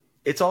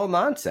it's all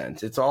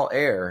nonsense. It's all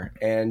air.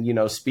 And, you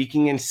know,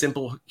 speaking in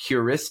simple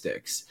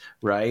heuristics,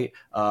 right?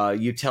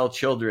 You tell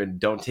children,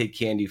 don't take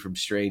candy from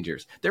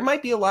strangers. There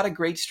might be a lot of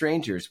great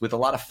strangers with a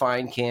lot of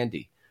fine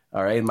candy.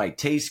 All right. It might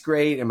taste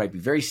great. It might be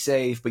very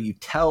safe, but you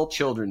tell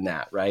children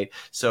that, right?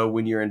 So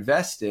when you're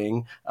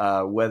investing,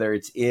 whether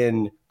it's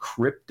in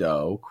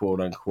crypto,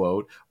 quote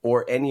unquote,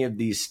 or any of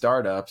these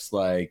startups,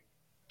 like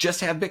just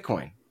have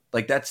Bitcoin.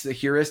 Like that's the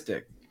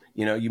heuristic.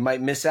 You know, you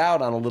might miss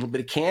out on a little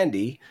bit of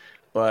candy,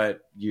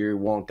 but you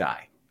won't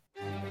die.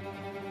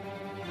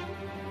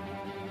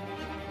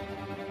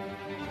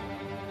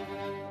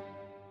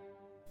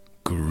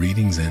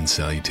 Greetings and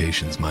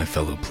salutations, my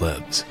fellow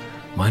plebs.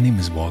 My name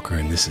is Walker,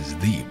 and this is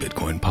the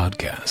Bitcoin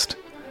Podcast.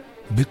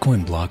 The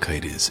Bitcoin block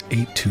height is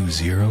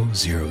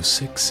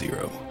 820060,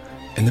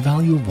 and the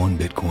value of one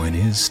Bitcoin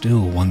is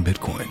still one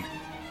Bitcoin.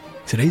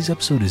 Today's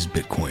episode is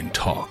Bitcoin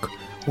Talk,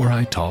 where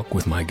I talk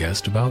with my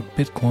guest about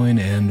Bitcoin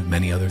and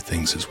many other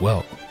things as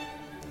well.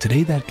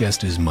 Today that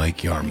guest is Mike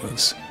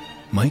Jarmuz.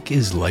 Mike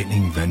is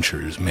Lightning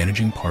Ventures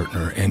managing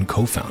partner and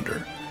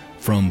co-founder.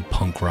 From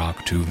punk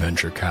rock to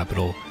venture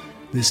capital,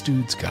 this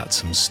dude's got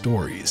some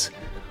stories.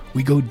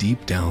 We go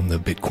deep down the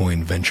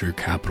Bitcoin venture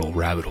capital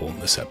rabbit hole in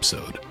this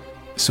episode.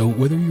 So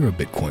whether you're a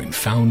Bitcoin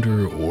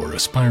founder or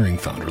aspiring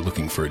founder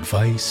looking for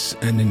advice,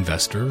 an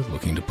investor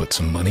looking to put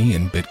some money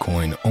in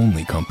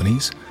Bitcoin-only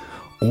companies,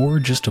 or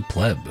just a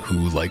pleb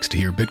who likes to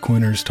hear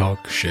Bitcoiners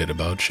talk shit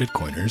about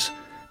shitcoiners,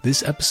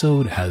 this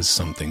episode has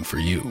something for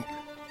you.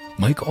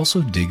 Mike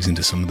also digs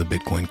into some of the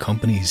Bitcoin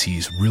companies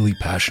he's really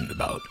passionate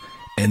about,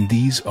 and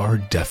these are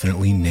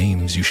definitely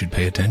names you should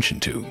pay attention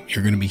to.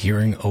 You're going to be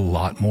hearing a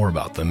lot more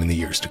about them in the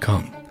years to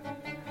come.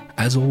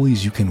 As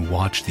always, you can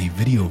watch the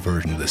video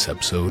version of this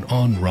episode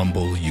on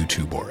Rumble,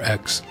 YouTube, or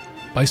X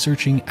by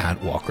searching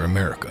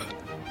 @WalkerAmerica,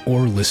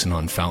 or listen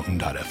on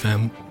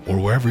Fountain.fm, or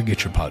wherever you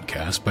get your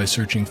podcast by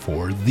searching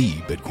for The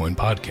Bitcoin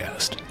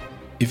Podcast.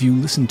 If you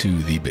listen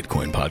to The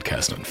Bitcoin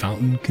Podcast on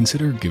Fountain,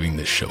 consider giving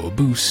this show a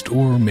boost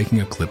or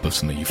making a clip of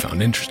something you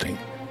found interesting.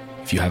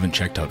 If you haven't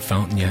checked out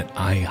Fountain yet,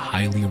 I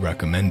highly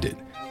recommend it.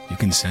 You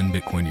can send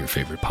Bitcoin to your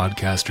favorite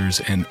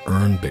podcasters and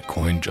earn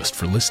Bitcoin just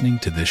for listening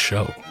to this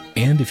show.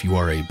 And if you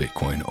are a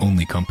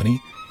Bitcoin-only company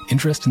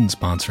interested in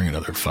sponsoring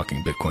another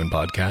fucking Bitcoin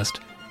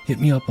podcast, hit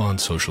me up on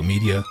social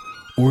media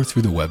or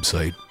through the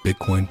website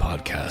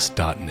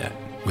bitcoinpodcast.net.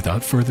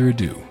 Without further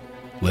ado,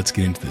 let's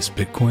get into this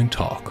Bitcoin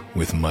talk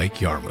with Mike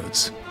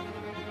Jarmuz.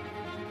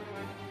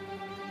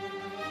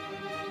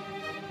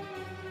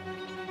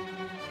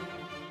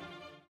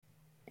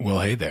 Well,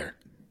 hey there.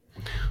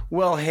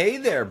 Well, hey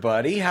there,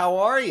 buddy. How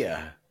are you?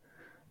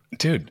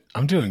 Dude,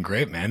 I'm doing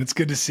great, man. It's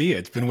good to see you.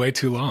 It's been way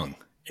too long.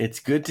 It's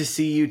good to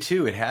see you,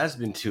 too. It has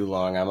been too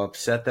long. I'm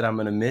upset that I'm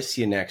going to miss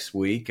you next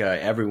week.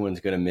 Everyone's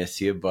going to miss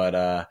you,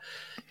 but,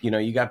 you know,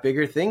 you got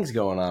bigger things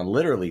going on,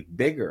 literally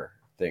bigger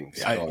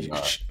things going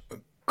on.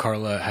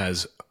 Carla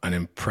has an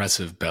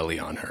impressive belly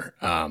on her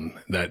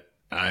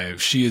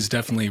she is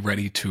definitely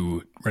ready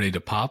to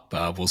pop.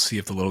 We'll see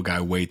if the little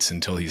guy waits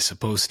until he's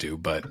supposed to,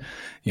 but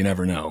you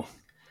never know.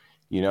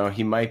 You know,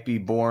 he might be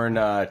born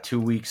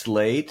 2 weeks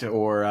late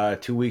or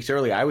 2 weeks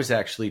early. I was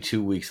actually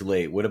 2 weeks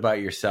late. What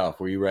about yourself?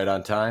 Were you right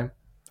on time?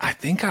 I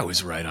think I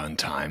was right on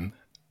time.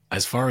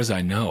 As far as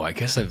I know, I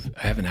guess I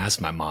haven't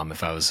asked my mom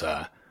if I was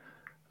a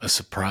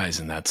surprise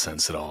in that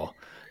sense at all.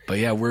 But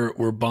yeah,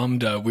 we're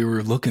bummed. We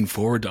were looking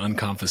forward to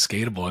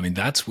Unconfiscatable. I mean,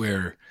 that's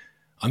where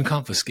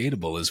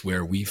Unconfiscatable is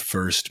where we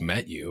first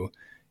met you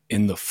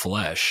in the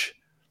flesh.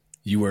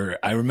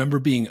 I remember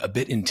being a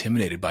bit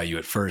intimidated by you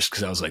at first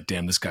because I was like,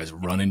 damn, this guy's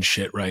running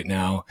shit right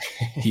now.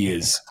 He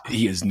is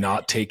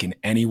not taking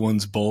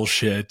anyone's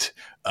bullshit.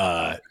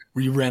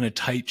 We ran a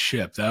tight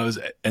ship.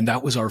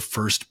 That was our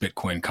first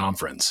Bitcoin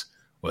conference.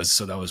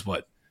 That was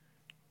what,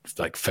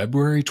 like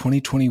February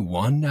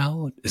 2021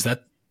 now? Does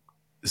that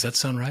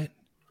sound right?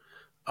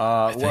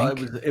 Well,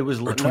 it was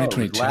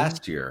 2022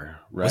 last year,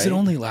 right? Was it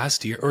only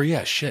last year? Or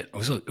yeah, shit. It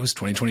was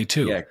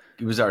 2022. Yeah,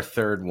 it was our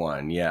third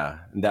one. Yeah,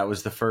 and that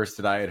was the first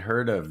that I had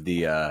heard of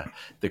the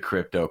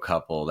crypto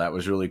couple. That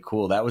was really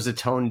cool. That was a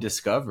Tone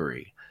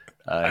Discovery.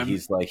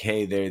 He's like,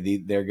 hey,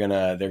 they're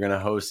gonna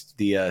host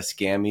the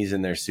Scammies,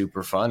 and they're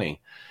super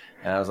funny.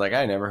 And I was like,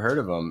 I never heard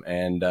of them.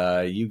 And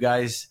you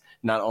guys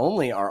not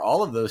only are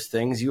all of those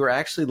things, you are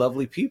actually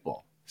lovely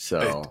people.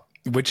 So,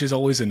 which is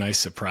always a nice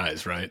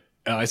surprise, right?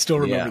 I still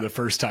remember the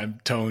first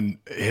time Tone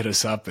hit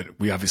us up, and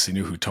we obviously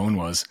knew who Tone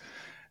was.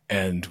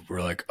 And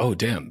we're like, oh,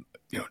 damn,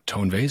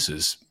 Tone Vase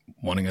is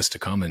wanting us to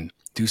come and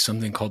do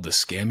something called the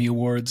Scammy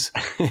Awards.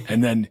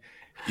 And then,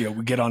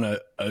 we get on a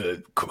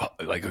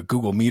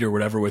Google Meet or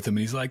whatever with him.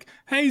 And he's like,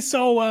 hey,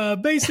 so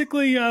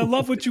basically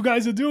love what you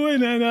guys are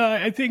doing. And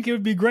I think it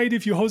would be great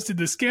if you hosted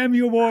the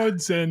Scammy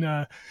Awards.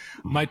 And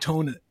my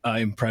Tone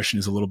impression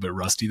is a little bit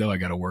rusty, though. I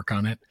got to work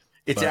on it.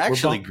 It's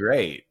actually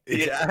great.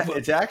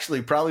 It's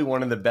actually probably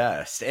one of the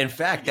best. In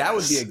fact, that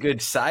would be a good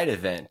side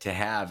event to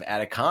have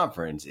at a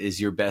conference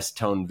is your best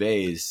Tone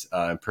Vase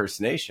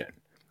impersonation.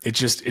 It's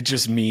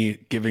just me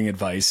giving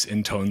advice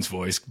in Tone's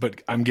voice,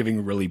 but I'm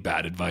giving really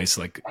bad advice,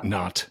 like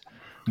not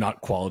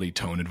not quality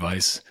tone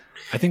advice.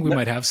 I think we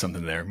might have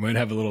something there. We might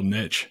have a little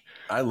niche.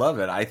 I love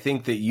it. I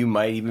think that you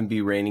might even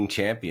be reigning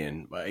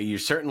champion. You're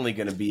certainly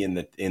going to be in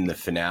the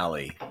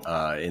finale,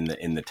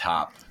 in the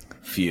top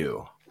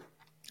few.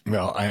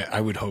 Well, I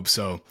would hope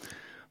so.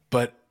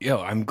 But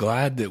I'm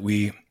glad that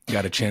we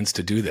got a chance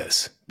to do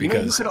this,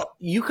 because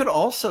you could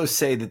also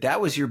say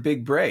that was your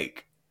big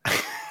break.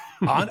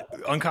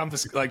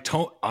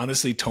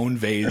 Honestly, Tone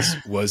Vase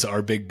was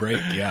our big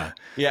break. Yeah.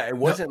 Yeah. It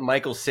wasn't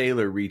Michael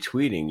Saylor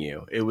retweeting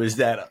you. It was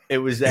that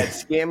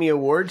scammy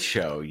awards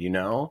show,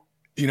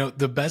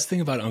 The best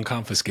thing about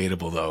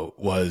Unconfiscatable, though,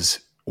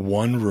 was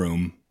one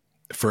room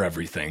for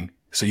everything.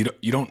 So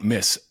you don't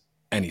miss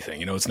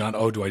anything. It's not,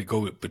 oh, do I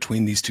go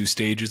between these two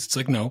stages? It's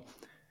like, no,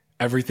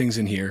 everything's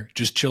in here.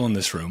 Just chill in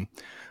this room.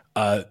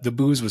 The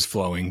booze was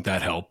flowing.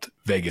 That helped.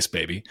 Vegas,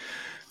 baby.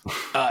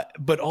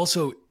 But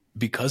also,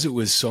 because it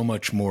was so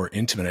much more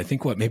intimate, I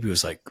think maybe it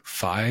was like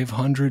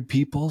 500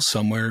 people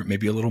somewhere,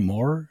 maybe a little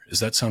more. Does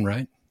that sound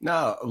right?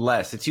 No,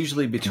 less. It's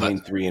usually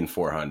between 300 and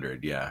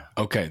 400. Yeah.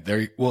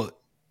 Okay. Well,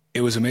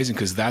 it was amazing,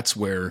 because that's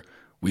where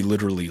we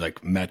literally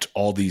met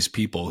all these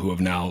people who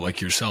have now, like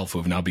yourself, who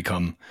have now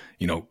become,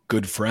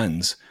 good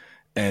friends,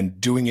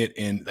 and doing it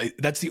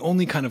that's the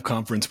only kind of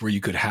conference where you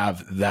could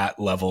have that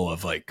level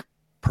of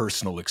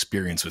personal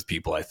experience with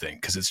people, I think,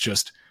 because it's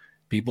just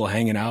people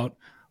hanging out,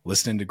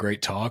 listening to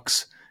great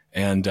talks,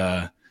 and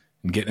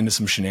getting into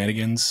some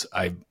shenanigans.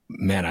 I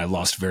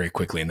lost very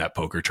quickly in that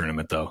poker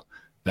tournament, though.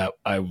 That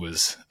I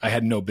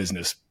had no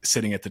business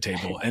sitting at the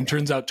table, and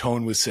turns out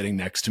Tone was sitting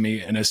next to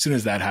me. And as soon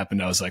as that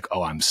happened, I was like,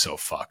 oh, I'm so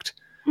fucked.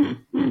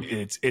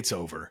 It's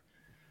over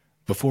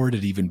before it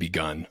had even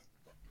begun.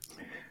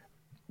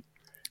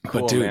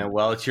 Cool, but dude, man.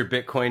 Well, it's your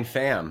Bitcoin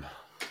fam.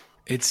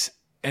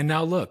 And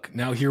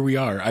now here we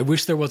are. I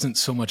wish there wasn't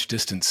so much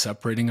distance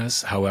separating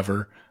us.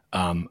 However,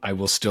 I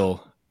will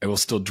still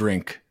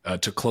drink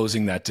to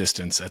closing that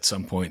distance at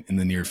some point in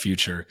the near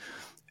future.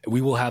 We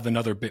will have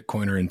another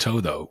Bitcoiner in tow,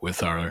 though,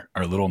 with our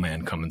little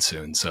man coming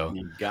soon. So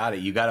you got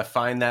it. You got to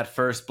find that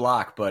first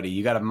block, buddy.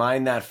 You got to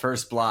mine that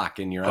first block,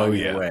 and you're on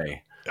your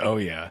way. Oh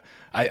yeah.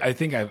 I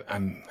think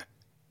I'm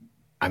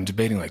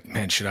debating,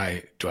 man,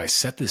 do I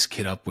set this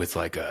kid up with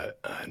a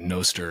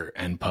Nostr,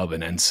 NPub,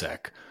 and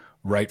NSEC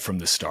right from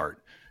the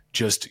start?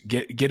 Just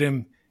get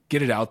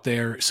it out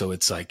there, so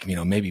it's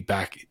maybe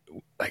back,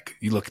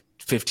 you look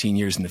 15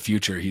 years in the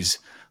future, he's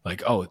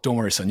like, oh, don't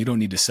worry, son, you don't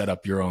need to set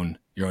up your own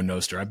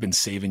Nostr. I've been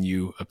saving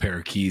you a pair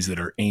of keys that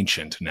are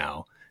ancient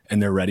now,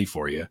 and they're ready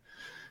for you.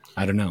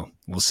 I don't know.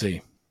 We'll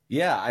see.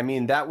 Yeah, I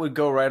mean, that would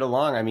go right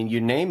along. I mean,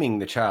 you're naming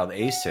the child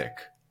ASIC,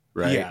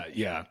 right?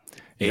 Yeah.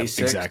 ASIC? Yep,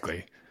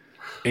 exactly.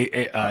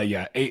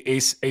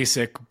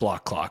 ASIC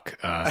Block Clock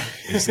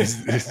is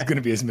going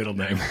to be his middle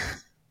name.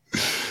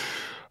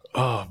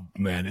 Oh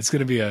man, it's going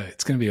to be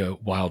a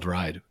wild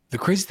ride. The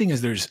crazy thing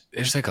is there's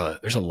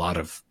a lot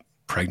of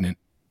pregnant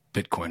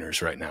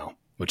Bitcoiners right now,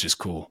 which is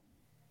cool.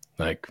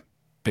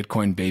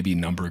 Bitcoin baby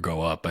number go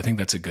up. I think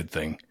that's a good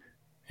thing.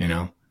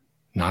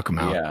 Knock them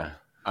out. Yeah,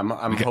 I'm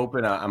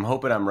hoping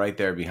I'm right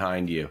there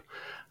behind you.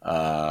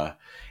 All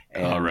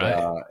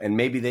right. And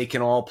maybe they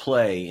can all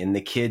play in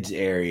the kids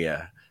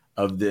area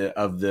of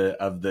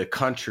the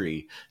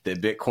country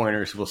that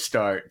Bitcoiners will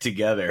start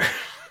together.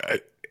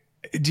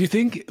 Do you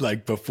think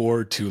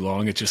before too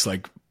long, it's just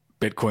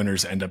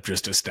Bitcoiners end up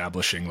just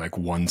establishing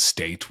one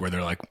state where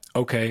they're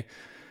okay,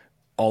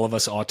 all of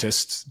us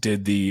autists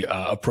did the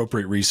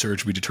appropriate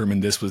research. We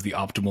determined this was the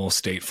optimal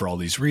state for all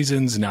these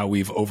reasons. Now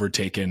we've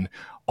overtaken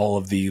all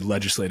of the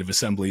legislative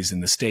assemblies in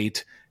the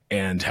state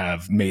and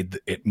have made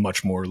it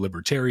much more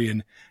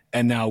libertarian.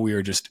 And now we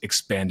are just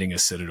expanding a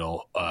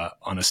citadel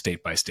on a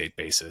state by state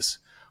basis.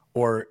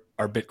 Or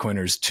are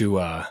Bitcoiners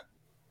too,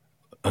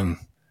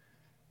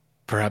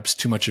 perhaps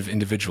too much of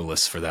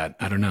individualists for that?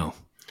 I don't know.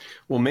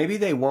 Well, maybe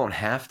they won't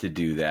have to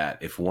do that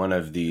if one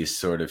of these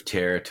sort of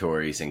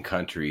territories and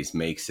countries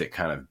makes it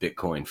kind of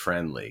Bitcoin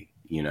friendly,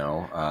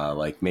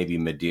 like maybe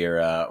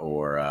Madeira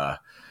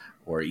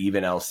or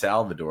even El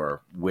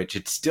Salvador, which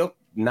it's still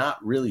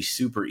not really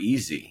super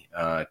easy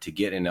to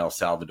get an El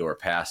Salvador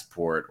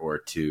passport or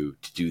to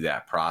do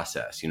that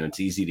process. It's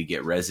easy to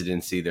get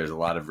residency. There's a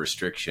lot of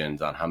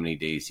restrictions on how many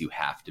days you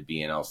have to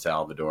be in El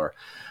Salvador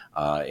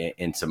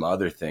and some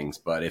other things.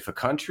 But if a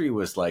country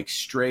was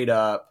straight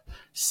up,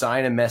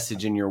 sign a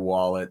message in your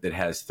wallet that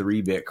has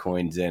 3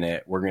 Bitcoins in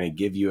it, we're going to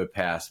give you a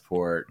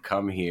passport,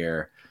 come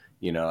here,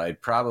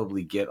 I'd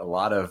probably get a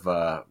lot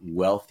of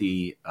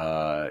wealthy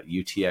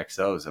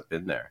UTXOs up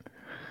in there.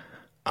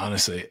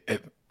 Honestly,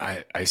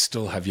 I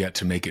still have yet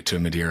to make it to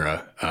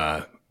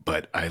Madeira,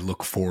 but I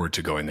look forward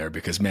to going there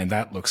because, man,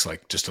 that looks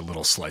like just a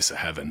little slice of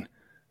heaven.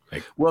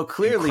 Well,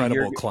 clearly,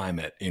 incredible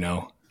climate,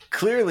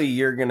 Clearly,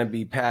 you're going to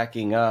be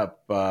packing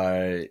up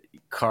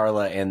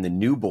Carla and the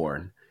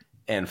newborn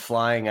and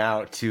flying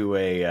out to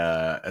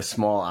a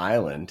small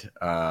island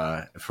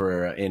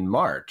in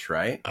March,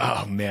 right?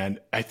 Oh man,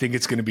 I think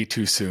it's going to be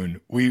too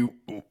soon. We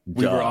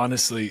were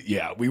honestly,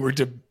 we were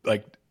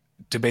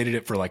debated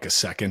it for a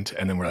second,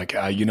 and then we're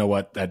you know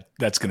what,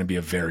 that's going to be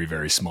a very,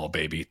 very small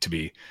baby to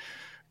be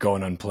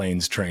going on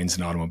planes, trains,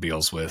 and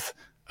automobiles with.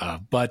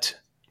 But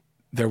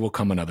there will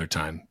come another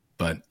time.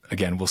 But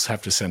again, we'll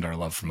have to send our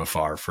love from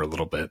afar for a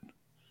little bit.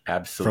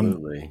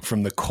 Absolutely.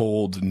 From the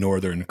cold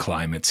northern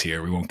climates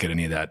here, we won't get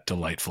any of that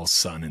delightful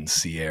sun and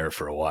sea air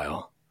for a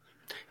while.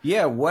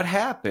 Yeah, what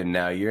happened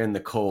now? You're in the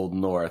cold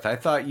north. I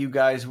thought you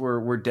guys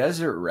were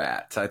desert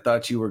rats. I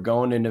thought you were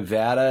going to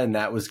Nevada and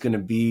that was going to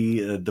be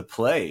the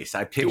place.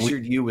 I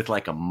pictured you with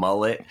like a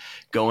mullet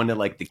going to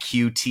like the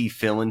QT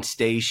filling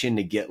station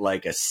to get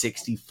like a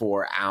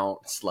 64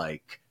 ounce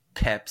like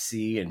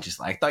Pepsi and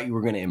just I thought you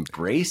were going to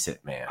embrace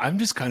it, man. I'm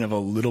just kind of a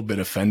little bit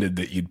offended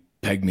that you'd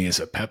peg me as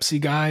a Pepsi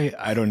guy.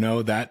 I don't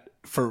know that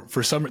for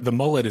some, the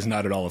mullet is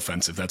not at all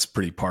offensive. That's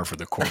pretty par for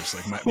the course.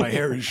 Like my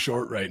hair is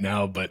short right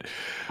now, but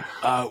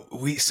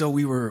we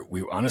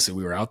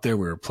were out there.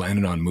 We were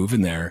planning on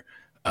moving there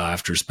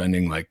after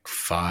spending like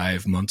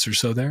 5 months or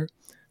so there.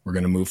 We're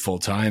going to move full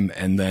time.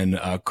 And then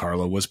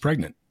Carla was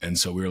pregnant. And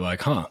so we were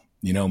like,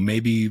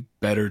 maybe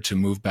better to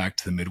move back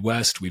to the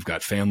Midwest. We've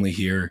got family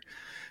here,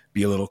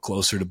 be a little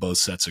closer to both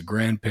sets of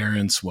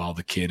grandparents while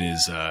the kid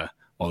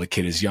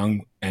is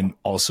young, and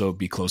also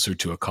be closer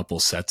to a couple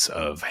sets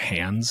of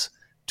hands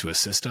to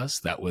assist us.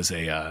 That was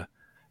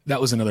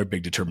another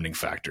big determining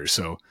factor.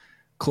 So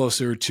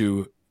closer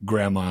to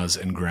grandmas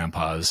and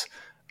grandpas.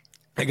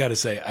 I got to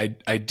say,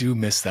 I do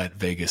miss that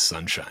Vegas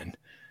sunshine.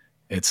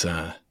 It's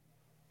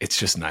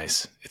just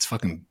nice.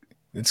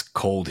 It's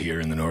cold here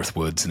in the North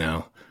Woods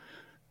now.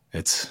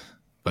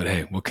 But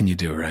hey, what can you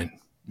do, right?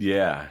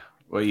 Yeah.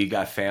 Well, you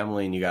got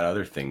family and you got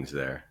other things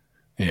there.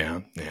 Yeah.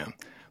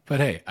 But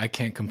hey, I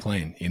can't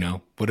complain,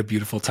 What a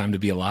beautiful time to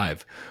be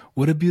alive.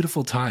 What a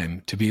beautiful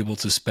time to be able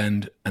to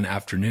spend an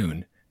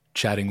afternoon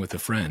chatting with a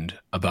friend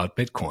about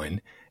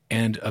Bitcoin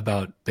and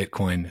about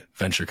Bitcoin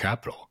venture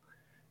capital.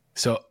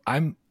 So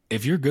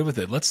if you're good with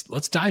it,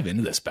 let's dive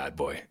into this bad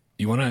boy.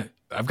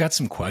 I've got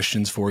some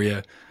questions for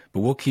you,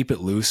 but we'll keep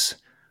it loose.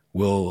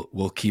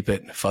 We'll keep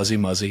it fuzzy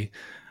muzzy,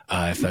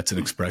 if that's an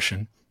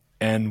expression,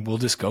 and we'll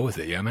just go with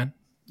it. Yeah, man.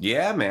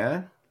 Yeah,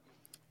 man.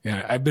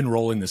 Yeah, I've been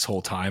rolling this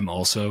whole time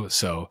also,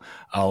 so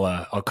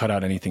I'll cut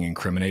out anything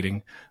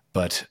incriminating,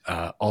 but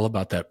all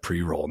about that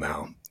pre-roll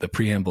now. The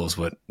preamble is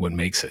what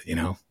makes it,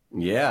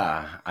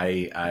 Yeah,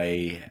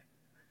 I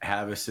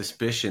have a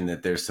suspicion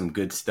that there's some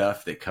good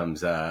stuff that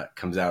comes out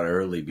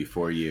early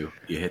before you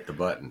hit the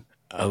button.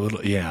 A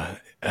little, yeah,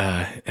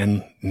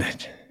 and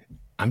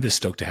I'm just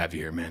stoked to have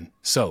you here, man.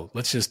 So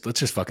let's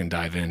just fucking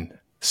dive in.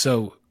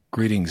 So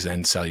greetings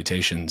and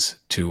salutations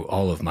to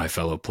all of my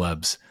fellow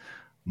plebs.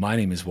 My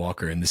name is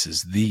Walker, and this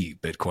is the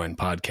Bitcoin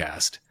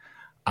Podcast.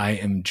 I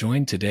am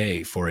joined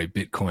today for a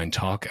Bitcoin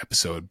Talk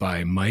episode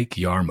by Mike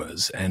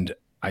Jarmuz, and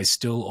I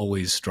still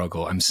always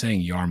struggle. I'm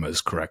saying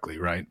Jarmuz correctly,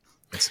 right?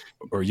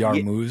 Or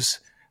Jarmuz.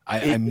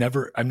 Yeah. I'm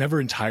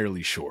never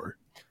entirely sure.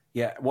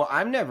 Yeah, well,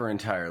 I'm never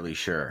entirely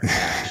sure,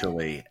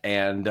 actually.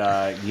 And,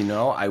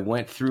 I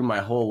went through my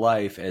whole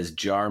life as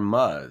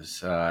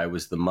Jarmuz. I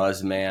was the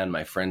Muzz man.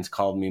 My friends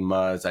called me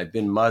Muzz. I've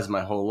been Muzz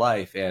my whole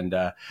life. And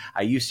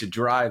I used to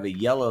drive a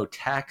yellow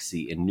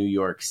taxi in New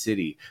York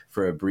City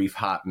for a brief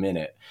hot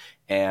minute.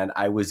 And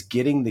I was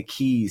getting the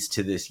keys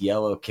to this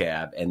yellow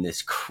cab, and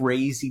this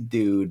crazy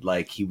dude,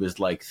 he was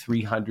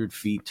 300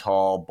 feet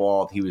tall,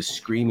 bald. He was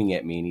screaming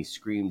at me, and he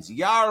screams,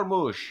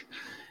 Jarmuz.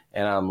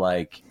 And I'm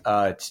like,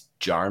 it's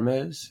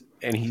Jarmuz.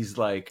 And he's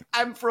like,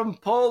 I'm from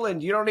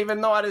Poland. You don't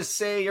even know how to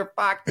say your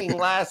fucking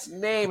last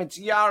name. It's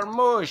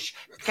Jarmuz,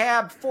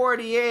 cab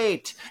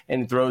 48.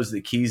 And throws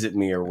the keys at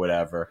me or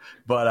whatever.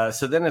 But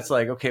so then it's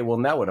like, okay, well,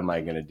 now what am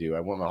I going to do?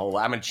 I'm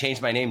going to change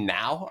my name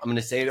now? I'm going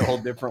to say it a whole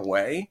different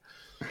way?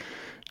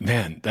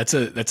 Man, that's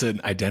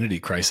an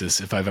identity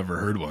crisis if I've ever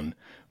heard one.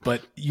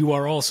 But you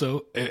are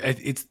also,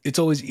 it's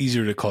always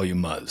easier to call you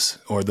Muzz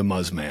or the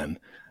Muzz man.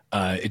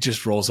 It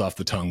just rolls off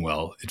the tongue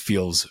well. It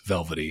feels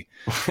velvety.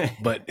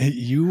 But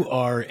you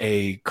are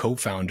a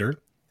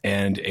co-founder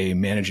and a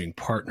managing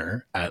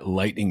partner at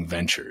Lightning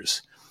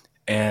Ventures.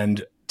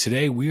 And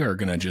today we are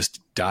going to just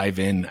dive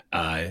in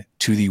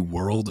to the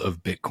world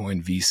of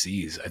Bitcoin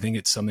VCs. I think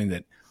it's something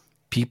that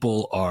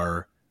people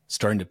are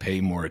starting to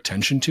pay more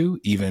attention to,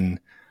 even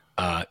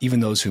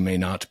those who may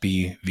not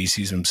be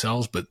VCs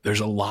themselves. But there's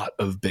a lot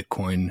of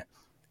Bitcoin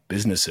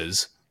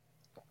businesses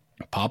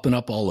popping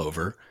up all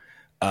over.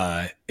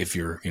 If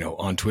you're,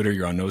 on Twitter,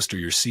 you're on Nostr,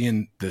 you're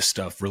seeing this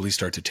stuff really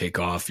start to take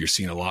off. You're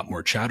seeing a lot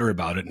more chatter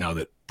about it now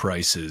that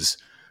price is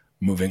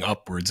moving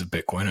upwards of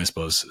Bitcoin, I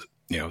suppose,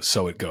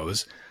 so it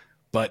goes.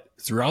 But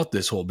throughout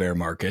this whole bear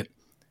market,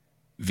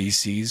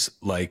 VCs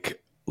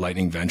like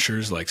Lightning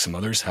Ventures, like some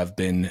others, have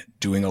been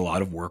doing a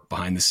lot of work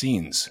behind the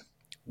scenes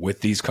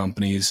with these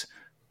companies,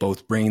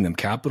 both bringing them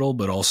capital,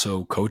 but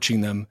also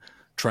coaching them,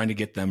 trying to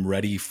get them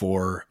ready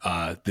for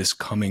this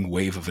coming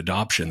wave of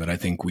adoption that I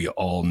think we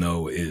all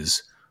know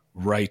is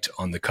right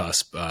on the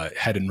cusp,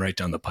 heading right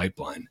down the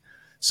pipeline.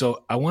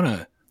 So I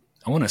want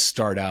to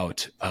start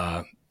out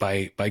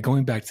by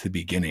going back to the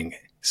beginning.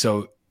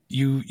 So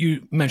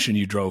you mentioned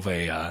you drove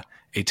a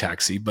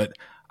taxi, but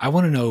I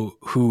want to know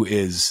who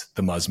is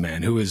the Muzz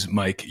man, who is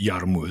Mike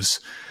Jarmuz.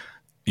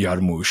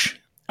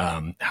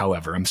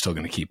 However, I'm still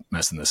going to keep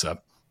messing this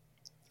up.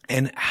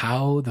 And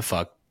how the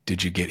fuck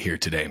did you get here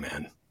today,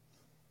 man?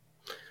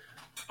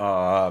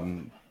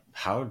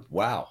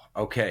 Wow.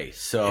 Okay.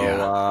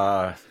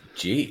 So,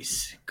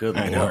 geez, good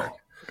Lord.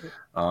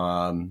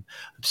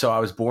 So I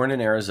was born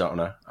in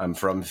Arizona. I'm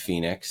from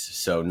Phoenix,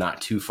 so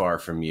not too far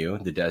from you,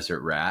 the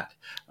desert rat,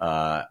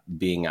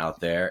 being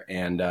out there.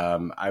 And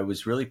I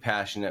was really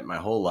passionate my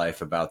whole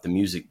life about the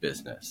music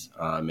business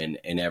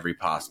in every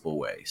possible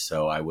way.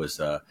 So I was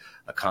a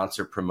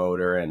concert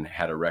promoter and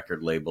had a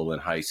record label in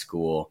high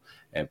school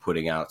and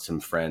putting out some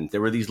friends.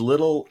 There were these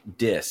little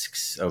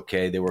discs,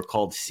 okay? They were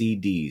called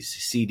CDs,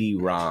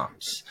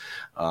 CD-ROMs.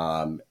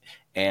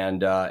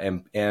 And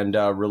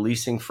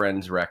releasing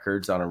friends'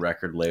 records on a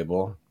record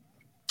label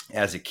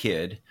as a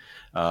kid,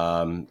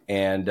 and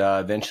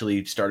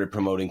eventually started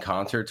promoting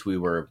concerts. We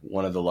were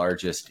one of the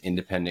largest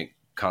independent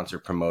concert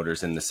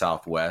promoters in the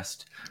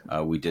Southwest.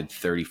 We did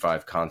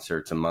 35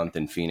 concerts a month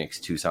in Phoenix,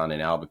 Tucson,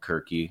 and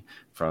Albuquerque,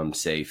 from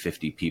say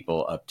 50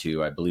 people up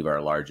to, I believe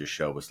our largest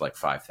show was like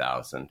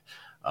 5,000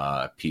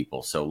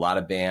 people. So a lot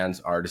of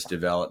bands, artist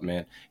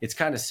development. It's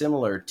kind of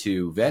similar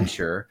to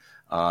venture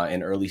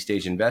and early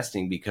stage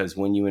investing, because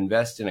when you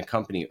invest in a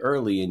company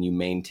early and you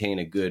maintain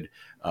a good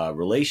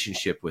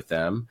relationship with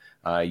them,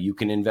 you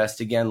can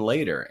invest again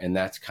later. And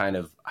that's kind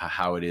of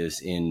how it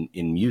is in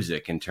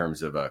music in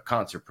terms of a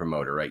concert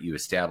promoter, right? You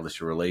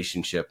establish a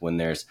relationship when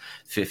there's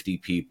 50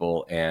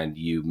 people and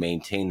you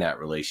maintain that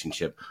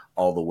relationship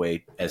all the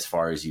way as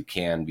far as you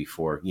can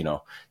before,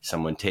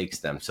 someone takes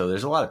them. So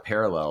there's a lot of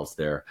parallels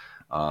there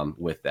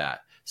with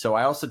that. So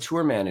I also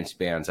tour managed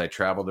bands. I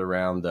traveled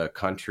around the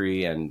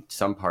country and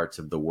some parts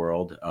of the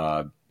world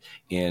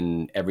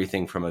in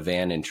everything from a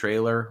van and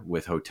trailer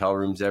with hotel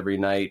rooms every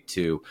night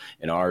to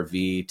an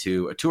RV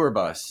to a tour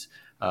bus,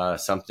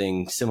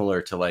 something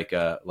similar to like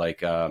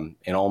an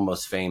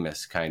Almost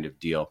Famous kind of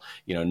deal.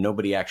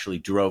 Nobody actually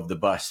drove the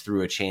bus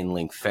through a chain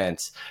link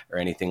fence or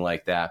anything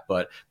like that,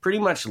 but pretty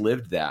much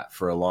lived that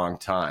for a long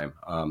time.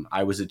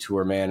 I was a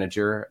tour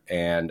manager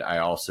and I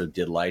also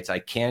did lights. I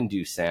can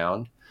do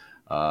sound.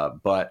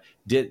 But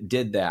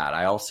did that.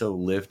 I also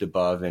lived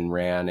above and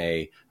ran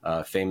a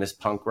famous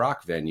punk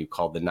rock venue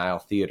called the Nile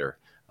Theater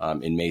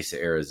in Mesa,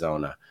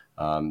 Arizona.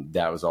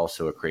 That was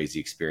also a crazy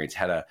experience.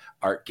 Had a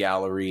art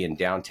gallery in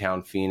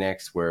downtown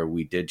Phoenix where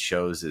we did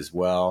shows as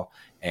well,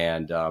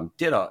 and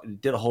did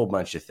a whole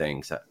bunch of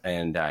things.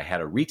 And I had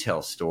a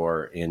retail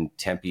store in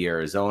Tempe,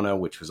 Arizona,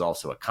 which was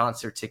also a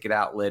concert ticket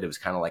outlet. It was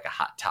kind of like a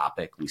Hot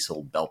Topic. We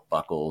sold belt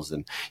buckles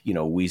and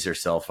Weezer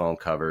cell phone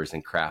covers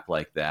and crap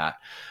like that.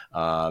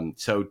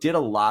 So did a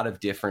lot of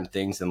different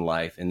things in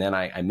life, and then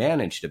I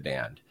managed a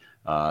band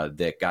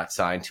that got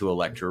signed to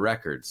Elektra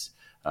Records.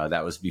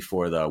 That was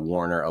before the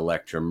Warner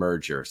Elektra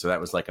merger. So that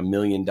was like $1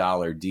 million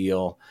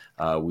deal.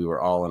 We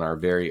were all in our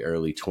very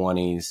early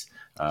 20s.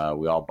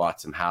 We all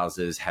bought some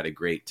houses, had a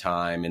great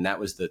time. And that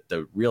was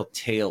the real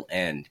tail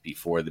end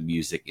before the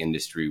music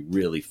industry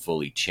really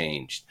fully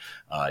changed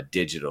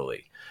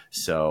digitally.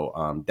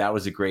 So that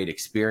was a great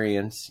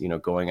experience,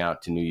 going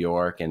out to New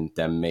York and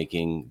them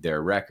making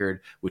their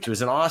record, which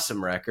was an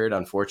awesome record.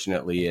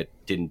 Unfortunately, it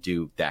didn't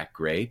do that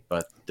great,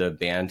 but the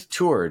band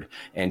toured.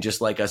 And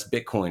just like us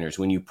Bitcoiners,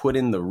 when you put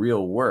in the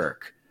real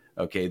work,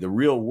 okay, the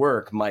real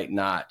work might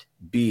not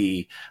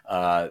be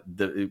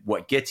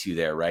what gets you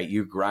there, right?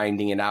 You're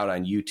grinding it out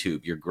on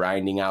YouTube. You're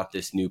grinding out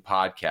this new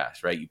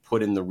podcast, right? You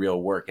put in the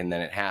real work and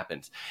then it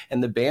happens.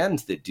 And the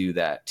bands that do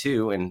that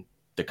too, and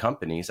the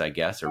companies, I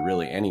guess, or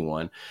really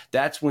anyone,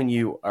 that's when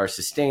you are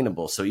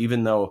sustainable. So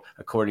even though,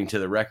 according to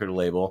the record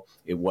label,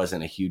 it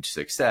wasn't a huge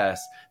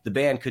success, the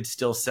band could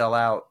still sell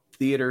out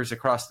theaters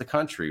across the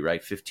country, right?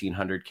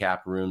 1,500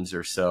 cap rooms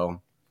or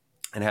so,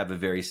 and have a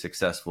very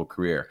successful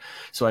career.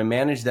 So I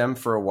managed them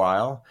for a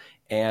while.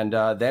 And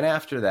then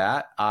after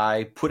that,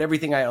 I put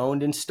everything I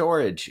owned in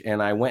storage,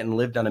 and I went and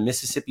lived on a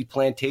Mississippi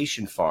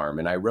plantation farm,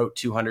 and I wrote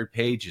 200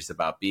 pages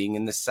about being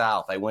in the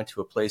South. I went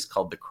to a place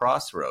called the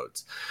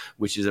Crossroads,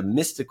 which is a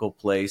mystical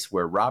place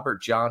where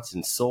Robert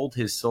Johnson sold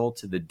his soul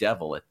to the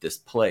devil at this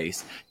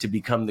place to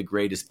become the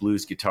greatest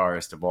blues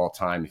guitarist of all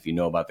time. If you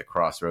know about the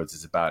Crossroads,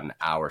 it's about an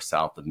hour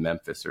south of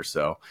Memphis or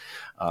so.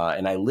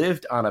 And I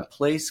lived on a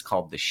place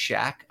called the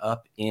Shack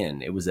Up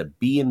Inn. It was a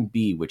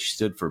B&B, which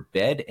stood for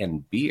bed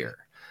and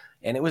beer.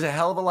 And it was a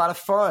hell of a lot of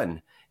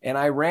fun. And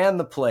I ran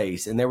the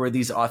place, and there were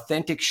these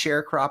authentic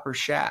sharecropper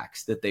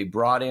shacks that they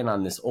brought in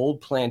on this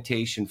old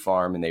plantation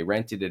farm, and they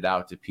rented it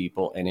out to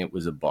people, and it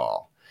was a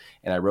ball.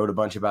 And I wrote a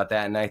bunch about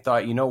that, and I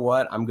thought, you know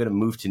what? I'm going to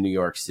move to New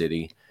York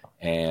City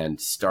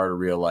and start a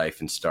real life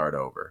and start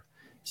over.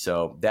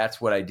 So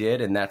that's what I did,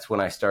 and that's when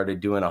I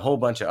started doing a whole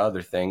bunch of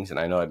other things. And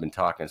I know I've been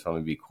talking, so I'm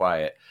going to be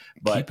quiet.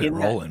 But keep it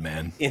rolling,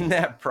 man. In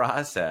that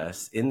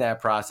process,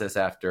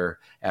 after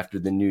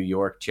the New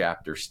York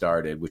chapter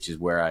started, which is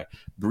where I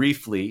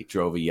briefly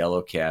drove a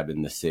yellow cab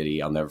in the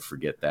city, I'll never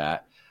forget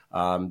that.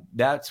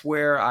 That's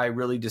where I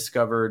really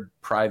discovered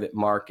private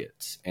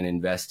markets and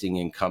investing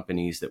in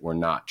companies that were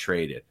not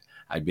traded.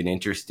 I've been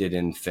interested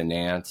in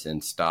finance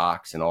and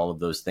stocks and all of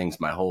those things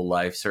my whole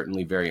life,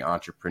 certainly very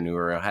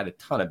entrepreneurial. I had a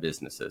ton of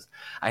businesses.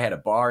 I had a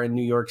bar in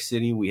New York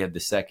City. We had the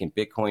second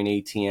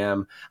Bitcoin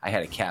ATM. I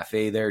had a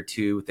cafe there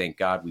too. Thank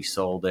God we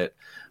sold it.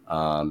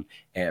 And,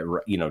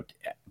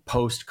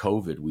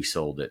 post-COVID, we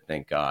sold it,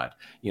 thank God.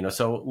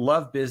 So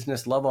love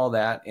business, love all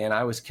that. And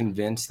I was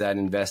convinced that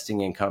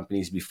investing in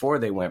companies before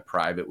they went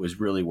private was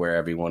really where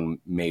everyone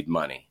made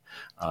money.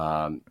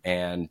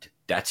 And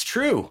that's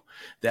true.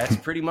 That's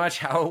pretty much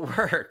how it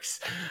works.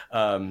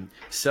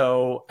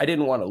 So I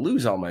didn't want to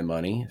lose all my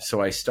money.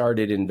 So I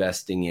started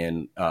investing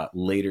in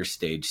later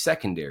stage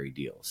secondary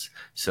deals.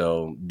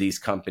 So these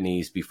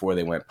companies before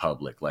they went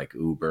public, like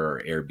Uber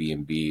or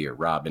Airbnb or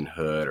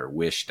Robinhood or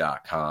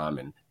Wish.com.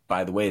 And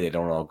by the way, they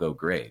don't all go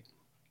great,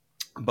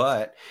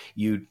 but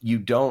you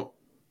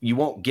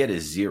won't get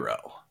a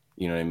zero.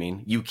 You know what I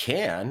mean? You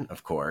can,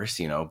 of course,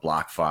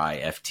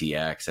 BlockFi,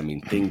 FTX. I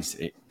mean,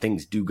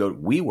 things do go.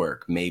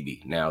 WeWork,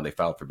 maybe now they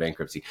filed for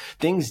bankruptcy.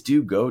 Things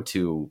do go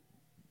to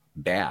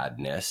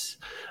badness,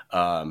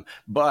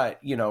 but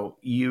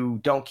you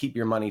don't keep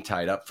your money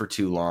tied up for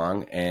too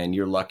long, and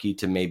you're lucky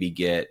to maybe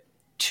get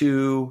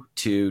 2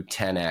 to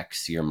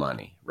 10x your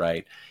money,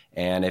 right?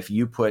 And if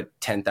you put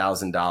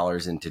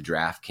 $10,000 into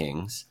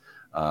DraftKings,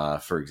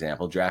 for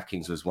example,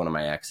 DraftKings was one of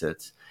my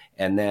exits,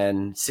 and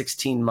then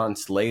 16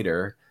 months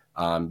later,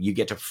 you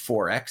get to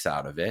 4x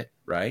out of it,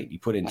 right? You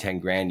put in 10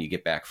 grand, you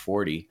get back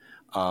 40.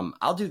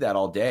 I'll do that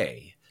all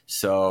day.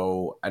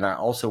 So, and I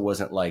also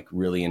wasn't like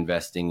really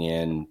investing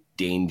in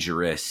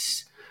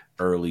dangerous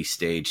early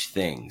stage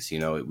things.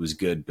 It was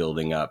good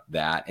building up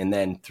that. And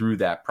then through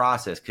that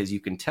process, because you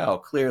can tell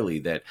clearly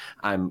that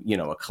I'm,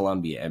 a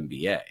Columbia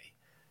MBA.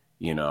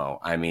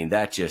 I mean,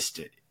 that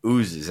just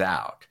oozes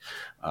out.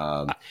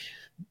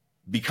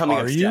 Becoming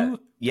Are you?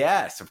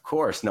 Yes, of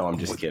course. No, I'm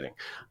just kidding.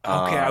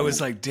 Okay, I was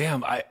like,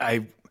 damn,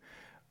 I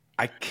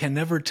can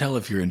never tell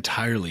if you're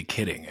entirely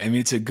kidding. I mean,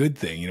 it's a good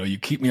thing. You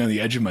keep me on the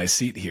edge of my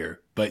seat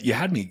here, but you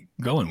had me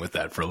going with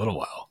that for a little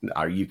while.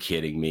 Are you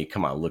kidding me?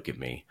 Come on, look at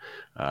me.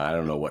 I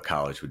don't know what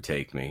college would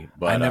take me.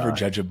 But I never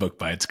judge a book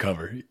by its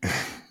cover.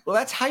 Well,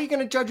 that's how you're going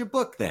to judge a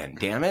book then,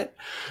 damn it.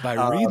 By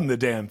reading the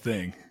damn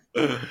thing.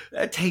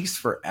 That takes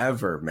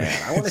forever,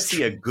 man. I want to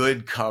see a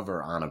good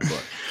cover on a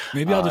book.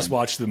 Maybe I'll just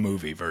watch the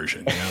movie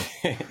version,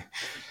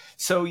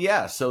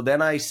 So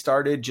then I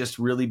started just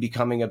really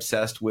becoming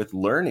obsessed with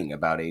learning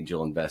about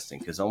angel investing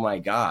because, oh my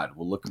God,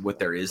 well, look at what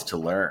there is to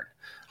learn.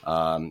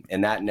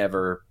 And that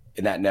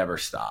never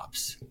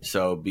stops.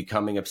 So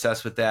becoming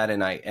obsessed with that.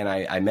 And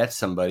I met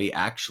somebody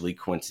actually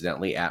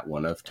coincidentally at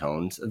one of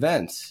Tone's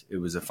events. It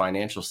was a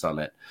financial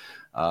summit.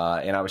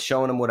 And I was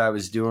showing him what I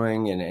was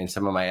doing and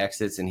some of my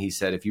exits. And he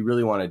said, if you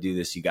really want to do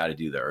this, you got to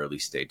do the early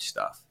stage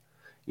stuff.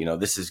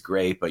 This is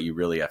great, but you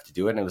really have to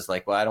do it. And it was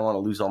like, well, I don't want to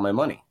lose all my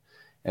money.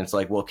 And it's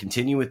like, well,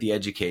 continue with the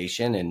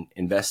education and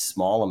invest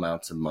small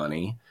amounts of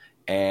money.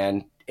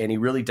 And he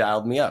really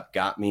dialed me up,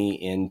 got me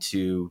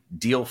into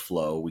deal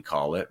flow, we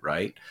call it,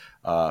 right?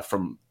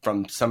 From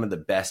some of the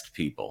best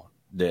people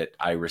that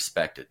I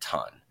respect a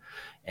ton.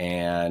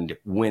 And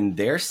when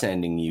they're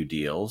sending you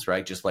deals,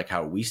 right, just like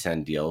how we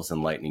send deals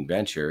in Lightning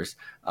Ventures,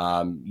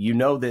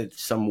 that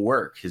some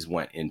work has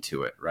went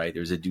into it, right?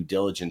 There's a due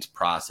diligence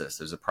process.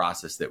 There's a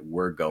process that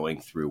we're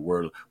going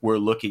through. We're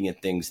looking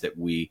at things that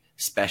we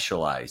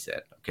specialize in.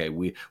 Okay,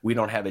 we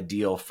don't have a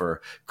deal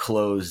for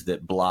clothes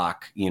that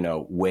block,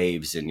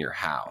 waves in your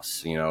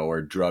house,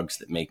 or drugs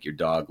that make your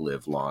dog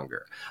live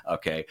longer.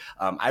 Okay,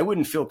 I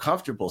wouldn't feel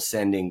comfortable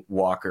sending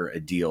Walker a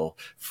deal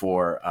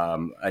for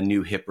a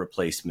new hip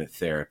replacement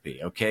therapy.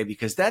 Okay,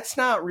 because that's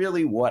not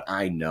really what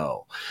I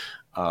know.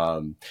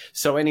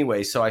 So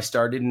I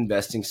started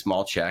investing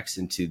small checks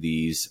into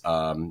these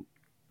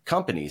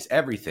companies,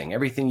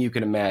 everything you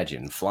can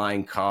imagine,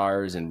 flying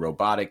cars and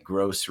robotic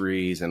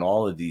groceries and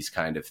all of these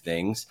kind of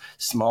things,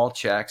 small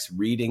checks,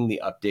 reading the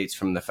updates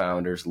from the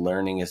founders,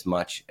 learning as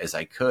much as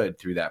I could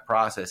through that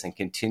process and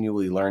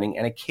continually learning.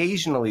 And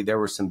occasionally there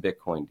were some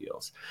Bitcoin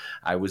deals.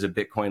 I was a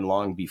Bitcoin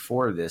long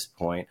before this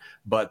point,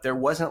 but there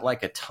wasn't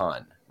like a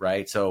ton.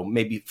 Right. So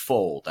maybe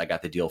Fold. I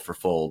got the deal for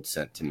Fold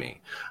sent to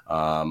me.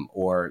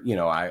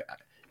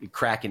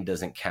 Kraken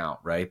doesn't count.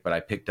 Right. But I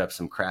picked up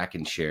some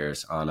Kraken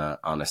shares on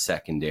a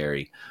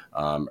secondary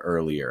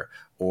earlier.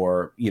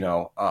 Or,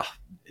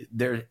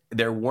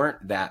 there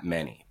weren't that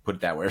many, put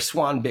it that way. Or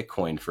Swan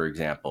Bitcoin, for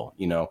example.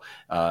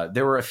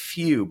 There were a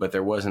few, but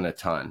there wasn't a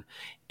ton.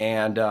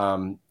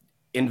 And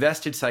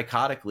invested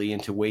psychotically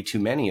into way too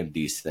many of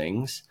these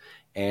things.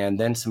 And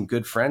then some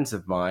good friends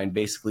of mine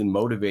basically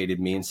motivated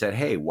me and said,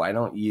 hey, why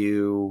don't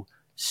you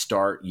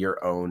start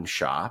your own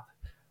shop,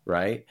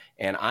 right?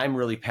 And I'm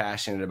really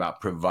passionate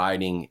about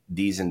providing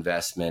these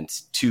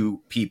investments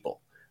to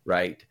people,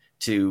 right?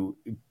 To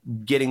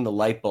getting the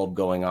light bulb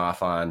going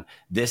off on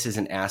this is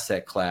an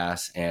asset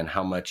class and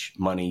how much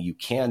money you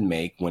can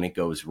make when it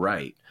goes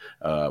right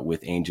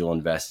with angel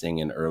investing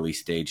and early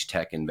stage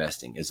tech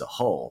investing as a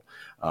whole,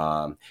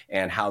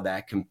 and how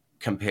that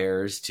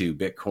compares to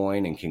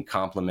Bitcoin and can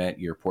complement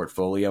your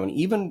portfolio. And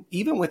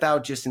even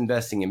without just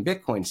investing in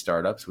Bitcoin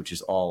startups, which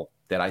is all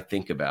that I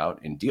think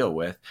about and deal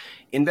with.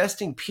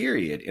 Investing,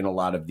 period, in a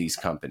lot of these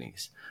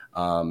companies.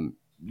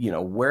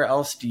 Where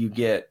else do you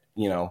get,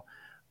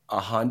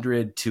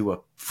 100 to a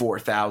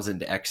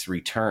 4,000x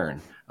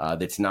return?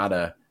 That's not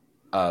a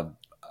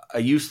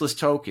useless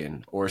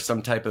token or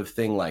some type of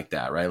thing like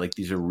that, right? Like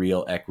these are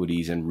real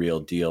equities and real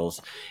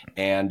deals,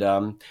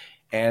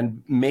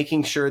 and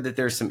making sure that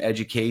there's some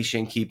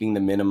education, keeping the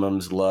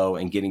minimums low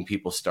and getting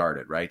people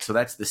started, right? So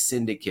that's the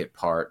syndicate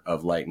part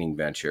of Lightning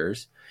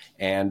Ventures.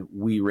 And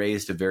we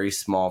raised a very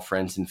small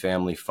friends and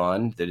family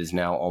fund that is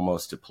now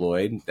almost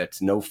deployed.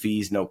 That's no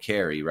fees, no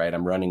carry, right?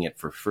 I'm running it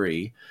for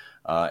free.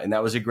 And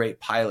that was a great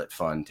pilot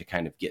fund to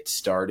kind of get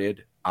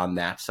started on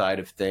that side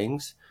of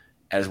things,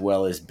 as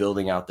well as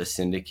building out the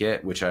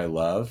syndicate, which I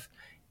love.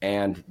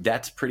 And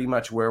that's pretty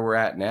much where we're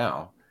at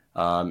now.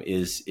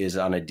 Is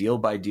on a deal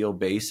by deal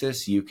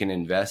basis. You can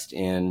invest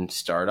in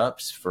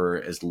startups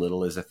for as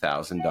little as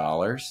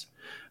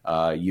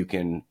 $1,000. You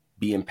can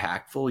be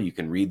impactful. You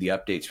can read the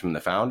updates from the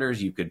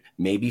founders. You could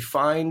maybe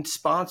find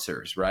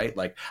sponsors, right?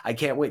 Like, I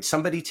can't wait.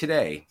 Somebody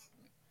today,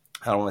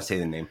 I don't want to say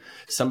the name.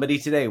 Somebody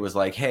today was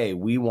like, hey,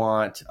 we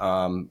want,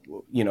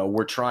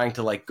 we're trying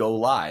to like go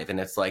live. And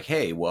it's like,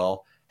 hey,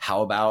 well,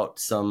 how about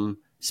some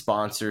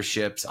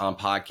sponsorships on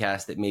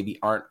podcasts that maybe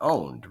aren't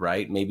owned,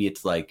 right? Maybe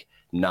it's not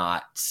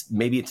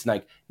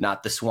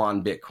the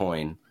Swan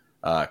Bitcoin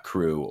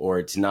crew, or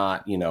it's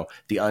not,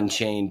 the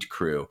Unchained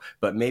crew,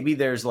 but maybe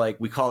there's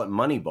we call it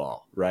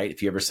Moneyball, right?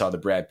 If you ever saw the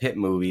Brad Pitt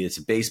movie, it's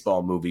a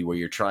baseball movie where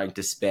you're trying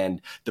to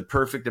spend the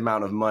perfect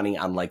amount of money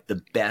on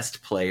the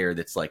best player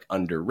that's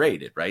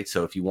underrated, right?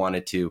 So if you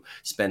wanted to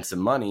spend some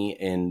money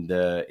in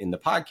the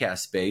podcast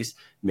space,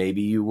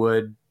 maybe you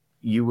would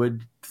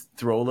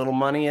throw a little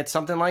money at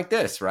something like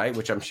this, right?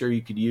 Which I'm sure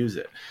you could use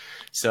it.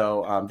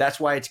 So that's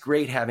why it's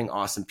great having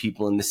awesome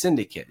people in the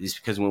syndicate, is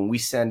because when we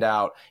send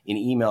out an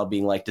email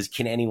being like,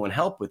 can anyone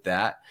help with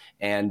that?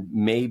 And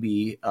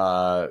maybe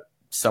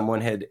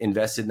someone had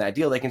invested in that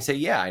deal, they can say,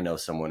 yeah, I know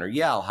someone, or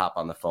yeah, I'll hop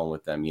on the phone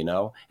with them,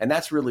 And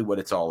that's really what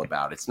it's all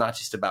about. It's not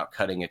just about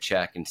cutting a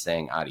check and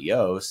saying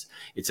adios.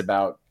 It's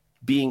about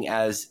being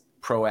as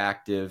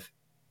proactive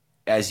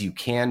as you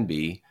can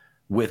be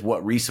with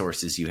what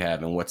resources you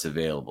have and what's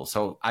available.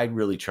 So I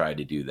really try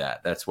to do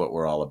that. That's what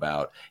we're all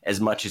about, as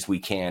much as we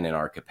can in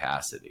our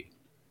capacity.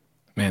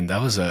 Man,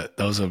 that was a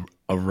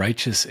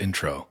righteous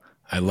intro.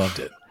 I loved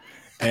it.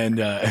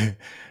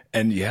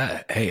 And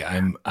yeah, hey,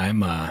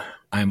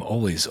 I'm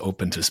always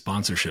open to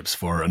sponsorships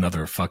for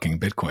another fucking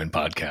Bitcoin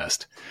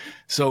podcast.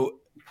 So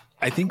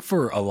I think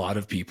for a lot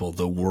of people,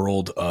 the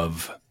world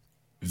of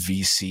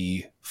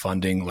VC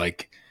funding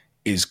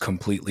is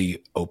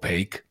completely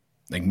opaque.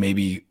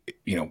 Maybe,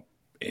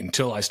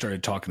 until I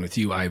started talking with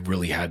you, I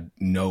really had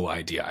no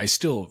idea. I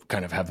still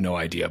kind of have no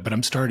idea, but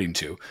I'm starting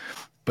to.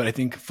 But I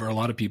think for a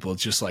lot of people,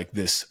 it's just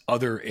this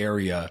other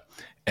area.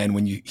 And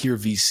when you hear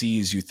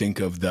VCs, you think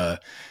of the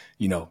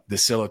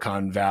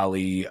Silicon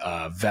Valley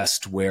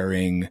vest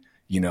wearing,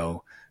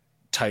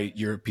 tight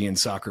European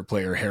soccer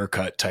player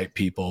haircut type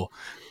people.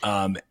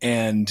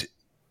 And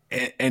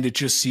it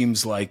just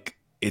seems like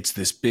it's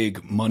this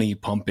big money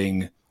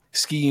pumping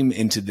scheme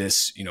into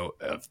this,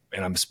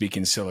 and I'm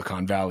speaking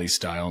Silicon Valley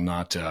style,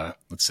 not,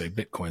 let's say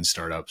Bitcoin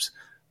startups,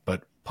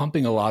 but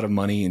pumping a lot of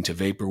money into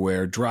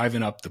vaporware,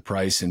 driving up the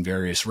price in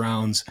various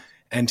rounds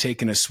and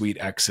taking a sweet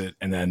exit.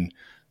 And then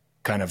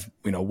kind of,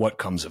 what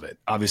comes of it.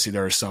 Obviously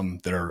there are some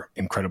that are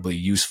incredibly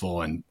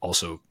useful and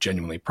also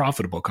genuinely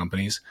profitable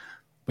companies,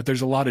 but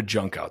there's a lot of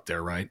junk out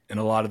there, right? And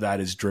a lot of that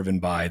is driven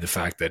by the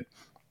fact that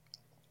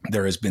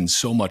there has been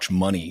so much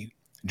money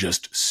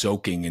just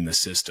soaking in the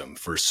system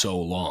for so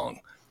long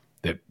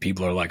that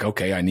people are like,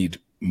 okay, I need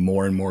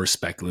more and more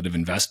speculative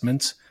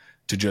investments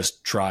to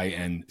just try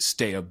and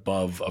stay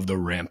above of the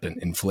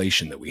rampant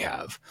inflation that we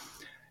have.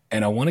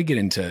 And I want to get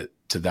into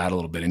that a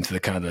little bit, into the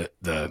kind of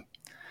the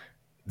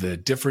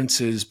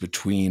differences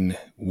between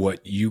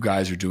what you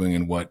guys are doing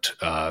and what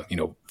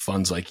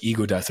funds like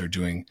Ego Death are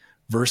doing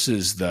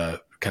versus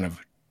the kind of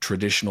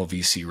traditional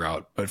VC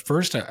route. But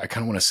first, I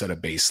kind of want to set a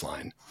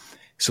baseline.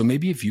 So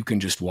maybe if you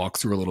can just walk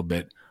through a little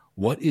bit,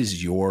 what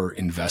is your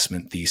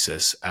investment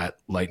thesis at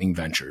Lightning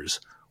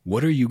Ventures?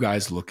 What are you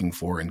guys looking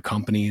for in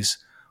companies?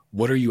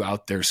 What are you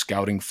out there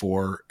scouting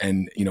for?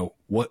 And,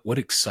 what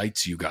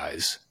excites you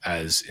guys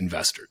as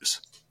investors?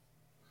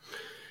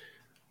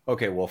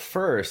 Okay, well,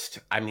 first,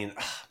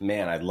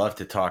 I'd love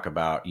to talk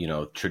about,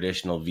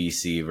 traditional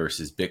VC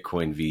versus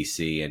Bitcoin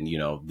VC and,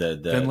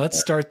 Then let's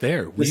start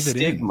there. The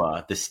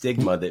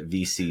stigma that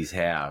VCs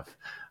have.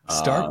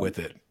 Start with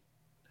it.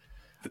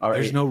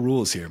 There's no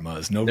rules here,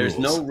 Muzz. There's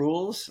no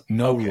rules?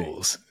 No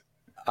rules.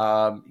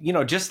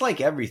 Just like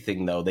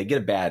everything, though, they get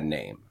a bad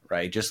name,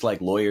 right? Just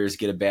like lawyers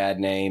get a bad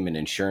name and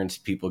insurance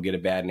people get a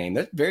bad name.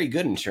 There's very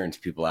good insurance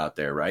people out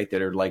there, right?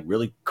 That are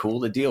really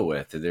cool to deal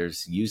with.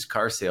 There's used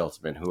car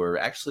salesmen who are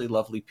actually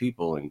lovely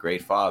people and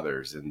great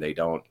fathers, and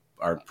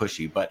aren't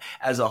pushy. But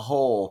as a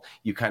whole,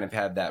 you kind of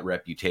have that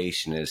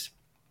reputation as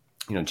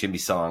Jimmy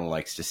Song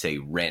likes to say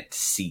rent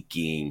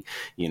seeking,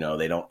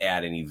 they don't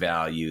add any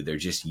value. They're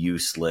just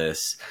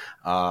useless.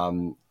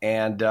 And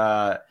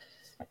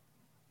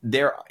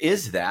there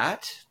is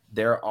that.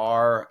 There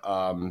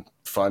are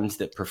funds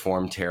that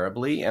perform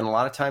terribly, and a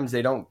lot of times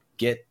they don't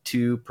get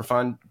to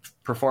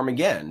perform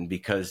again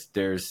because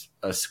there's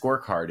a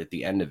scorecard at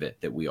the end of it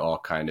that we all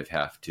kind of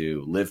have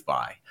to live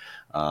by.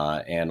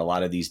 And a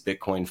lot of these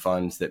Bitcoin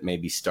funds that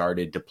maybe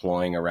started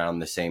deploying around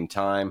the same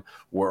time,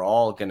 we're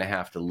all going to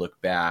have to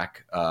look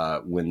back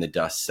when the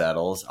dust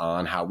settles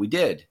on how we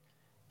did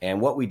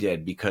and what we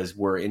did, because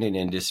we're in an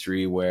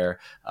industry where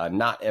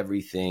not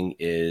everything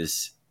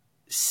is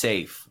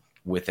safe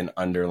with an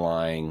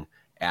underlying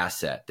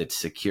asset that's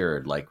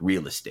secured, like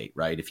real estate,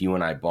 right? If you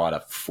and I bought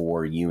a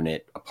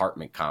 4-unit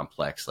apartment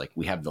complex, like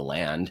we have the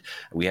land,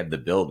 we have the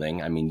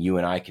building. I mean, you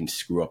and I can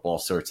screw up all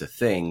sorts of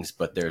things,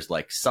 but there's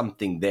like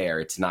something there.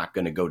 It's not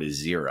going to go to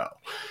zero,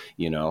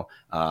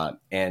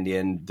 and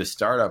in the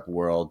startup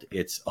world,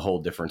 it's a whole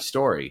different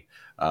story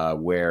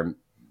where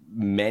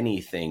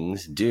many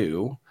things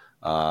do.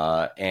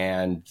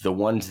 And the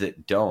ones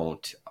that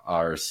don't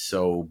are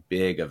so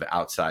big of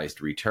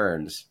outsized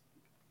returns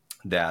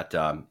that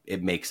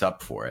it makes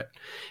up for it.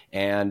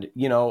 And,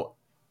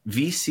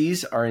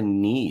 VCs are in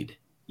need,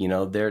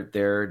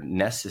 they're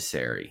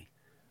necessary,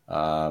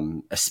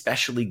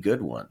 especially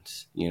good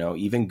ones,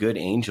 even good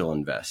angel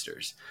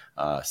investors,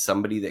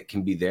 somebody that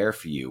can be there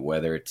for you,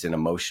 whether it's an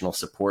emotional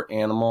support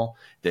animal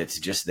that's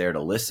just there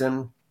to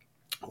listen,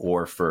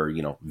 or for,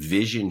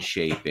 vision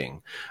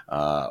shaping,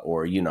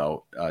 or,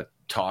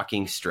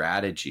 talking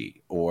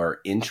strategy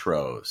or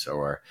intros,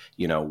 or,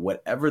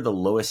 whatever the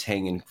lowest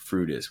hanging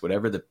fruit is,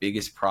 whatever the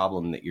biggest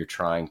problem that you're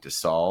trying to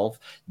solve,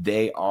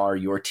 they are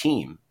your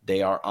team.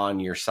 They are on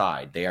your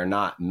side. They are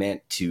not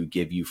meant to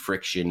give you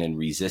friction and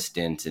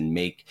resistance and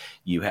make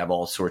you have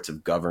all sorts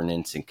of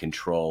governance and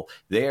control.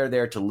 They are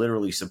there to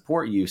literally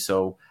support you.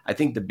 So I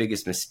think the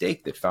biggest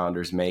mistake that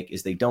founders make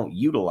is they don't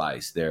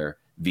utilize their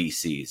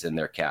VCs and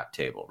their cap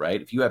table, right?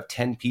 If you have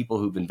 10 people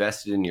who've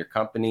invested in your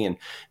company, and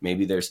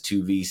maybe there's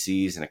 2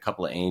 VCs and a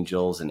couple of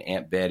angels and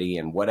Aunt Betty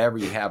and whatever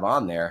you have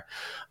on there,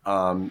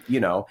 and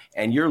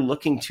you're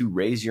looking to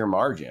raise your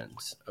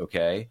margins,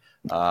 okay?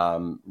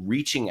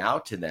 Reaching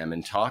out to them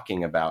and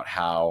talking about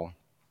how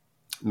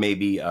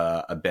maybe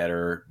a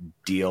better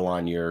deal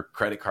on your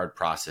credit card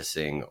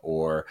processing,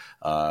 or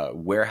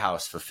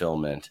warehouse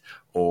fulfillment,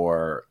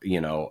 or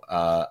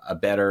a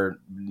better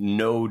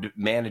node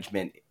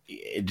management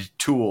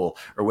tool,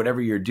 or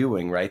whatever you're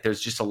doing, right? There's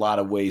just a lot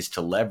of ways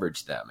to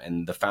leverage them,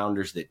 and the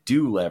founders that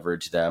do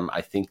leverage them,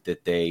 I think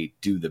that they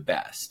do the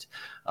best.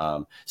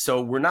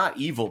 So we're not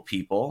evil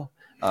people,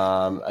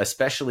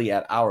 especially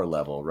at our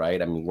level,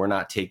 right? I mean, we're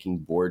not taking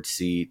board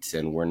seats,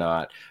 and we're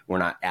not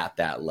at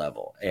that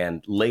level.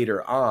 And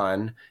later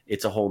on,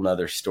 it's a whole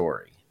nother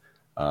story.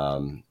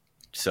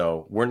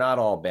 So we're not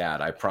all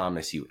bad, I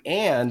promise you.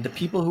 And the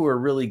people who are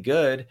really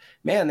good,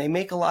 man, they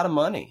make a lot of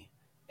money.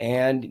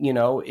 And,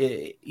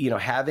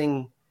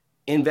 investing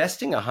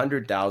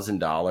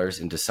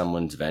 $100,000 into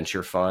someone's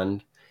venture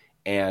fund,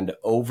 and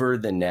over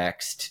the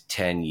next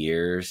 10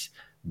 years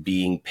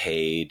being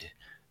paid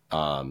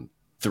 $3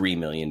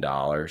 million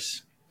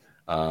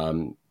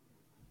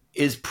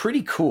is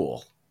pretty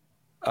cool.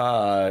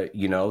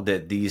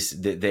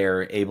 That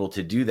they're able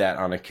to do that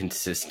on a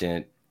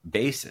consistent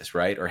basis,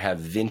 right? Or have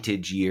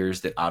vintage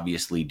years that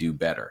obviously do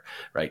better,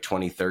 right?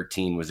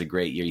 2013 was a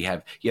great year. You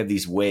have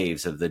these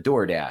waves of the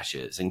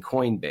DoorDashes and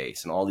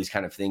Coinbase and all these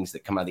kind of things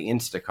that come out of the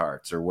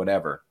Instacarts or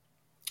whatever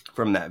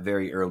from that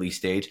very early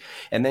stage.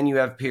 And then you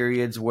have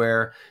periods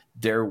where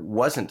there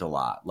wasn't a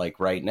lot, like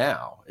right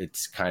now.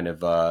 It's kind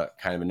of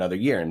another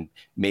year. And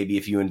maybe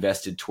if you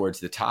invested towards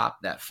the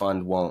top, that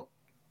fund won't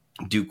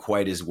do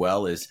quite as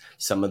well as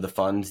some of the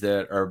funds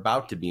that are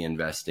about to be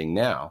investing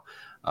now.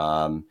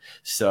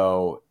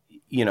 So,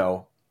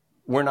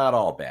 we're not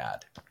all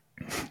bad.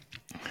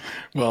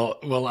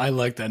 Well, I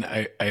like that.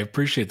 I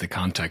appreciate the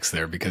context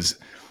there, because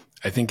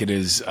I think it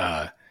is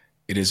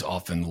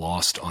often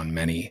lost on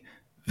many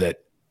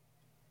that,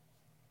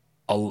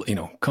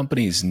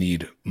 companies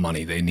need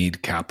money. They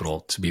need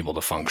capital to be able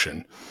to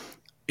function.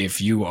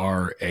 If you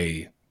are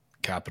a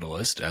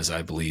capitalist, as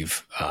I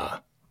believe,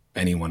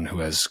 anyone who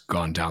has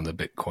gone down the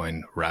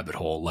Bitcoin rabbit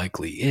hole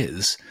likely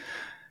is,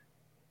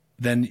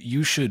 then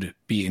you should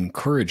be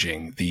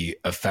encouraging the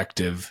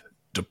effective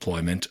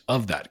deployment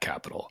of that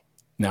capital.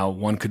 Now,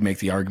 one could make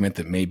the argument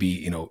that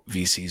maybe,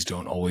 VCs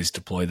don't always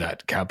deploy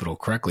that capital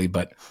correctly,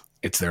 but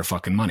it's their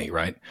fucking money,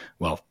 right?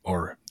 Well,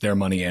 or their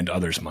money and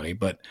others' money,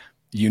 but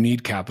you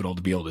need capital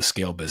to be able to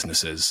scale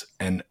businesses.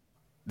 And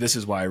this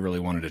is why I really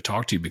wanted to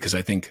talk to you, because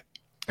I think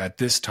at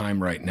this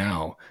time right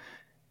now,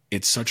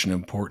 it's such an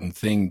important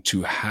thing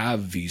to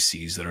have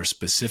VCs that are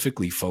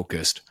specifically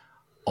focused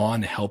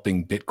on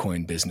helping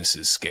Bitcoin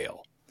businesses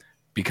scale,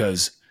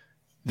 because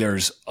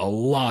there's a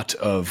lot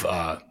of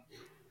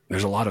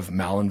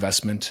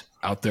malinvestment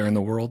out there in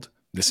the world.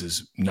 This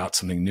is not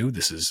something new.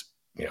 This is,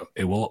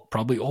 it will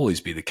probably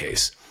always be the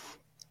case.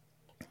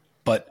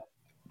 But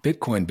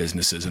Bitcoin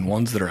businesses and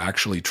ones that are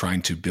actually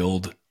trying to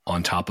build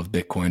on top of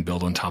Bitcoin,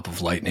 build on top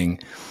of Lightning,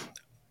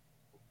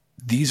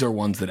 these are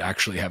ones that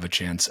actually have a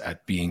chance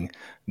at being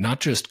not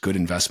just good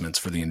investments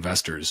for the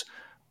investors,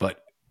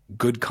 but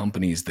good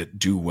companies that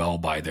do well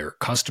by their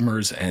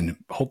customers and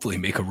hopefully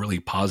make a really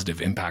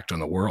positive impact on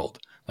the world.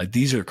 Like,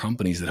 these are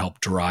companies that help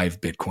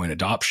drive Bitcoin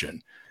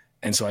adoption.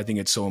 And so I think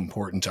it's so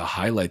important to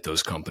highlight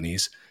those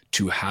companies,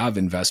 to have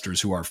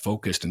investors who are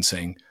focused and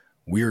saying,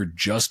 we're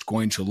just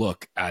going to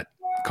look at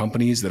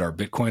companies that are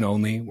Bitcoin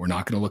only. We're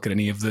not going to look at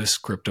any of this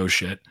crypto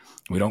shit.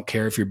 We don't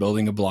care if you're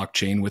building a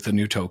blockchain with a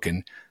new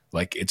token.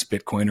 Like, it's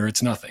Bitcoin or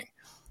it's nothing.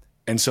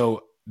 And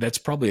so that's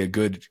probably a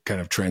good kind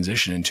of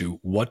transition into,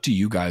 what do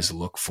you guys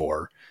look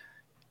for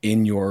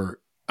in your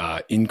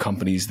in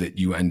companies that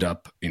you end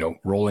up,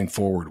 rolling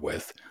forward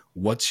with?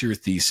 What's your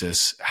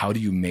thesis? How do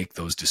you make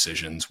those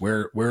decisions?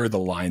 Where are the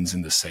lines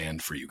in the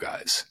sand for you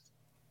guys?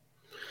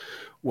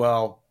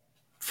 Well,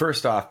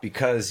 first off,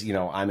 because,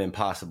 I'm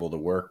impossible to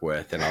work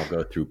with and I'll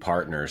go through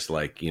partners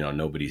like,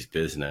 nobody's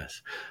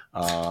business.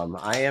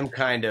 I am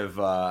kind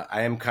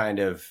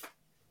of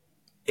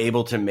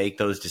able to make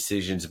those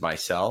decisions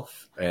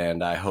myself.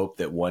 And I hope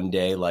that one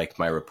day, like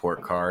my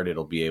report card,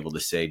 it'll be able to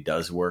say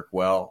does work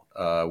well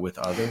with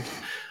others.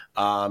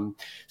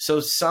 So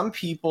some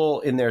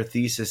people in their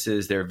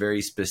theses, they're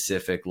very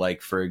specific.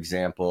 Like, for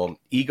example,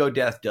 Ego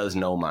Death does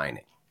no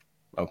mining.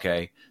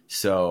 Okay.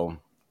 So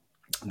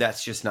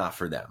that's just not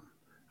for them.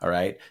 All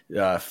right.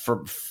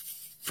 For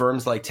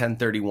firms like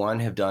 1031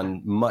 have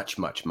done much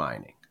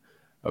mining.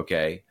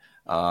 Okay.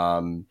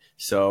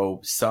 So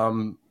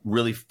some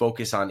really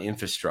focus on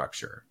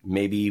infrastructure.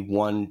 Maybe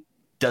one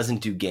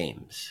doesn't do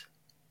games,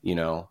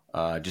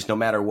 just no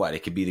matter what.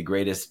 It could be the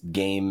greatest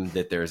game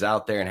that there's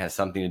out there and has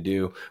something to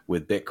do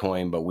with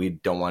Bitcoin, but we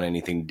don't want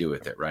anything to do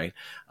with it, right?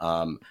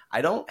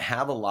 I don't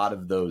have a lot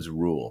of those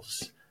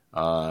rules.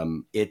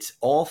 It's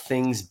all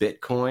things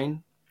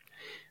Bitcoin,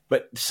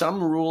 but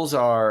some rules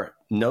are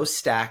no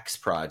stacks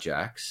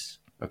projects.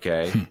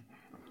 Okay.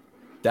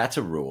 That's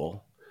a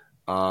rule.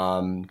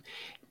 And,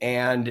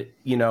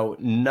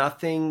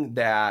 nothing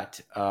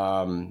that,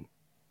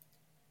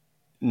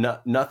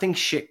 nothing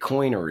shit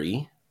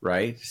coinery,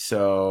 right?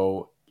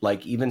 So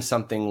like, even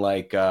something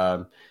like,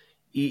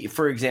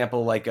 for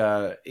example, like,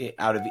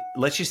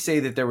 let's just say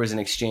that there was an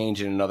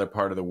exchange in another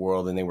part of the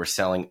world and they were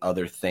selling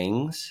other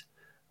things.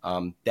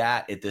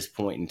 That at this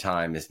point in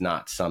time is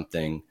not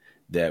something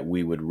that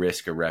we would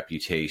risk a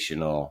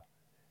reputational,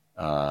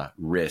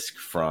 risk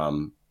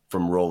from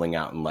rolling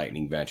out in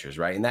Lightning Ventures,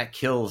 right? And that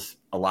kills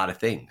a lot of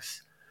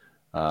things,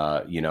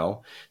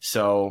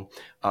 So,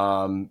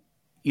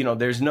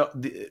 there's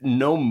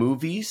no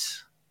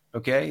movies,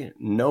 okay?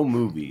 No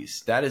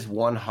movies. That is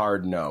one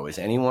hard no. Is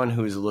anyone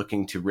who is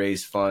looking to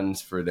raise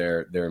funds for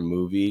their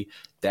movie,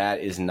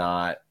 that is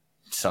not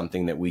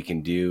something that we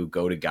can do.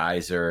 Go to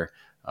Geyser.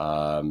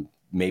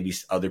 Maybe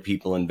other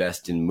people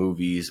invest in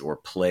movies or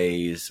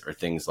plays or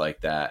things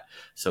like that.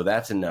 So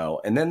that's a no.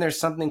 And then there's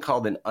something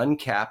called an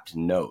uncapped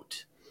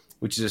note,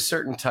 which is a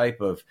certain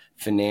type of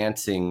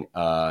financing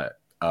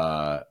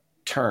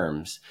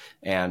terms.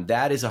 And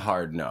that is a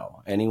hard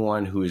no.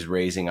 Anyone who is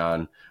raising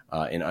on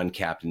an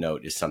uncapped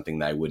note is something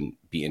that I wouldn't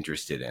be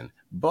interested in.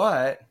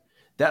 But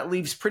that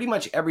leaves pretty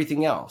much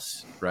everything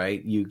else,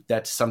 right?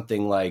 That's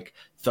something like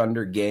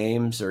Thunder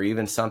Games, or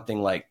even something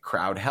like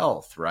Crowd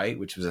Health, right?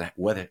 Which was a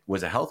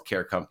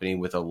healthcare company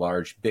with a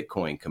large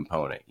Bitcoin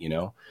component,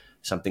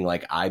 something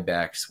like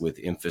Ibex with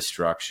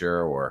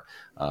infrastructure, or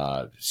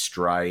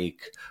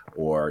Strike,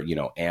 or,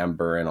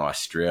 Amber in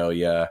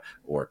Australia,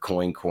 or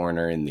Coin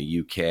Corner in the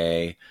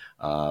UK.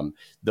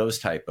 Those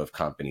type of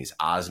companies,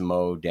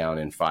 Osmo down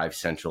in 5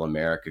 Central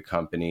America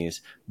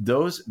companies,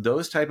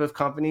 those type of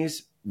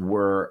companies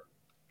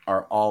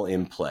are all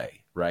in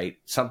play, right?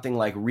 Something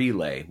like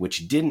Relay,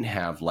 which didn't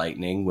have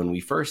Lightning when we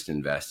first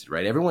invested,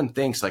 right? Everyone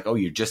thinks like, oh,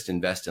 you just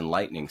invest in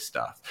Lightning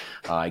stuff.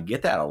 I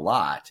get that a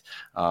lot.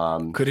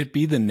 Could it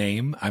be the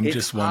name? I'm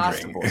just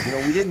wondering.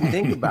 We didn't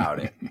think about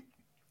it.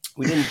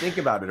 We didn't think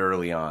about it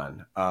early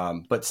on.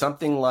 But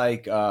something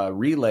like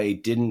Relay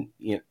didn't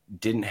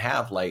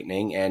have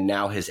Lightning and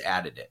now has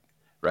added it.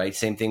 Right.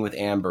 Same thing with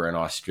Amber in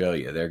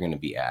Australia. They're going to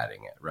be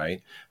adding it.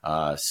 Right.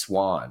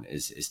 Swan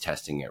is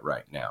testing it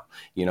right now.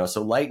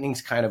 So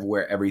Lightning's kind of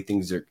where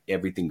everything's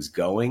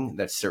going.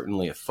 That's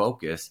certainly a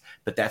focus,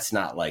 but that's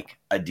not like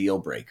a deal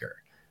breaker,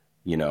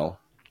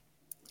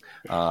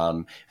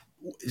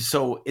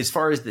 So as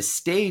far as the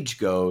stage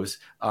goes,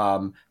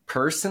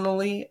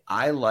 personally,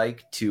 I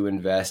like to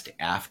invest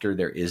after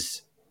there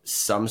is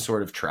some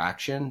sort of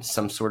traction,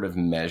 some sort of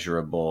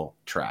measurable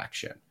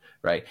traction.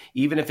 Right.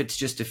 Even if it's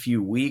just a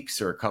few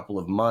weeks or a couple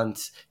of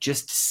months,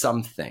 just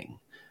something.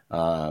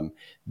 The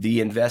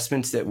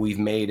investments that we've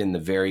made in the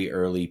very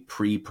early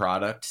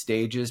pre-product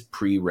stages,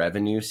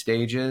 pre-revenue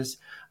stages,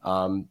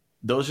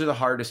 those are the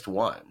hardest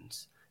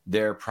ones.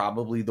 They're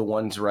probably the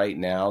ones right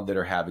now that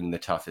are having the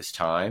toughest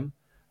time.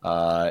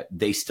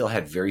 They still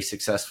had very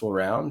successful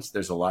rounds.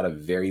 There's a lot of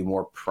very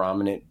more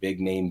prominent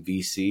big name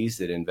VCs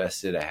that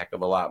invested a heck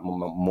of a lot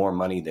more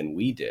money than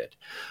we did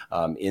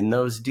in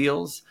those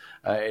deals.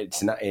 I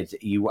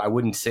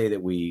wouldn't say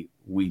that we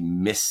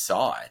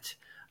missaw it,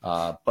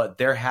 but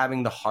they're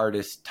having the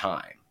hardest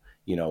time,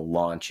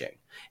 launching.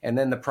 And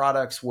then the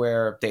products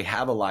where they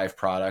have a live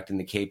product and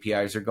the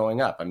KPIs are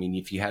going up. I mean,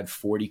 if you had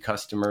 40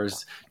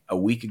 customers a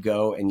week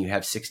ago and you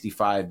have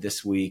 65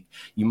 this week,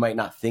 you might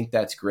not think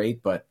that's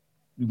great, but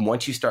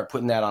once you start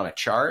putting that on a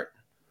chart,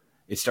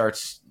 it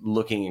starts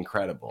looking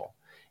incredible.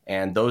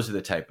 And those are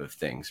the type of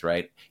things,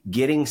 right?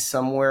 Getting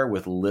somewhere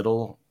with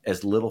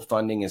as little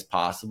funding as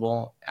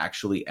possible,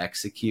 actually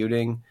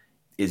executing,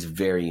 is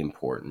very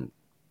important.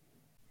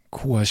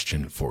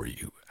 Question for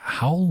you.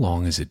 How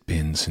long has it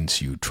been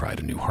since you tried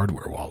a new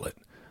hardware wallet?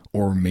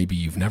 Or maybe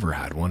you've never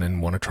had one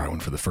and want to try one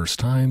for the first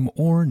time,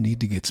 or need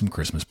to get some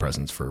Christmas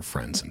presents for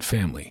friends and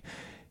family.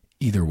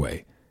 Either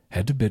way,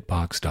 head to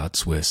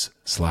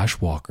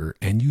bitbox.swiss/Walker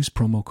and use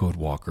promo code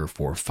Walker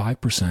for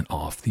 5%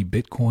 off the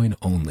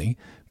Bitcoin-only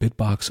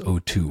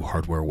BitBox02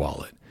 hardware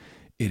wallet.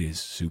 It is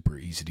super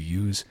easy to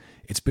use,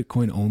 it's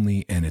Bitcoin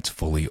only, and it's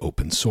fully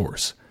open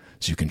source.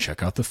 So you can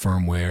check out the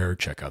firmware,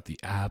 check out the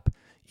app,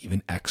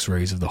 even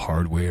x-rays of the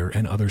hardware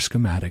and other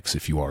schematics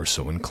if you are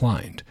so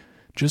inclined.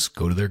 Just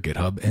go to their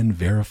GitHub and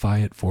verify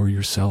it for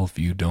yourself.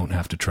 You don't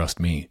have to trust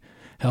me.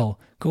 Hell,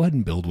 go ahead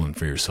and build one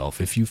for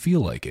yourself if you feel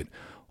like it.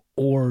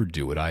 Or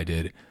do what I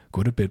did.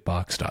 Go to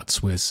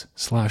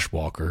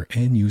bitbox.swiss/Walker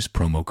and use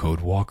promo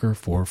code Walker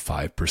for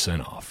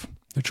 5% off.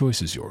 The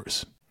choice is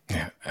yours.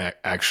 Yeah,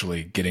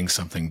 actually getting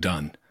something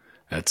done.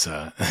 That's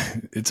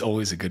it's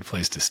always a good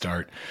place to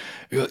start.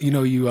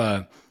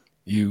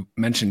 You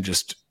mentioned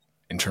just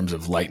in terms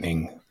of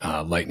Lightning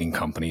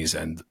companies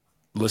and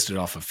listed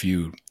off a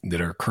few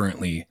that are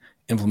currently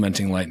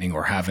implementing Lightning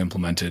or have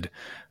implemented.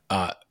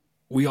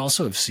 We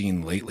also have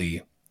seen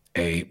lately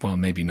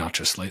maybe not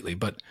just lately,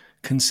 but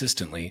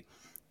consistently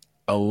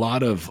a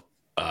lot of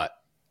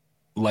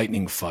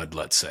Lightning FUD,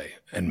 let's say,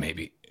 and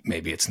maybe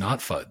it's not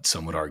FUD,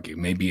 some would argue.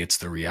 Maybe it's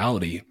the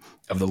reality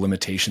of the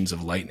limitations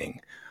of Lightning.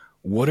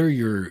 What are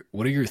your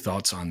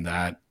thoughts on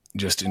that,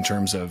 just in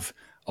terms of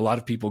a lot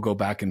of people go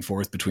back and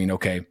forth between,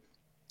 okay,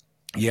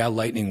 yeah,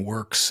 Lightning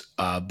works,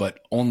 but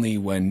only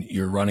when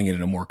you're running it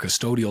in a more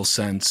custodial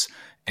sense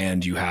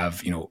and you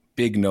have,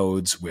 big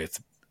nodes with,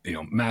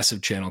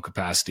 massive channel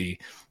capacity,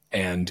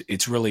 and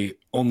it's really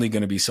only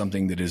going to be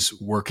something that is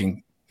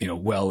working,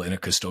 well in a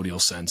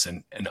custodial sense.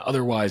 And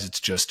otherwise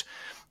it's just,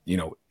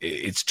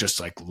 it's just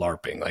like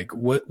LARPing. Like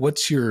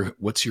what's your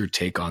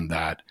take on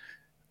that,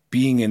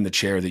 being in the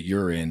chair that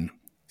you're in,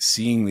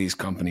 seeing these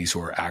companies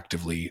who are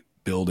actively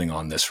building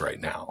on this right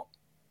now?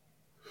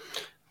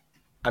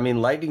 I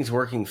mean, Lightning's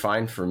working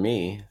fine for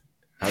me.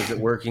 How's it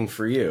working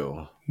for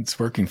you? It's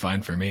working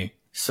fine for me.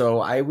 So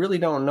I really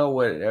don't know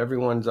what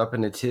everyone's up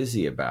in a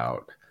tizzy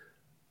about.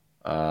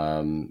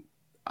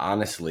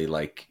 Honestly,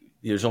 like,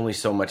 there's only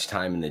so much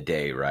time in the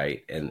day,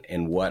 right?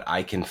 And what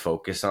I can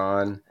focus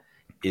on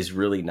is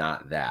really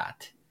not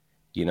that.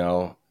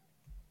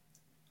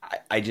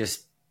 I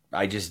just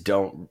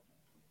don't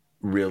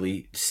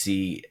really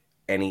see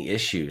any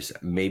issues.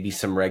 Maybe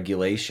some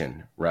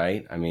regulation,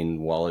 right? I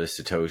mean, Wallet of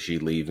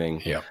Satoshi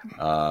leaving. Yeah.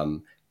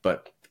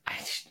 But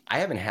I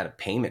haven't had a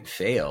payment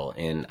fail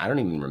in, I don't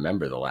even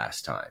remember the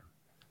last time.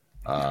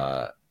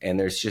 And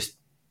there's just,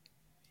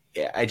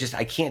 I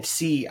can't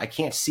see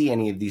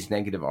any of these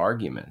negative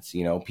arguments.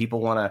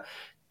 People want to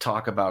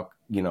talk about,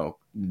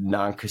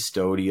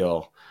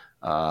 non-custodial,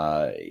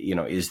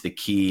 is the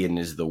key and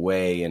is the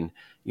way. And,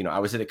 I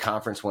was at a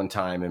conference one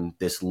time and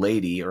this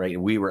lady, right,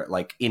 we were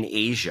like in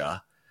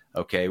Asia.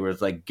 Okay, we were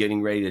like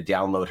getting ready to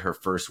download her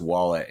first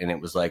wallet, and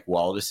it was like,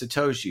 Wallet of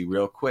Satoshi,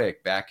 real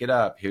quick, back it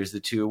up. Here's the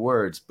 2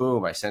 words.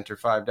 Boom, I sent her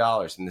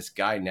 $5. And this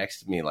guy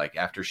next to me, like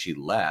after she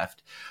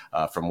left,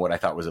 from what I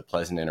thought was a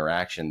pleasant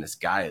interaction, this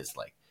guy is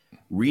like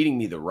reading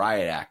me the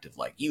riot act of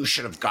like, you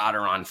should have got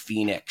her on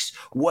Phoenix.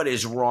 What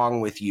is wrong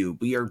with you?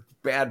 Your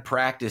bad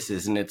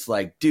practices. And it's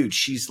like, dude,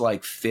 she's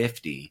like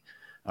 50.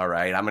 All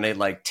right, I'm going to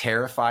like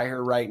terrify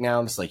her right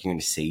now. It's like, you're going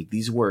to save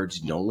these words.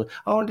 Don't,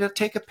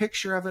 take a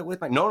picture of it with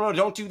my, no,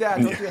 don't do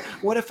that. Don't do that.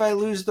 What if I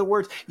lose the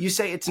words? You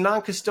say it's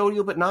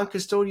non-custodial, but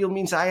non-custodial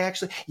means I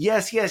actually,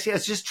 yes.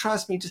 Just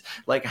trust me. Just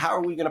like, how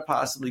are we going to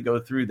possibly go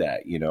through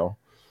that?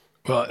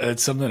 Well,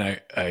 it's something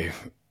I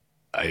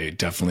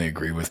definitely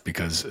agree with,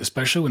 because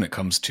especially when it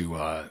comes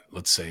to,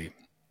 let's say,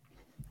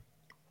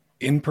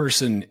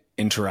 in-person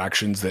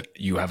interactions that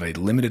you have a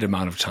limited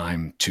amount of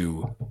time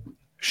to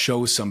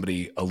show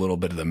somebody a little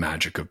bit of the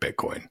magic of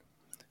Bitcoin.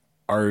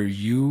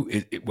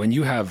 When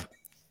you have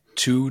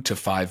 2 to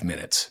 5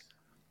 minutes,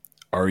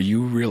 are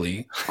you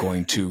really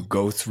going to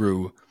go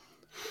through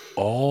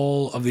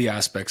all of the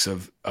aspects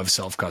of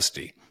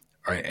self-custody,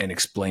 right, and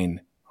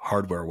explain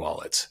hardware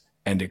wallets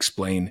and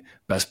explain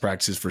best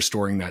practices for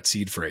storing that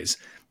seed phrase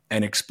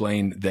and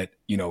explain that,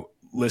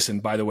 listen,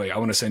 by the way, I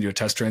want to send you a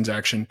test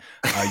transaction.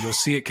 You'll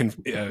see it.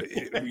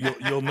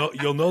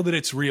 You'll know that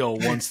it's real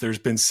once there's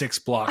been 6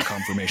 block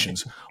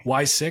confirmations.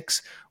 Why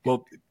 6?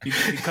 Well,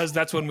 because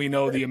that's when we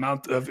know the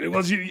amount of.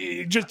 Well,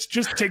 you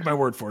just take my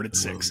word for it.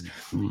 It's 6.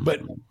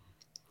 But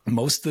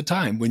most of the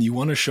time, when you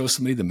want to show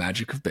somebody the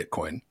magic of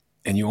Bitcoin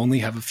and you only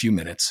have a few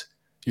minutes,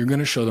 you're going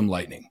to show them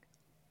Lightning.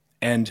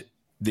 And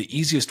the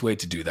easiest way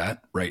to do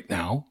that right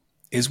now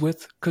is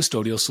with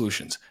custodial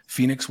solutions.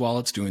 Phoenix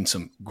Wallet's doing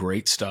some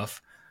great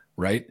stuff,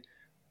 right?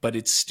 But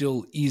it's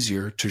still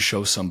easier to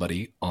show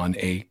somebody on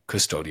a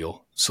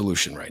custodial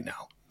solution right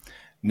now.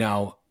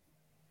 Now,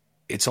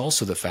 it's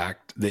also the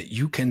fact that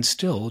you can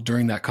still,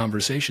 during that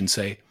conversation,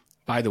 say,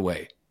 by the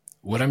way,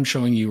 what I'm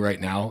showing you right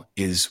now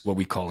is what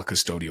we call a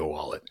custodial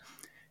wallet.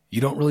 You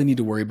don't really need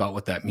to worry about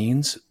what that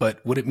means, but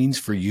what it means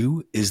for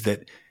you is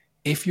that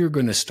if you're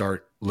going to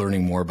start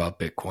learning more about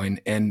Bitcoin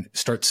and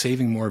start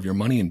saving more of your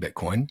money in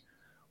Bitcoin,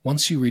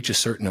 once you reach a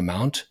certain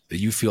amount that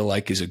you feel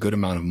like is a good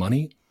amount of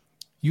money,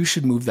 you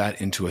should move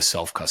that into a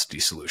self-custody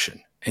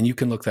solution. And you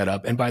can look that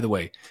up. And by the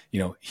way,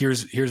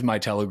 here's my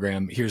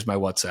Telegram, here's my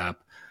WhatsApp,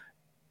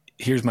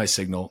 here's my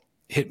Signal.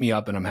 Hit me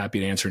up and I'm happy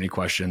to answer any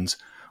questions.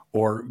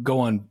 Or go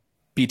on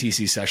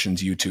BTC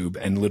Sessions YouTube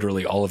and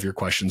literally all of your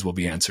questions will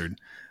be answered.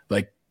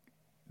 Like,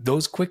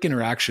 those quick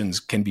interactions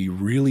can be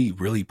really,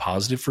 really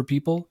positive for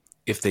people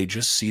if they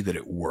just see that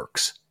it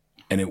works,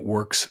 and it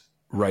works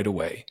right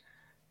away.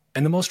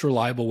 And the most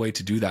reliable way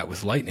to do that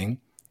with Lightning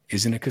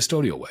is in a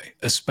custodial way,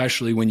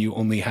 especially when you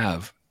only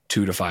have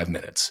 2 to 5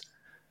 minutes.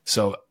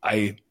 So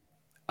I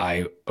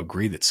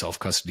agree that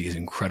self-custody is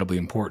incredibly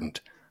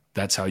important.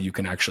 That's how you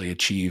can actually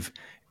achieve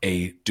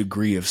a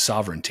degree of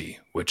sovereignty,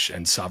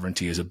 and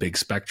sovereignty is a big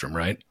spectrum,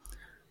 right?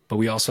 But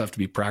we also have to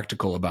be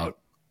practical about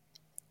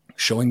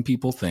showing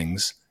people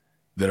things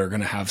that are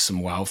going to have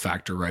some wow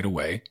factor right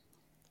away,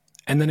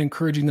 and then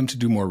encouraging them to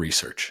do more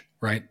research,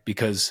 right?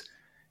 Because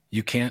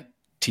you can't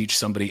teach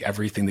somebody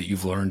everything that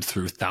you've learned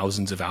through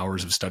thousands of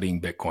hours of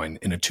studying Bitcoin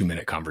in a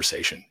 2-minute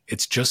conversation.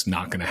 It's just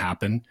not going to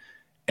happen,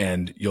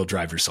 and you'll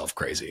drive yourself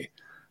crazy.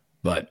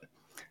 But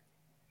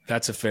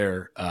that's a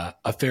fair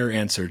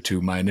answer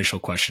to my initial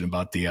question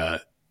about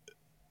the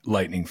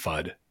Lightning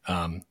FUD.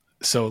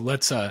 So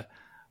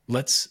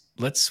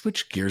let's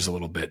switch gears a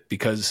little bit,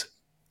 because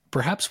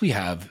perhaps we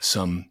have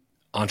some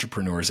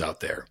entrepreneurs out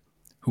there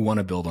who want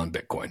to build on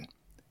Bitcoin.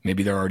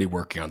 Maybe they're already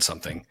working on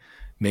something.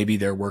 Maybe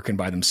they're working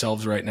by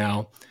themselves right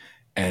now.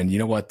 And you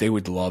know what? They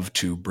would love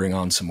to bring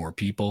on some more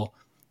people.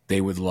 They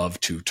would love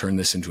to turn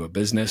this into a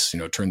business,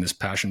 turn this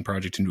passion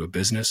project into a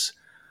business.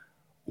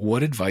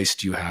 What advice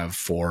do you have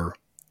for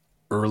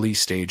early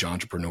stage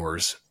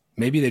entrepreneurs?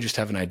 Maybe they just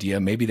have an idea.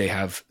 Maybe they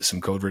have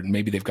some code written.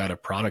 Maybe they've got a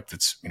product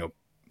that's,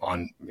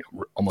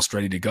 almost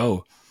ready to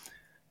go.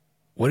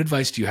 What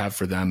advice do you have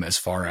for them as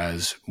far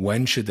as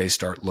when should they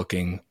start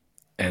looking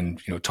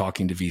and,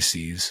 talking to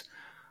VCs?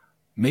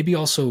 Maybe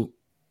also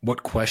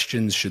what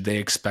questions should they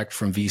expect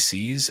from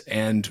VCs,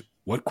 and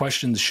what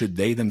questions should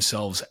they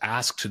themselves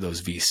ask to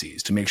those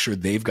VCs to make sure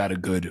they've got a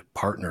good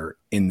partner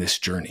in this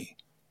journey?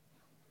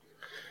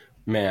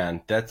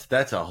 Man,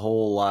 that's a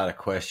whole lot of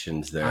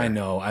questions there. I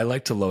know. I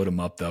like to load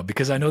them up though,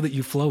 because I know that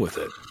you flow with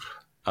it.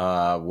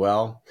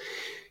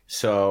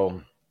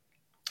 So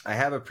I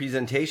have a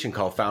presentation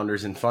called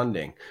Founders and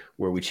Funding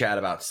where we chat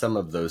about some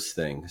of those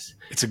things.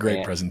 It's a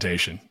great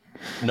presentation.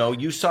 No,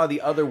 you saw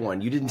the other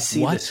one. You didn't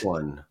see this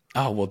one.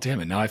 Oh, well,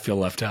 damn it. Now I feel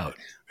left out.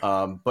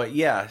 But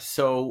yeah,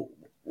 so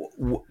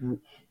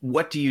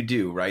what do you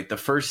do, right? The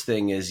first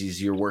thing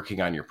is you're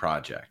working on your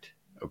project,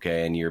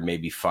 okay? And you're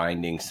maybe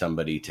finding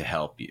somebody to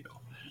help you,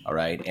 all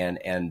right?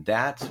 And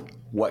that's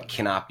what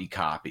cannot be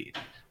copied,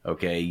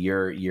 okay?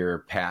 Your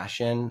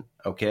passion,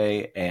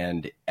 okay,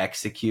 and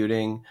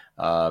executing,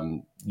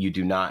 you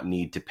do not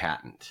need to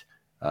patent.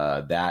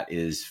 That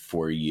is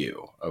for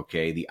you,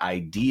 okay? The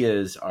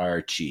ideas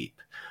are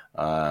cheap.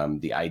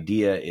 The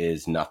idea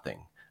is nothing.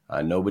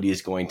 Nobody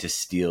is going to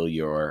steal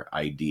your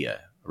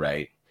idea,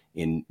 right?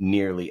 In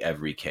nearly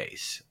every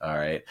case, all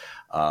right?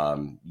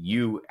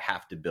 You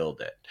have to build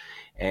it.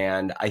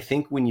 And I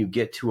think when you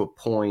get to a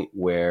point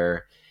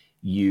where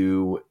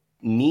you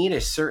need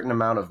a certain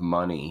amount of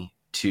money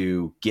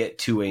to get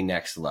to a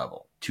next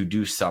level, to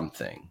do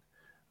something,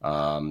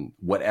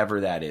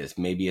 whatever that is.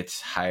 Maybe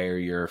it's hire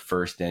your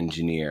first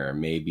engineer.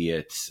 Maybe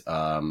it's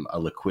a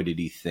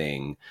liquidity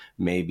thing.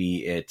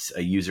 Maybe it's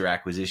a user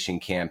acquisition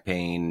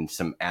campaign,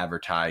 some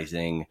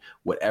advertising,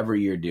 whatever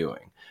you're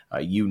doing.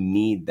 You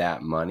need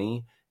that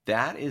money.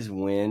 That is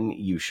when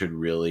you should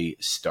really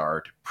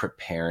start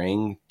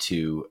preparing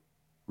to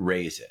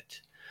raise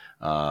it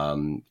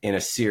in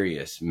a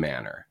serious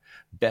manner.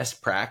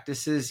 Best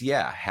practices,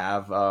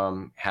 have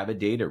a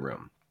data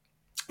room.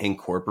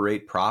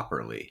 Incorporate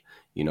properly.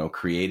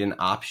 Create an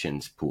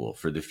options pool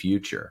for the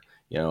future.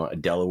 A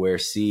Delaware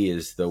C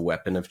is the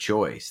weapon of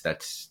choice.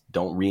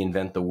 Don't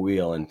reinvent the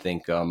wheel and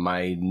think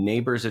my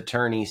neighbor's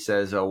attorney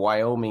says a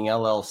Wyoming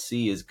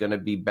LLC is going to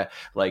be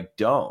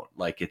don't.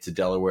 It's a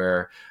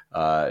Delaware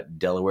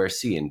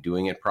C, and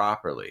doing it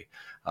properly.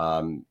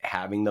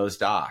 having those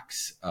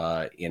docs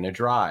in a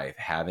drive,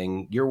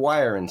 having your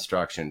wire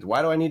instructions.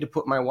 Why do I need to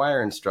put my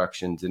wire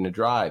instructions in a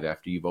drive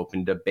after you've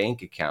opened a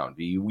bank account?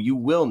 You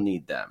will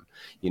need them,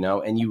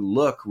 and you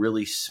look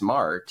really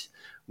smart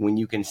when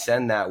you can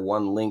send that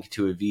one link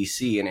to a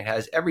VC and it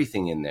has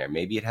everything in there.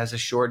 Maybe it has a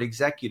short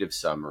executive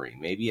summary.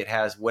 Maybe it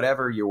has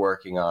whatever you're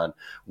working on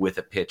with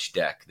a pitch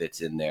deck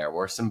that's in there,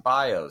 or some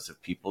bios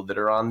of people that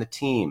are on the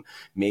team.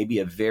 Maybe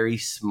a very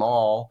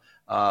small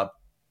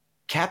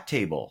cap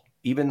table,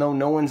 even though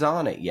no one's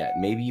on it yet.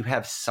 Maybe you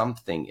have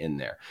something in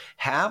there.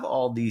 Have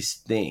all these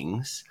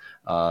things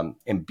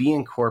and be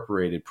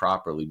incorporated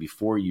properly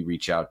before you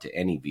reach out to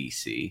any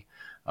VC.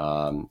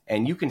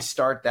 And you can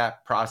start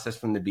that process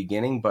from the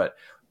beginning, but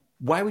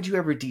why would you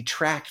ever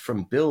detract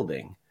from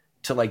building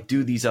to like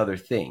do these other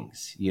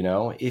things?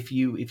 If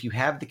you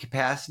have the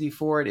capacity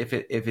for it,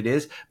 if it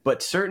is,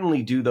 but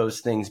certainly do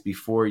those things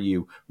before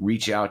you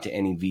reach out to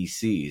any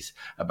VCs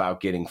about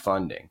getting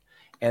funding.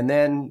 And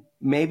then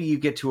maybe you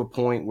get to a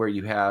point where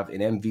you have an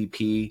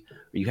MVP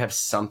or you have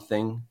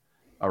something,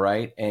 all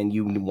right, and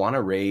you want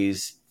to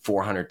raise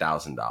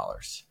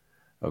 $400,000,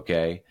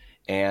 okay?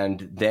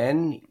 And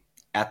then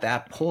at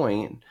that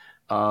point,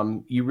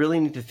 you really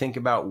need to think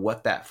about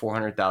what that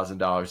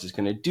 $400,000 is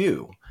going to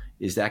do.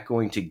 Is that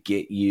going to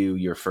get you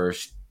your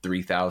first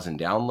 3,000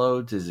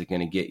 downloads? Is it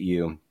going to get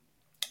you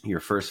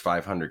your first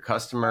 500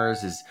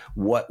 customers?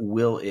 What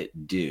will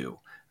it do,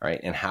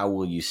 right? And how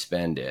will you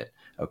spend it?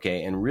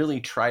 Okay, and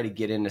really try to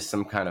get into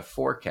some kind of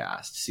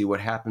forecast. See what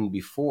happened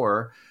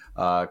before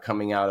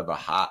coming out of a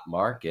hot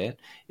market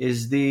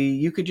is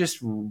you could just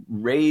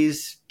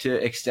raise to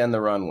extend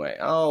the runway.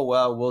 Oh,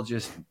 well, we'll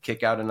just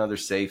kick out another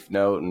safe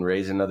note and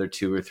raise another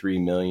 2 or 3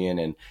 million.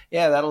 And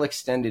yeah, that'll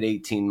extend it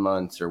 18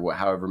 months or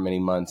however many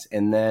months.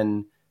 And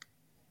then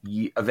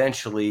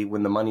eventually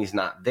when the money's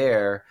not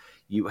there,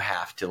 you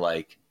have to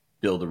like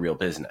build a real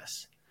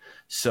business.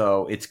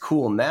 So it's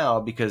cool now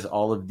because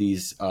all of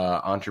these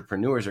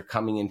entrepreneurs are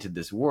coming into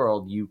this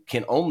world. You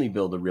can only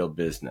build a real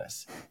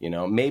business.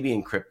 Maybe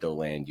in crypto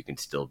land, you can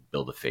still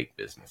build a fake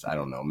business. I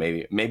don't know.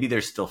 Maybe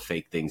there's still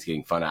fake things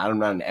getting funded. I'm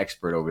not an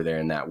expert over there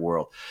in that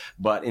world.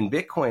 But in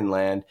Bitcoin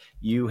land,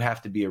 you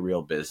have to be a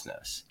real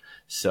business.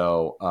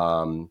 So,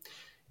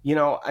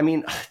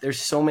 there's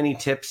so many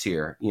tips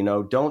here.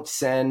 Don't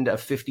send a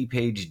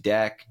 50-page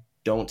deck.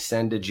 Don't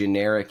send a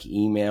generic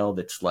email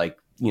that's like,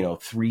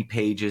 3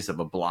 pages of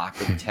a block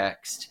of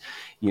text.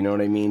 You know what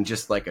I mean?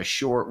 Just like a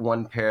short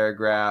 1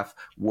 paragraph.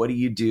 What do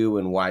you do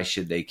and why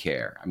should they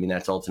care? I mean,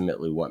 that's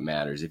ultimately what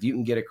matters. If you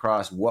can get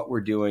across what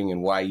we're doing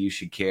and why you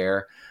should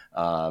care,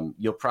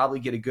 you'll probably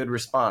get a good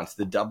response.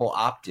 The double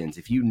opt-ins.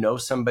 If you know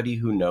somebody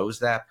who knows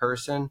that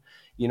person,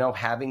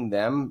 having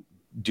them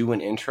do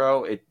an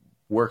intro, it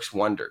works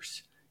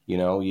wonders.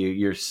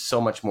 You're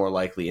so much more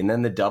likely. And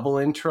then the double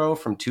intro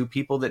from 2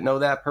 people that know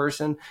that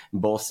person,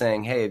 both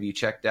saying, hey, have you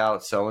checked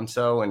out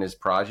so-and-so and his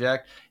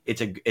project?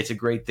 It's a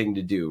great thing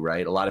to do,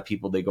 right? A lot of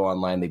people, they go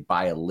online, they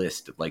buy a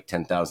list of like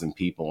 10,000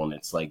 people. And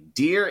it's like,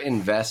 dear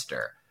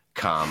investor,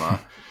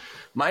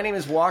 my name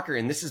is Walker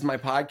and this is my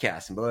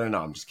podcast. And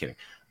no, I'm just kidding.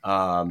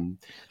 I'm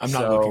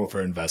not looking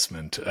for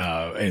investment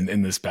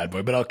in this bad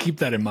boy, but I'll keep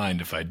that in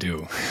mind if I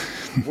do.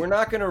 We're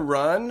not going to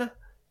run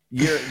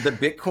the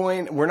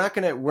Bitcoin. We're not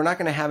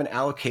gonna have an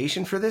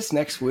allocation for this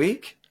next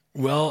week.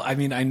 Well, I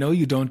mean, I know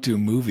you don't do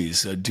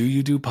movies. Do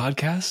you do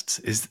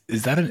podcasts? Is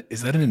that an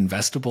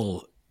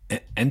investable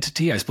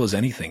entity? I suppose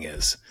anything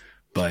is,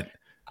 but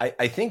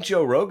I think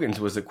Joe Rogan's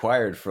was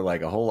acquired for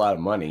like a whole lot of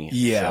money.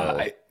 Yeah,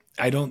 so.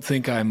 I don't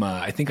think I'm.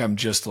 I think I'm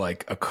just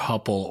like a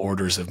couple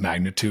orders of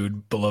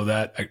magnitude below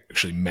that.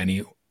 Actually,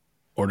 many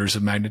orders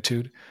of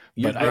magnitude.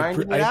 You're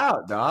grinding it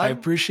out, dog. I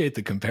appreciate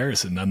the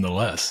comparison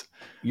nonetheless.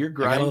 You're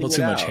grinding it out. I got a little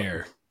too much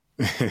hair.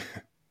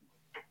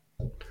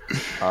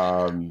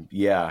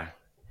 Yeah.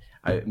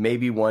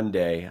 Maybe one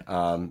day.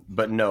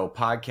 But no,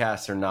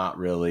 podcasts are not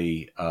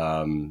really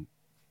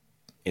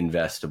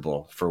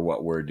investable for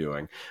what we're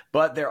doing.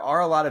 But there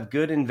are a lot of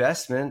good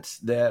investments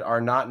that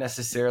are not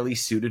necessarily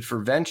suited for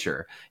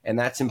venture. And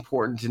that's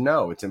important to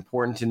know. It's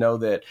important to know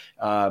that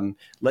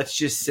let's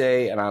just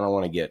say, and I don't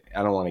want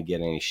to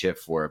get any shit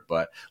for it,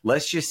 but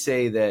let's just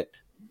say that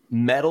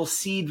metal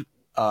seed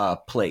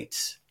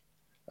plates,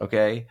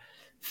 okay?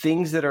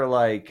 Things that are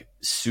like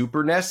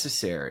super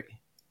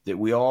necessary that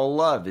we all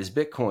love as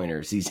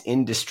Bitcoiners, these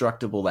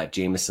indestructible, that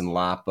Jameson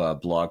Lopp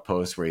blog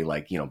post where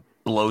he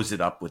blows it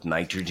up with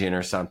nitrogen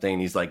or something.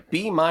 He's like,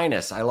 B-,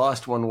 I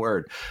lost 1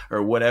 word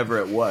or whatever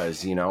it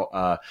was,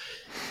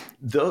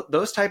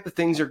 those type of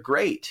things are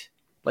great.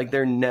 Like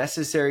they're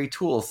necessary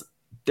tools.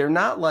 They're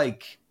not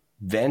like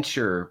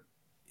venture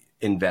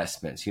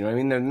investments. You know what I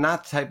mean? They're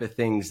not the type of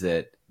things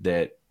that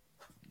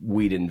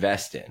we'd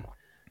invest in.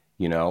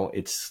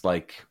 It's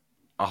like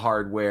a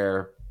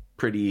hardware,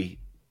 pretty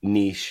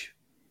niche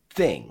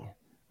thing,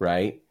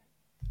 right?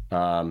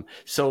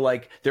 So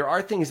like there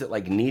are things that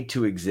like need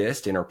to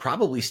exist and are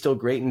probably still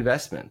great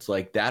investments.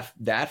 Like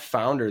that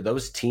founder,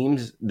 those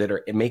teams that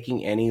are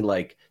making any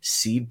like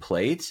seed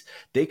plates,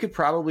 they could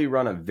probably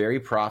run a very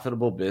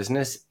profitable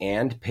business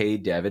and pay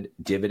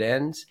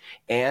dividends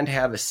and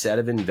have a set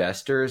of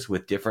investors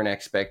with different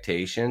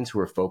expectations who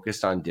are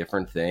focused on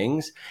different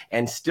things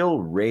and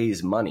still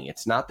raise money.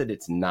 It's not that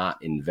it's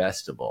not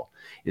investable.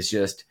 It's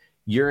just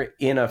you're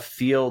in a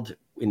field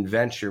in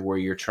venture where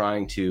you're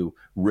trying to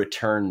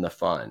return the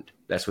fund.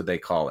 That's what they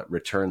call it,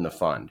 return the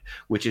fund,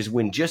 which is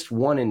when just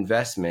one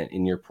investment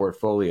in your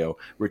portfolio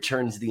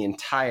returns the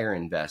entire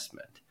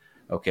investment.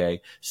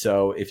 Okay.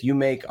 So if you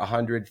make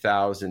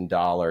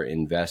 $100,000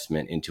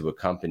 investment into a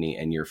company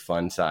and your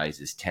fund size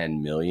is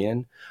 10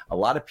 million, a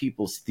lot of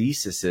people's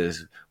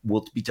theses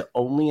will be to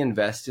only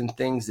invest in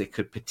things that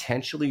could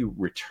potentially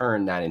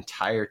return that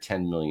entire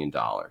 $10 million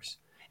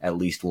at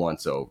least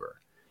once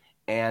over.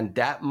 And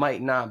that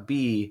might not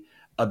be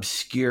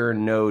obscure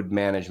node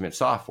management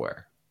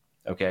software.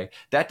 Okay.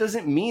 That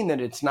doesn't mean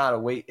that it's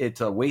not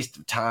it's a waste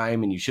of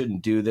time and you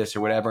shouldn't do this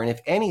or whatever. And if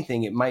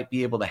anything, it might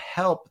be able to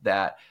help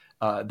that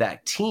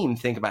team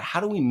think about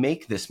how do we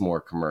make this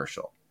more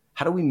commercial?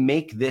 How do we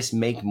make this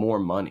make more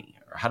money?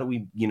 Or how do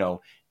we,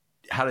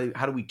 how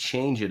do we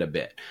change it a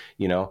bit?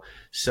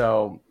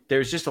 So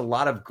there's just a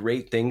lot of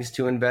great things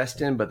to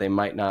invest in, but they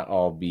might not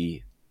all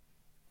be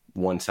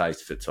one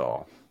size fits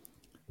all.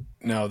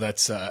 No,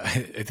 that's I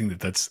think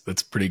that's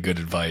pretty good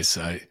advice.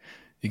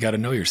 You got to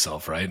know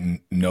yourself, right? And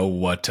know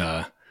what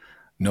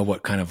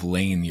kind of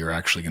lane you're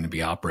actually going to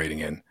be operating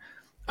in.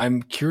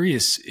 I'm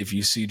curious if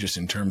you see just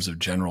in terms of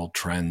general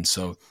trends.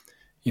 So,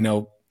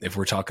 if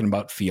we're talking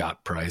about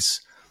fiat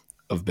price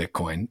of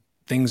Bitcoin,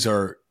 things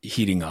are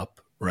heating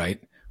up,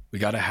 right? We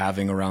got a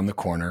halving around the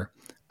corner.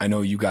 I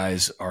know you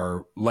guys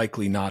are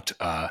likely not,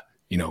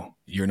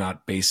 you're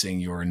not basing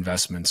your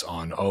investments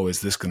on,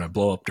 is this going to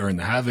blow up during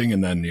the halving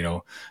and then,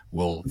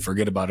 we'll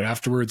forget about it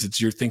afterwards.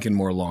 You're thinking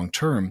more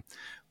long-term,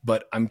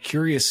 but I'm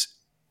curious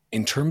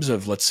in terms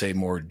of, let's say,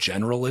 more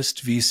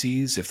generalist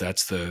VCs, if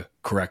that's the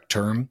correct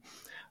term,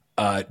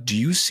 do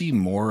you see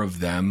more of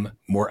them,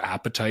 more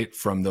appetite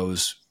from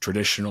those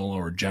traditional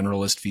or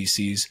generalist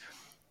VCs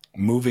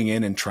moving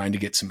in and trying to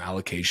get some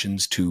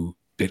allocations to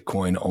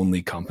Bitcoin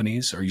only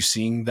companies? Are you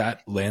seeing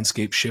that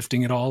landscape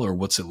shifting at all, or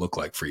what's it look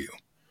like for you?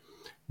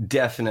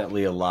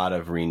 Definitely a lot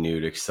of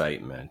renewed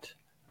excitement.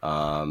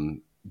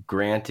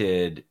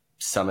 Granted,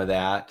 some of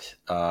that,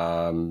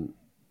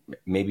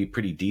 maybe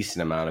pretty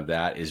decent amount of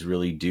that is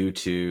really due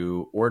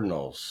to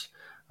ordinals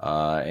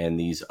and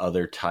these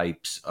other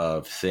types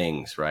of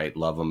things, right?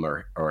 Love them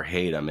or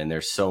hate them. And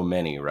there's so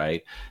many,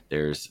 right?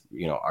 There's,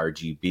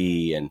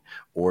 RGB and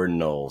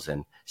ordinals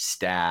and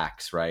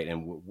stacks, right?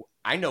 And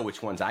I know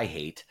which ones I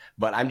hate,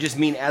 but I'm just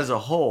mean as a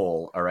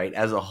whole, all right?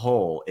 As a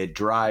whole, it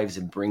drives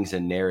and brings a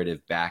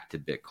narrative back to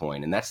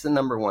Bitcoin. And that's the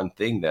number one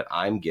thing that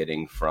I'm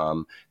getting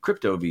from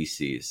crypto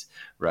VCs,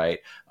 right?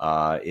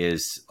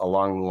 Is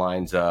along the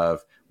lines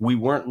of, we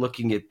weren't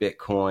looking at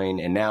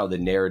Bitcoin and now the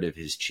narrative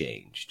has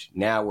changed.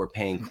 Now we're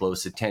paying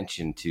close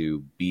attention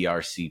to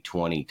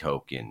BRC20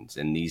 tokens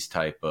and these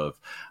type of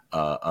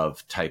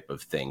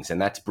things.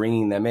 And that's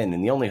bringing them in.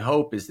 And the only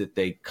hope is that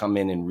they come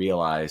in and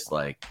realize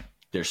like,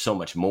 there's so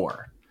much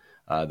more.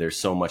 There's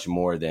so much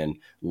more than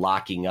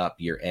locking up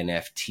your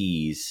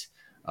NFTs,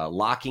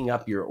 locking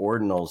up your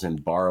ordinals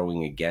and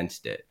borrowing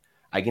against it.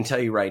 I can tell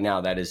you right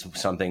now, that is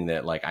something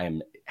that like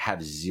have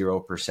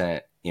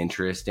 0%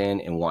 interest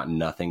in and want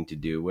nothing to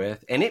do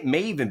with. And it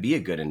may even be a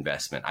good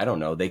investment. I don't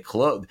know. They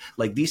close,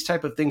 like these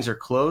type of things are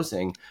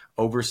closing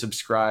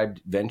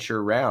oversubscribed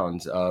venture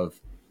rounds of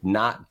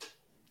not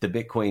the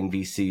Bitcoin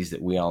VCs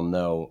that we all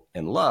know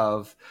and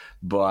love,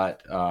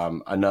 but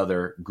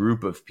another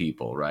group of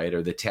people, right?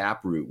 Or the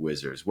Taproot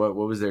Wizards. What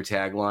was their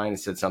tagline?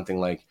 It said something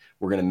like,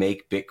 we're going to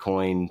make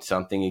Bitcoin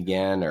something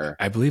again, or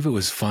I believe it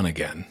was fun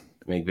again.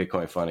 Make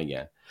Bitcoin fun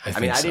again.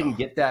 I so. didn't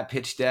get that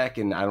pitch deck,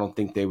 and I don't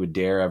think they would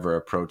dare ever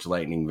approach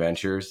Lightning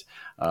Ventures.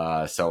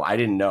 So I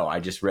didn't know. I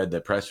just read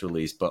the press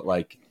release, but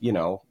like,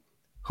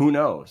 who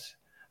knows?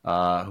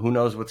 Who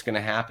knows what's going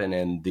to happen?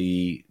 And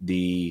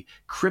the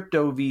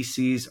crypto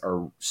VCs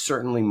are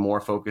certainly more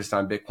focused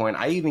on Bitcoin.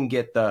 I even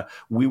get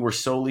we were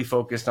solely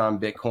focused on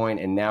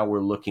Bitcoin, and now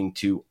we're looking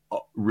to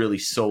really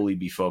solely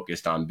be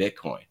focused on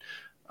Bitcoin.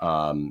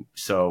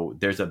 So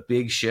there's a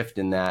big shift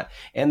in that.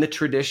 And the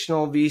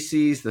traditional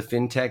VCs, the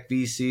fintech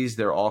VCs,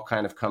 they're all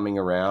kind of coming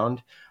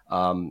around.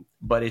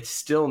 But it's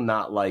still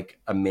not like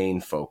a main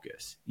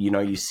focus.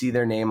 You see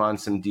their name on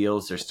some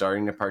deals. They're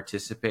starting to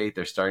participate.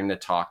 They're starting to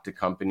talk to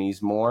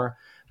companies more.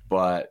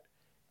 But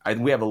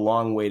we have a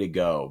long way to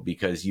go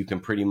because you can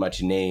pretty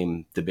much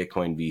name the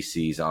Bitcoin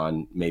VCs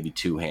on maybe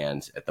two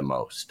hands at the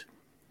most.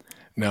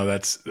 No,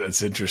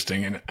 that's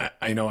interesting. And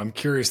I know I'm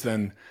curious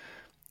then,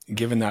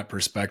 given that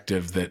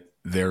perspective, that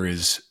there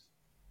is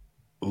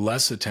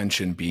less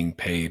attention being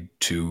paid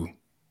to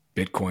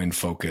Bitcoin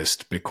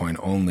focused, Bitcoin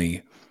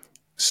only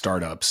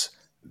startups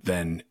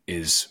than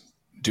is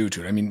due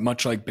to it. I mean,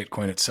 much like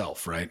Bitcoin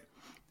itself, right?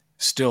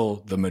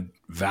 still the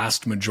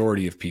vast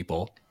majority of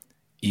people,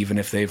 even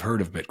if they've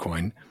heard of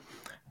Bitcoin,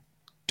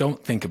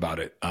 don't think about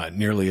it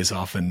nearly as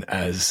often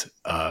as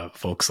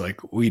folks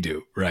like we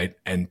do, right?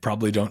 And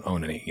probably don't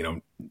own any.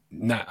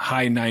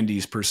 High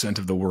 90%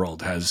 of the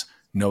world has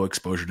no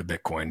exposure to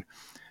Bitcoin.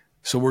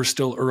 So we're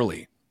still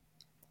early.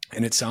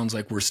 And it sounds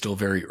like we're still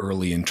very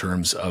early in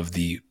terms of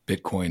the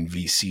Bitcoin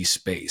VC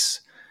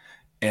space.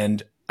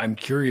 And I'm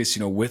curious,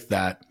 with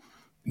that,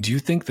 do you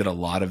think that a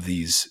lot of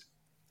these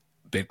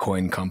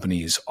Bitcoin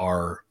companies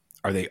are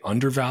they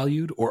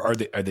undervalued, or are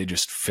they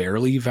just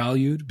fairly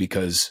valued?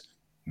 Because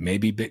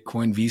maybe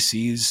Bitcoin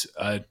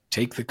VCs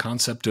take the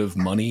concept of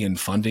money and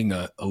funding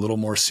a little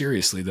more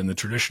seriously than the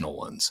traditional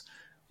ones.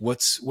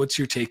 What's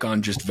your take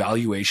on just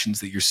valuations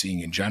that you're seeing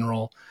in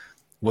general?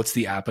 What's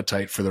the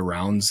appetite for the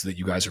rounds that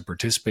you guys are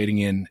participating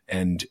in?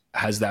 And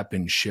has that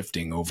been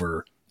shifting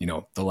over,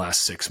 the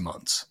last 6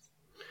 months?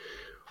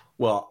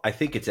 Well, I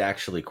think it's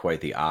actually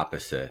quite the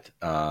opposite.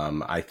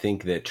 I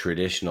think that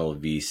traditional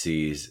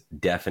VCs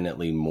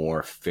definitely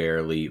more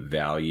fairly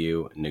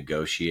value,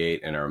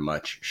 negotiate, and are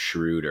much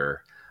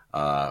shrewder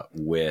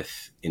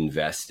with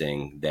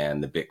investing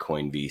than the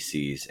Bitcoin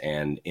VCs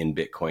and in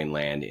Bitcoin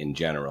land in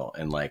general.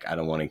 And I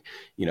don't want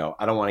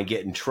to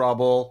get in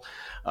trouble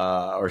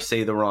or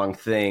say the wrong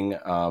thing.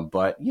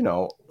 But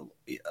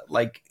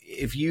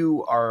if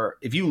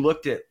you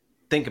looked at,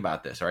 think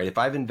about this, all right? If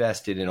I've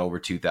invested in over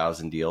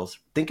 2,000 deals,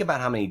 think about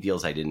how many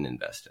deals I didn't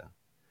invest in.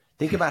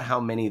 Think about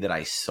how many that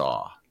I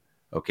saw,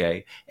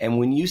 okay? And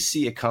when you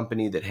see a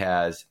company that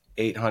has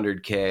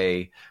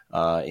 800K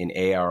in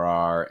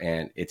ARR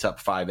and it's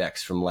up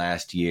 5X from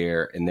last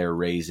year, and they're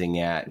raising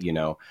at,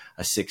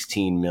 a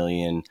 16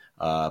 million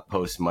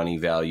post-money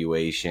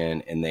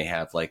valuation, and they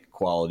have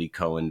quality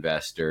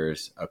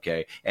co-investors,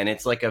 okay? And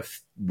it's like a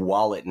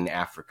wallet in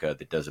Africa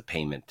that does a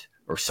payment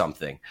or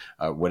something,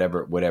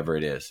 whatever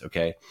it is,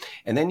 okay?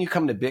 And then you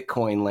come to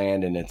Bitcoin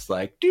land and it's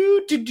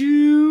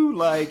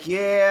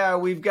yeah,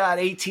 we've got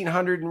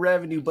 1,800 in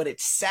revenue, but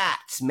it's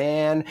sats,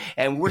 man.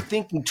 And we're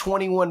thinking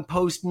 21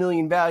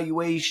 post-million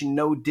valuation,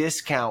 no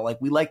discount.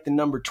 We like the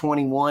number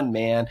 21,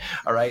 man.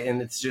 All right, and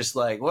it's just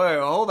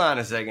whoa, hold on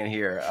a second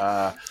here.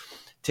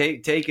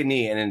 Take a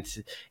knee, and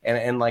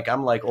I'm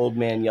like old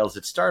man yells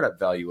at startup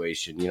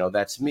valuation.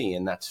 That's me,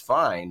 and that's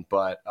fine.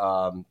 But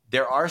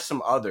there are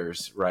some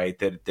others, right?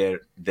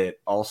 That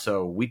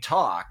also we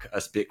talk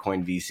us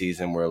Bitcoin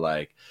VCs, and we're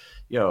like,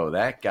 yo,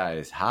 that guy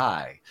is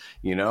high,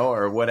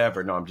 or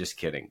whatever. No, I'm just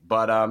kidding.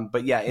 But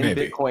yeah, in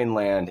Maybe. Bitcoin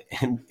land,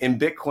 in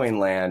Bitcoin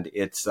land,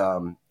 it's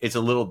a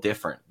little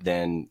different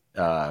than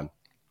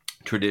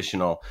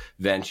traditional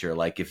venture.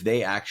 If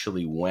they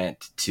actually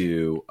went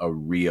to a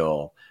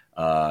real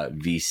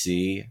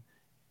VC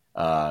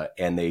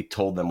and they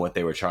told them what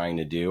they were trying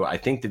to do, I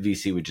think the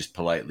VC would just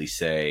politely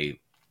say,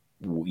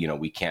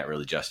 we can't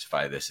really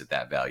justify this at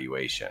that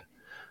valuation,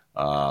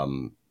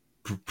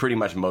 pretty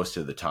much most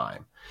of the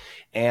time.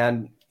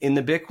 And in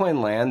the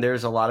Bitcoin land,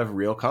 there's a lot of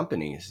real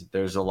companies.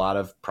 There's a lot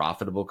of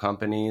profitable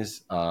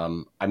companies. A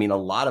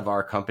lot of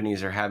our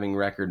companies are having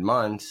record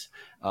months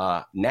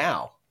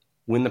now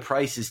when the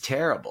price is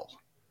terrible.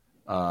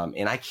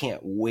 And I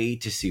can't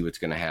wait to see what's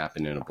going to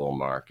happen in a bull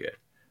market.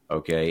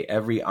 Okay,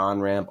 every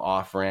on-ramp,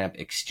 off-ramp,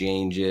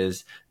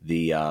 exchanges,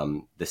 the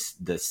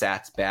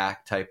sats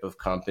back type of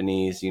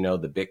companies,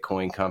 the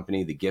Bitcoin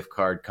company, the gift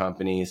card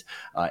companies,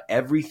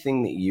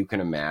 everything that you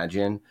can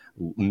imagine,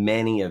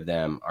 many of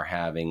them are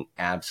having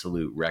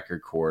absolute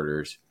record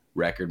quarters,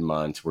 record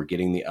months. We're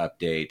getting the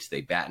updates. They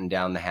batten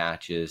down the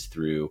hatches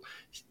through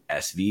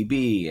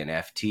SVB and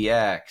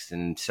FTX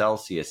and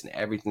Celsius and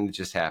everything that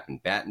just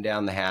happened. Batten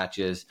down the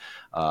hatches,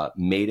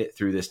 made it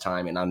through this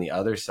time. And on the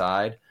other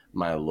side,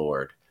 my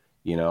Lord,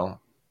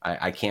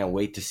 I can't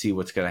wait to see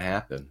what's going to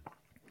happen.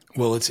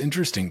 Well, it's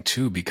interesting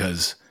too,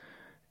 because,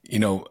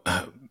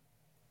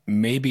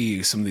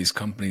 maybe some of these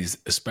companies,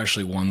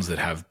 especially ones that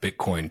have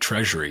Bitcoin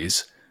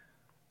treasuries,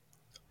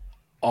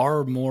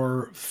 are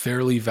more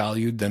fairly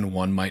valued than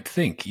one might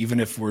think. Even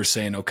if we're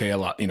saying, okay, a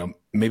lot,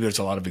 maybe there's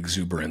a lot of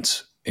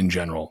exuberance in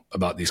general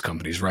about these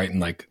companies, right?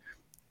 And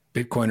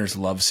Bitcoiners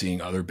love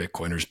seeing other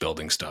Bitcoiners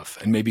building stuff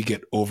and maybe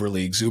get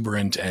overly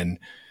exuberant. And,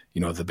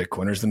 the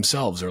Bitcoiners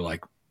themselves are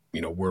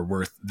we're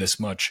worth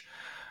this much.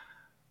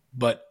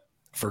 But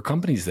for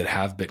companies that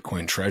have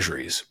Bitcoin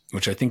treasuries,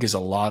 which I think is a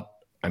lot,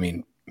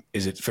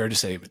 is it fair to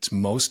say it's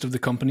most of the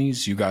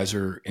companies you guys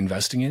are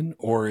investing in,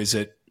 or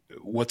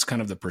what's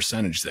kind of the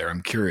percentage there?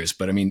 I'm curious,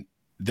 but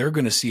they're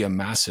going to see a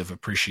massive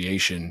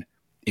appreciation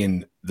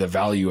in the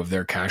value of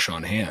their cash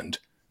on hand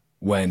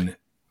when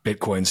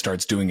Bitcoin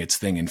starts doing its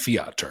thing in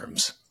fiat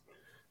terms.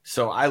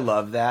 So I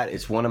love that.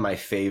 It's one of my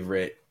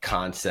favorite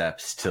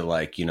concepts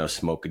to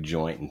smoke a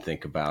joint and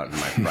think about in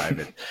my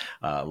private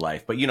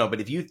life. But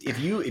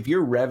if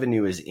your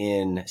revenue is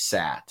in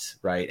sats,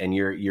 right, and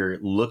you're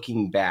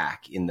looking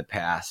back in the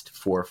past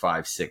 4,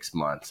 5, 6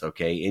 months,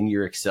 okay, in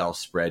your Excel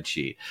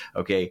spreadsheet,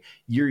 okay,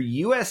 your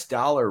US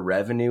dollar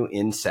revenue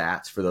in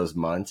sats for those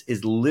months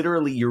is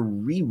literally you're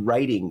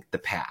rewriting the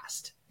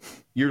past.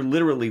 You're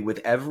literally, with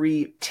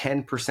every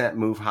 10%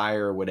 move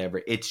higher or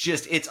whatever,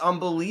 it's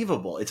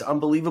unbelievable. It's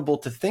unbelievable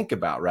to think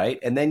about, right?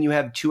 And then you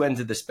have two ends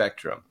of the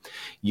spectrum.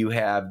 You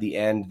have the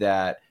end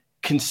that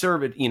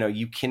conservative,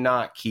 you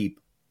cannot keep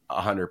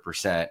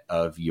 100%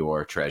 of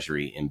your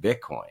treasury in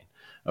Bitcoin.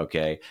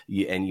 Okay.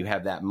 And you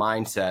have that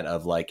mindset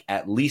of like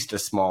at least a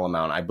small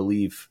amount. I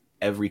believe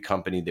every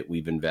company that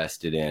we've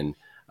invested in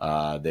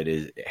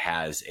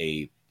has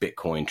a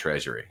Bitcoin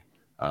treasury.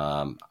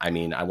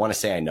 I want to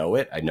say I know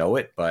it,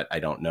 but I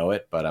don't know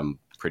it, but I'm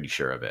pretty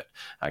sure of it.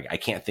 I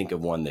can't think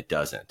of one that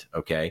doesn't.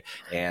 Okay.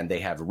 And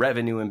they have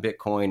revenue in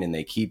Bitcoin, and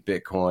they keep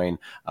Bitcoin,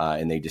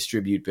 and they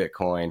distribute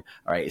Bitcoin.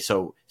 All right.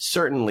 So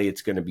certainly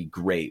it's going to be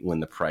great when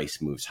the price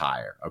moves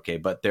higher. Okay.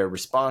 But they're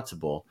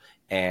responsible,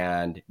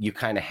 and you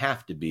kind of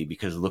have to be,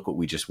 because look what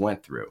we just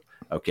went through.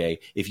 Okay.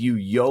 If you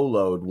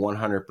YOLO'd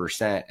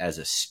 100% as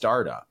a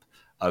startup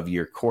of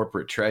your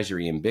corporate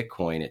treasury in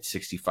Bitcoin at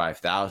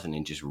 65,000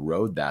 and just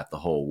rode that the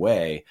whole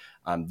way,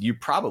 you're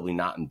probably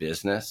not in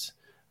business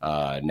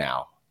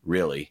now,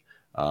 really.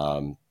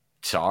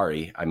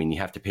 Sorry. I mean, you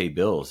have to pay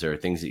bills. There are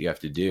things that you have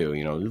to do.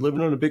 You're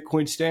living on a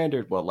Bitcoin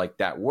standard. Well, like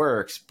that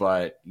works,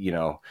 but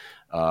your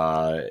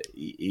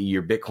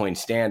Bitcoin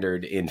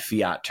standard in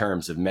fiat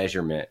terms of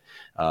measurement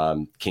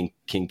can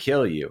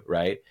kill you,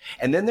 right?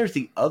 And then there's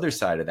the other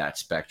side of that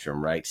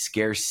spectrum, right?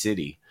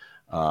 Scarcity.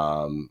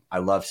 I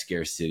love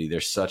Scarcity.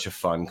 They're such a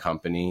fun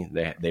company.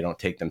 They don't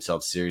take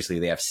themselves seriously.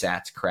 They have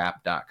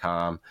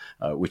satscrap.com,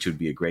 which would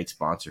be a great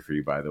sponsor for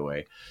you, by the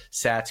way.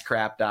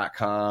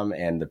 Satscrap.com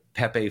and the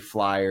Pepe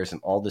Flyers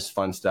and all this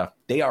fun stuff.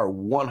 They are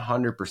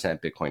 100%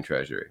 Bitcoin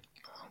treasury.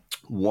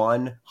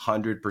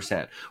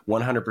 100%.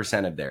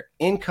 100% of their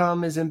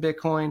income is in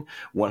Bitcoin.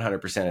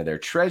 100% of their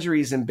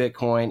treasury is in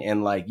Bitcoin.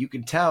 And like, you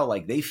can tell,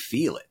 like, they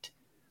feel it.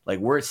 Like,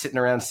 we're sitting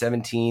around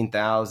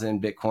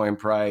 17,000 Bitcoin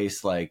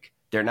price. Like,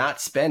 they're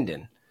not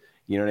spending,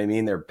 you know what I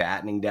mean? They're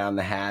battening down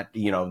the hat,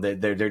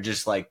 they're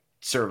just like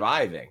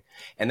surviving.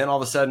 And then all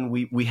of a sudden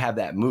we have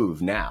that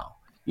move now,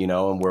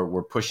 and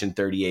we're pushing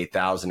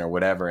 38,000 or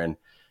whatever. And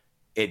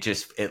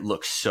it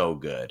looks so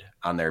good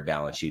on their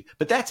balance sheet.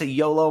 But that's a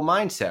YOLO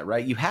mindset,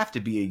 right? You have to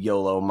be a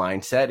YOLO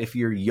mindset if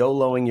you're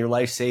YOLOing your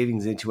life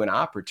savings into an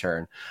op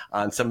return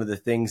on some of the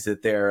things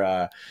that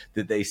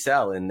they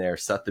sell in their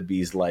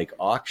Sotheby's like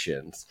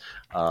auctions.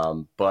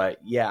 But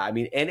yeah, I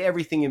mean, and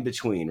everything in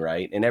between,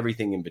 right? And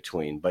everything in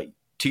between. But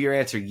to your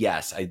answer,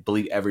 yes, I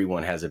believe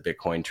everyone has a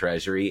Bitcoin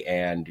treasury,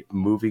 and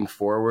moving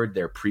forward,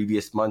 their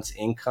previous month's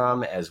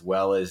income as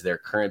well as their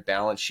current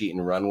balance sheet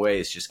and runway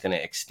is just going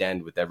to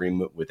extend with every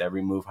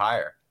move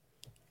higher.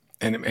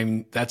 And I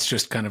mean, that's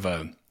just kind of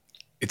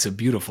it's a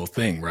beautiful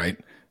thing, right?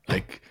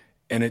 Like,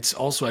 and it's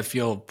also, I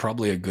feel,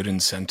 probably a good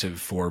incentive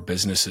for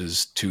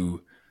businesses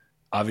to,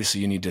 obviously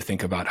you need to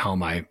think about how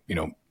am I,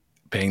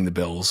 paying the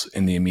bills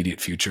in the immediate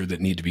future that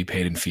need to be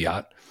paid in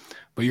fiat,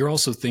 but you're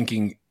also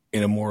thinking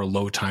in a more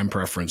low time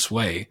preference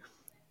way,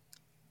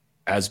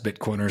 as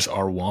Bitcoiners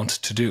are wont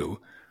to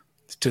do,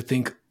 to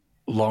think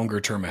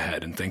longer term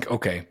ahead and think,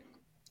 okay,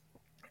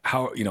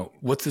 how,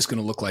 what's this going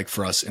to look like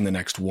for us in the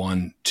next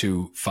 1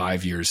 to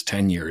 5 years,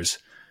 10 years?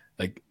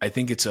 Like, I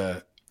think it's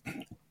a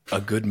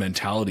good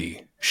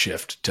mentality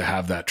shift to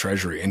have that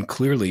treasury. And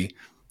clearly,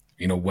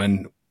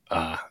 when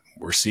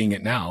we're seeing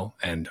it now,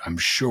 and I'm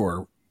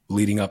sure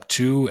leading up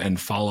to and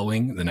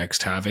following the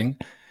next halving,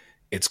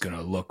 it's going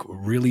to look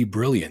really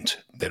brilliant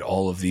that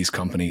all of these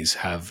companies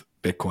have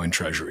Bitcoin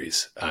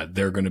treasuries.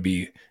 They're going to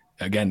be,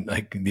 again,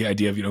 like the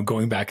idea of,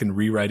 going back and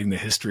rewriting the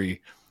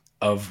history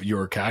of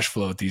your cash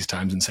flow at these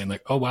times and saying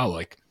like, oh, wow,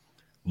 like,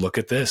 look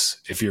at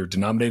this. If you're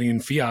denominating in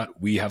fiat,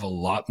 we have a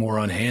lot more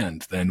on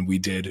hand than we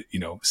did,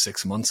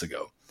 6 months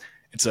ago.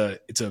 It's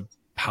a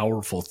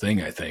powerful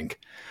thing, I think.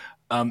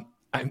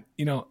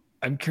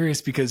 I'm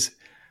curious because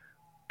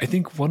I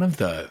think one of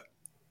the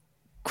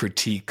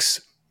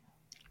critiques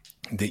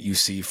that you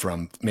see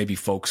from maybe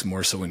folks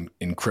more so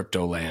in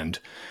crypto land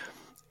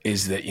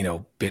is that,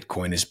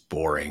 Bitcoin is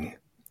boring.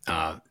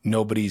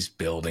 Nobody's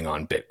building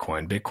on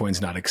Bitcoin.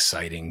 Bitcoin's not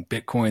exciting.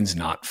 Bitcoin's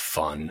not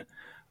fun.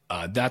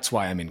 That's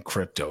why I'm in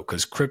crypto,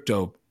 because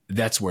crypto,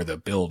 that's where the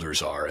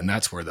builders are and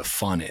that's where the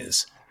fun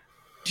is.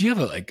 Do you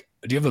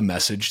have a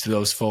message to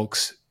those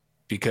folks?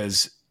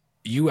 Because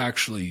you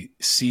actually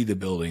see the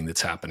building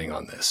that's happening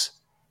on this.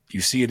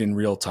 You see it in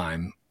real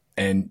time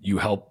and you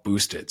help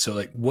boost it. So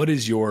like, what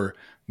is your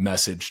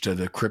message to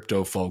the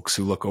crypto folks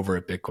who look over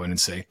at Bitcoin and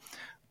say,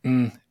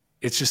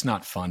 it's just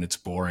not fun. It's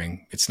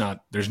boring. It's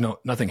not, there's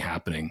nothing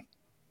happening.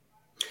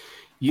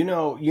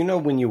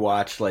 When you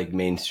watch like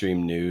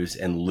mainstream news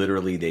and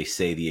literally they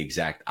say the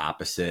exact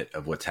opposite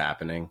of what's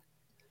happening,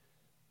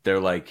 they're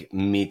like,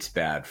 meat's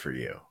bad for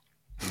you.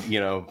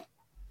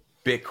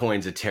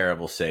 Bitcoin's a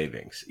terrible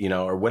savings,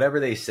 or whatever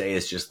they say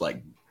is just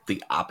like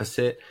the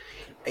opposite.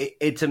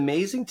 It's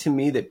amazing to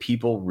me that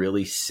people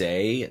really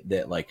say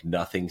that like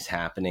nothing's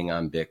happening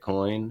on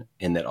Bitcoin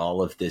and that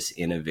all of this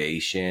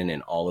innovation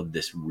and all of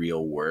this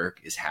real work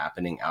is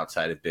happening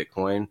outside of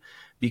Bitcoin.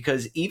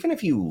 Because even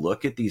if you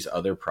look at these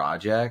other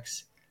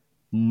projects,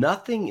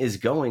 nothing is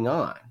going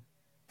on.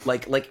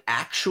 Like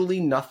actually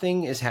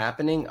nothing is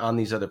happening on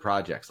these other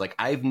projects. Like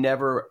I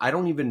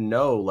don't even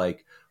know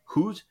like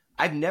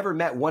I've never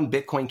met one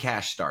Bitcoin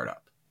Cash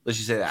startup. Let's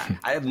just say that.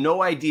 I have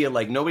no idea.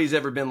 Like nobody's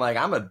ever been like,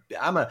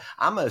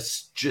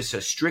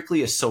 just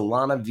strictly a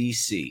Solana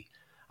VC.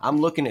 I'm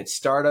looking at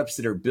startups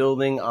that are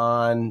building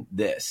on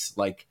this.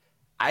 Like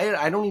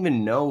I don't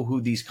even know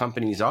who these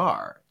companies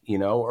are,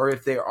 or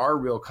if they are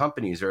real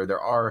companies or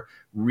there are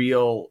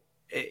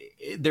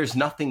there's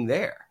nothing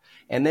there.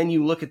 And then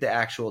you look at the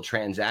actual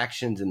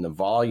transactions and the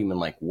volume and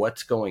like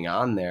what's going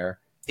on there.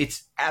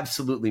 It's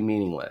absolutely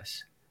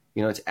meaningless.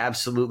 It's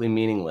absolutely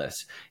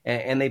meaningless.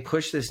 And they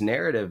push this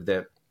narrative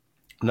that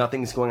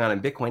nothing's going on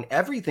in Bitcoin.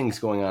 Everything's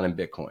going on in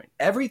Bitcoin.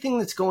 Everything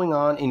that's going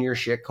on in your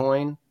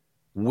shitcoin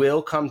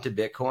will come to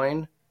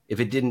Bitcoin if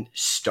it didn't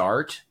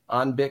start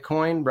on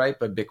Bitcoin, right?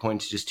 But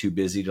Bitcoin's just too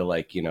busy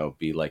to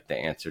be like the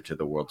answer to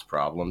the world's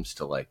problems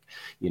to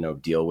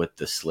deal with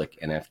the slick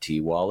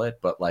NFT wallet.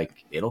 But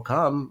like, it'll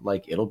come,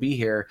 like it'll be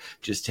here,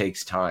 just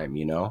takes time,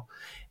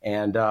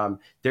 And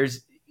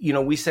there's,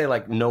 we say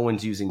like no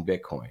one's using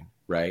Bitcoin,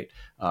 right?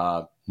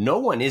 No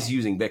one is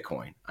using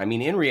Bitcoin. I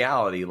mean, in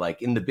reality,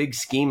 like in the big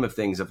scheme of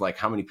things of like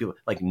how many people,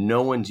 like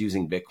no one's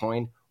using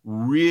Bitcoin.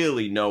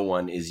 Really, no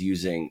one is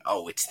using,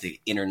 it's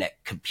the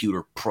internet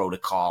computer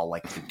protocol.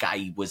 Like the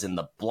guy was in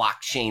the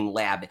blockchain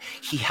lab.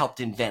 He helped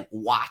invent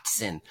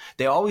Watson.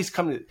 They always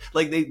come to,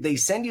 like, they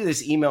send you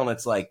this email and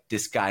it's like,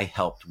 this guy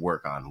helped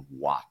work on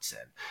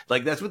Watson.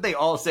 Like, that's what they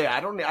all say. I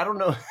don't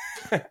know.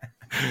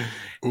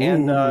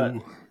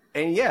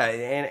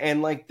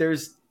 and like,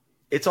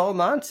 it's all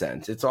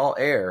nonsense. It's all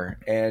air.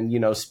 And,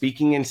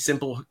 speaking in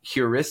simple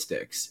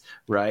heuristics,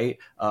 right?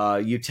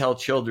 You tell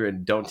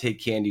children, don't take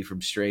candy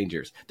from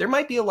strangers. There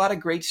might be a lot of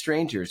great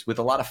strangers with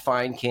a lot of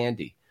fine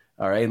candy.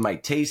 All right. It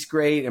might taste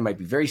great. It might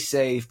be very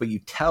safe, but you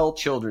tell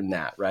children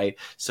that, right?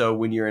 So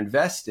when you're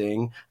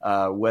investing,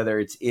 whether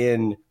it's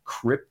in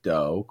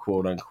crypto,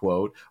 quote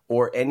unquote,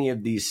 or any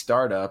of these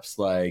startups,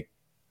 like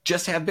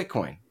just have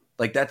Bitcoin.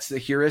 Like that's the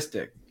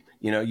heuristic.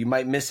 You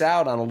might miss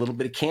out on a little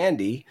bit of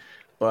candy,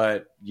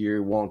 but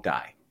you won't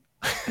die.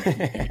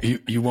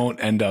 you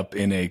won't end up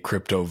in a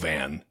crypto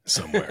van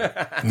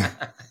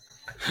somewhere.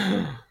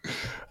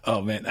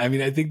 Oh man. I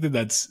mean, I think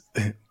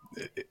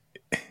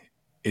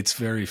it's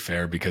very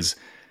fair because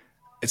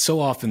it's so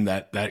often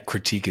that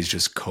critique is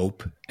just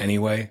cope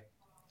anyway,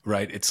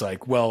 right? It's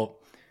like, well,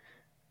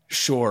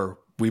 sure,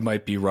 we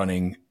might be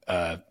running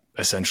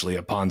essentially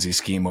a Ponzi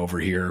scheme over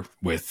here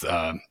with,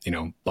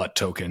 butt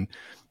token,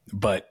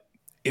 but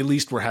at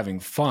least we're having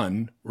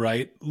fun,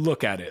 right?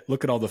 Look at it.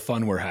 Look at all the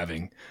fun we're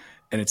having.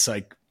 And it's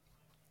like,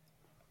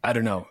 I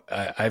don't know.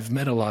 I've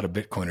met a lot of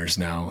Bitcoiners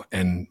now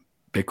and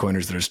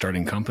Bitcoiners that are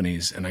starting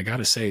companies. And I got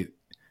to say,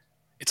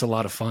 it's a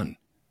lot of fun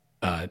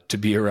to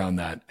be around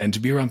that and to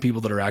be around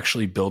people that are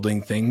actually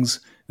building things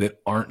that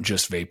aren't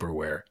just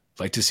vaporware.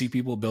 Like to see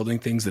people building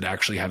things that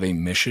actually have a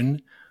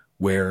mission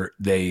where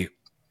they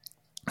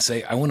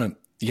say, I want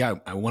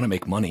to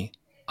make money.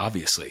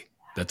 Obviously,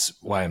 that's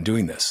why I'm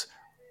doing this.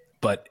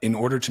 But in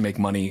order to make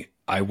money,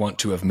 I want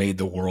to have made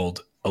the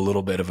world a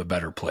little bit of a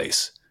better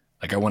place.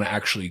 Like I want to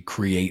actually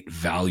create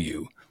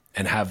value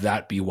and have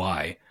that be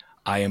why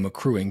I am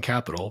accruing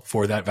capital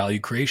for that value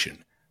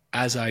creation,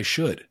 as I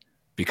should.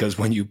 Because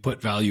when you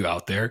put value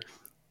out there,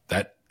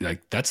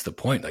 that's the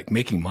point. Like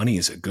making money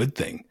is a good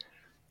thing.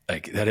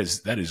 Like that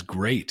is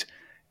great.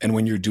 And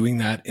when you're doing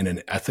that in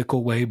an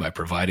ethical way by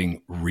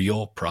providing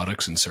real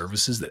products and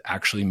services that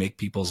actually make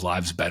people's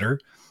lives better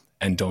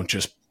and don't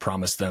just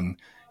promise them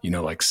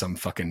like some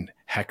fucking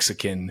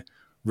hexagon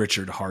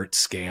Richard Hart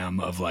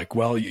scam of like,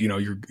 well,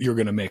 you're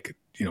going to make,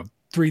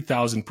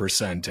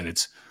 3,000% and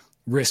it's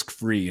risk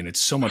free and it's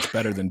so much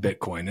better than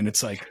Bitcoin. And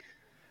it's like,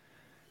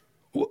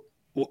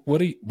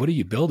 what are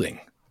you building?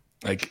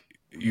 Like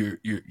you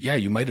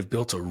might have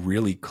built a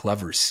really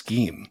clever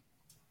scheme,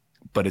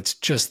 but it's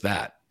just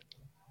that.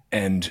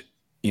 And,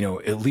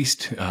 at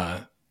least,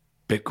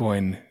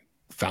 Bitcoin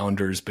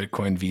founders,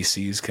 Bitcoin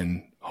VCs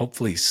can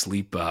hopefully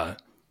sleep,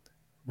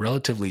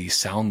 relatively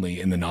soundly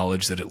in the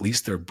knowledge that at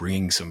least they're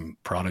bringing some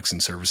products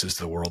and services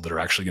to the world that are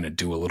actually going to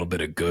do a little bit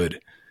of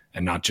good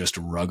and not just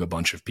rug a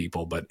bunch of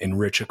people, but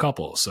enrich a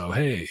couple. So,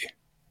 hey,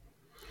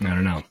 I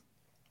don't know.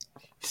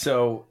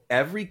 So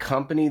every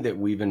company that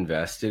we've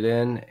invested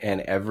in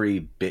and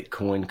every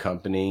Bitcoin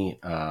company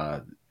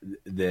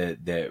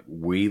that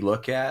we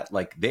look at,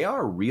 like they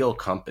are real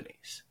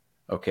companies.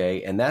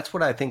 Okay. And that's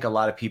what I think a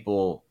lot of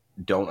people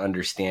don't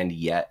understand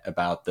yet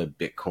about the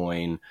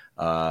Bitcoin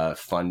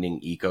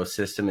funding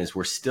ecosystem is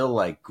we're still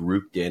like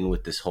grouped in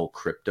with this whole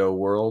crypto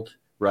world,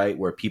 right?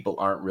 Where people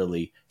aren't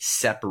really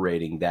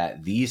separating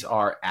that these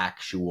are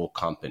actual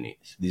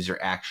companies. These are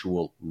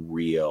actual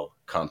real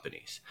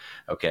companies.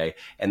 Okay.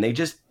 And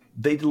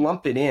they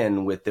lump it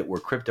in with that we're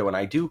crypto. And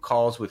I do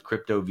calls with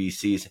crypto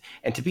VCs.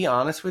 And to be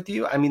honest with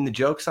you, I mean, the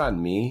joke's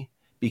on me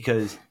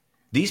because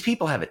these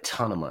people have a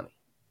ton of money.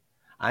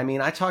 I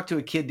mean, I talked to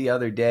a kid the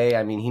other day.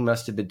 I mean, he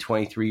must have been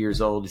 23 years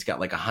old. He's got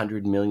like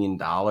 $100 million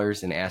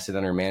in asset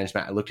under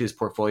management. I looked at his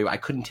portfolio. I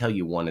couldn't tell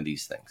you one of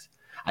these things.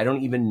 I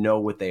don't even know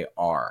what they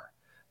are.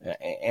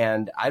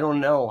 And I don't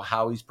know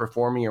how he's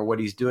performing or what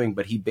he's doing,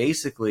 but he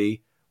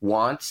basically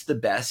wants the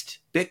best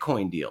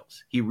Bitcoin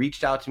deals. He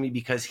reached out to me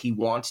because he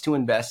wants to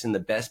invest in the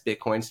best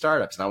Bitcoin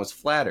startups. And I was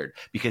flattered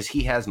because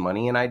he has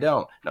money and I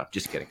don't. No,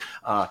 just kidding.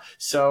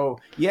 So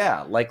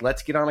yeah, like,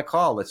 let's get on a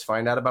call. Let's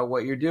find out about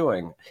what you're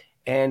doing.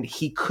 And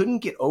he couldn't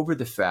get over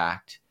the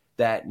fact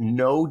that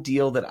no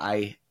deal that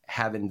I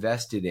have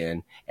invested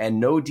in and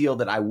no deal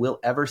that I will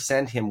ever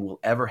send him will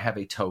ever have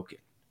a token.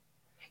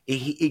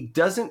 It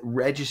doesn't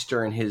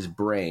register in his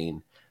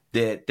brain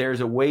that there's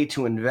a way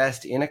to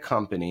invest in a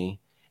company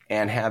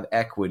and have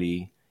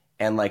equity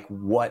and like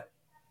what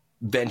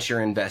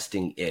venture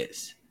investing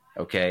is.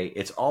 Okay.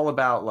 It's all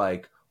about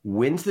like,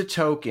 when's the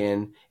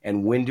token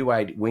and when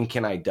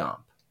can I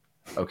dump?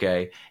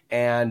 Okay.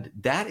 And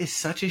that is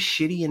such a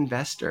shitty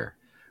investor.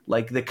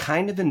 Like the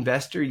kind of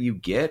investor you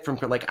get from,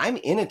 like, I'm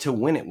in it to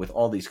win it with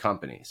all these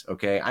companies.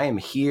 Okay. I am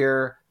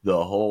here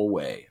the whole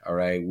way. All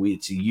right.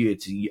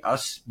 It's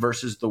us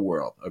versus the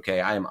world. Okay.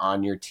 I am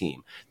on your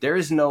team. There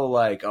is no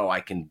like, oh,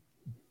 I can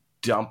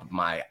dump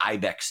my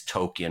IBEX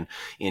token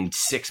in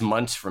 6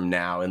 months from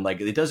now. And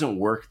like, it doesn't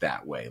work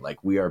that way.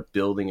 Like, we are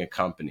building a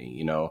company,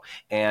 you know,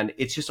 and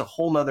it's just a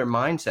whole nother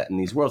mindset in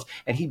these worlds.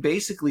 And he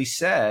basically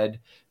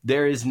said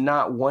there is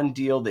not one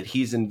deal that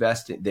he's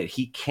invested, that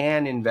he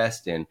can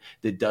invest in,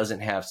 that doesn't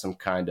have some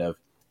kind of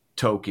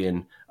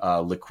token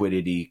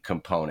liquidity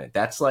component.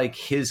 That's like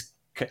his,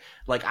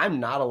 like, I'm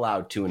not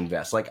allowed to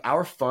invest. Like,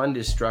 our fund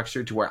is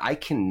structured to where I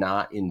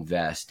cannot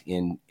invest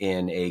in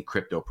a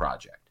crypto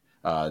project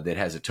that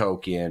has a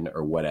token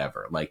or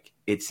whatever. Like,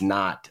 it's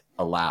not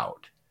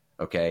allowed.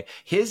 Okay.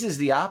 His is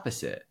the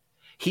opposite.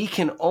 He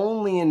can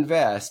only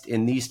invest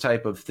in these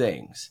type of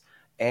things.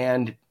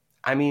 And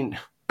I mean,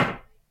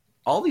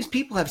 all these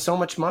people have so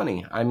much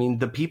money. I mean,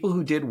 the people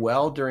who did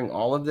well during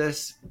all of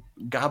this,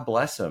 God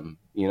bless them,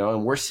 you know,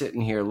 and we're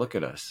sitting here, look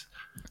at us.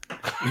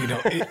 You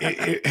know,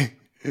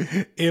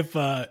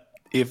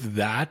 if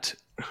that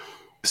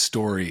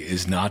story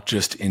is not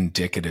just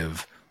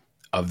indicative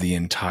of the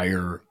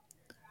entire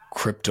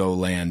crypto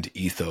land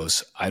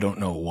ethos, I don't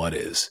know what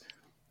is.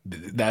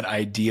 That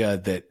idea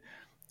that,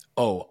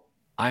 oh,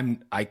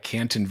 I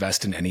can't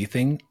invest in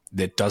anything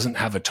that doesn't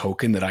have a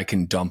token that I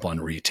can dump on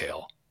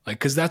retail. Like,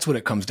 cause that's what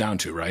it comes down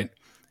to, right?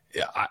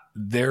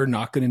 They're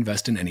not going to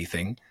invest in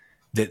anything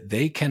that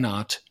they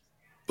cannot,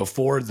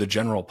 before the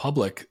general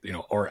public, you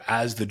know, or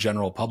as the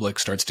general public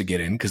starts to get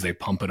in, because they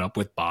pump it up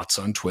with bots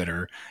on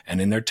Twitter and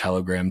in their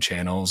Telegram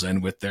channels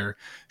and with their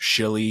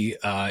shilly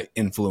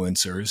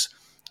influencers.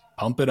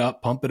 Pump it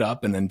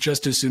up. And then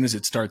just as soon as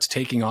it starts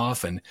taking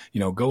off and,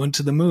 you know, going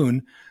to the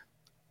moon,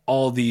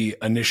 all the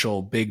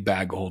initial big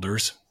bag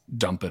holders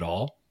dump it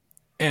all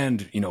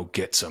and, you know,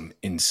 get some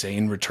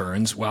insane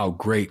returns. Wow,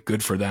 great.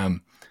 Good for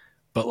them.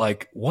 But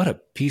like, what a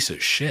piece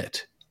of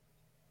shit.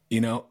 You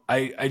know,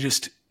 I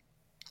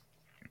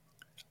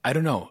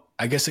don't know.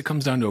 I guess it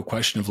comes down to a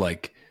question of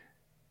like,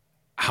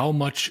 how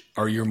much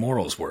are your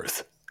morals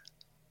worth?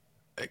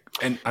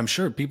 And I'm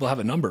sure people have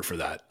a number for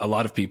that. A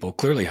lot of people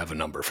clearly have a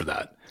number for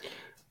that.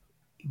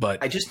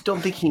 But I just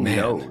don't think he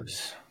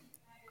knows.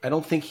 I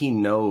don't think he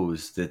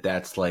knows that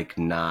that's like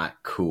not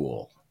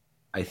cool.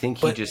 I think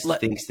he just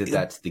thinks that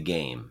that's the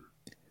game.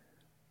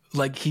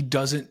 Like, he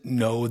doesn't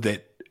know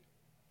that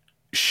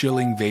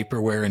shilling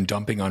vaporware and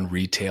dumping on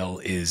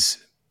retail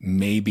is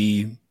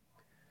maybe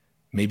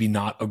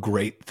not a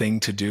great thing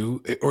to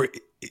do. Or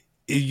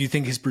you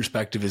think his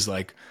perspective is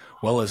like,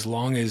 well, as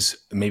long as,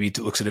 maybe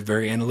he looks at it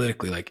very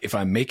analytically, like, if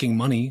I'm making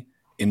money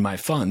in my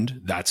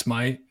fund, that's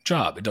my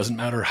job. It doesn't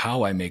matter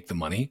how I make the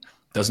money.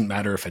 It doesn't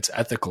matter if it's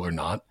ethical or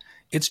not.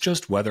 It's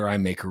just whether I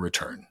make a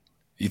return.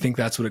 You think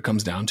that's what it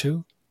comes down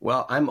to?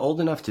 Well, I'm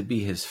old enough to be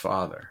his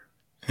father.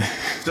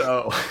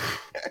 So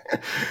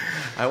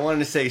I wanted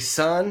to say,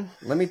 son,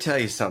 let me tell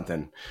you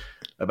something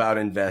about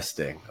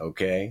investing.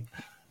 Okay.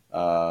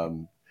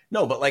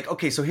 No, but like,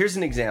 okay, so here's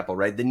an example,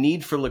 right? The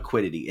need for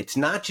liquidity. It's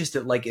not just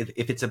that, like,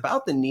 if it's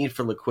about the need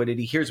for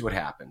liquidity, here's what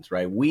happens,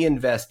 right? We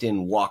invest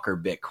in Walker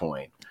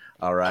Bitcoin.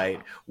 All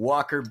right.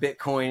 Walker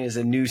Bitcoin is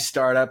a new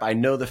startup. I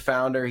know the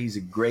founder. He's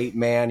a great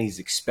man. He's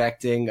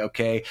expecting.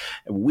 Okay.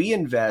 We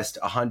invest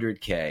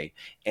 100K.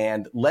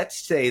 And let's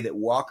say that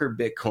Walker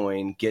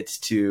Bitcoin gets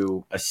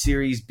to a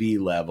Series B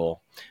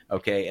level.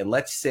 Okay. And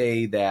let's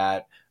say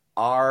that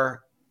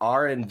our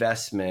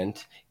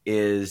investment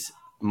is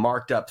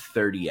marked up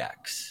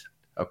 30x.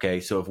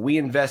 Okay. So if we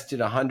invested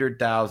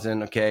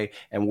 100,000, okay,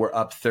 and we're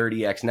up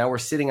 30x, now we're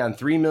sitting on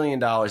 $3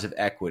 million of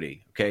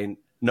equity. Okay.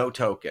 No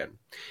token.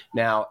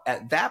 Now,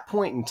 at that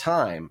point in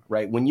time,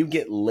 right, when you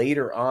get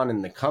later on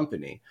in the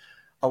company,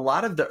 a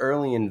lot of the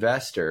early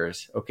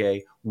investors,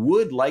 okay,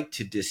 would like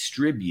to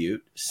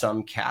distribute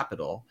some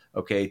capital,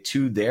 okay,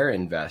 to their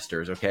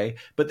investors, okay?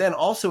 But then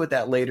also at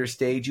that later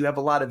stage, you have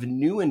a lot of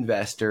new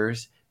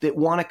investors that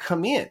want to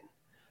come in,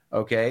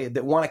 okay,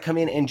 that want to come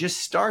in and just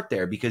start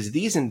there, because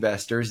these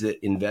investors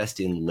that invest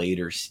in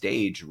later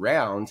stage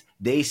rounds,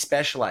 they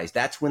specialize.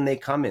 That's when they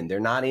come in. They're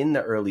not in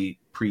the early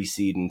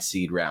pre-seed and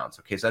seed rounds.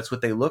 Okay, so that's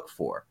what they look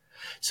for.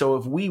 So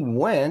if we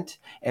went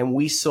and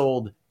we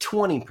sold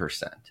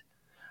 20%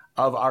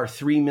 of our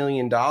 $3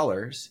 million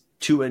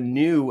to a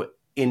new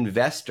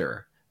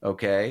investor,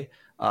 okay,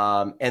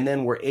 and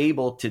then we're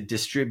able to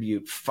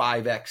distribute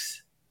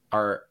 5x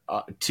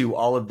to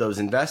all of those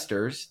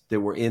investors that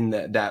were in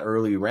that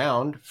early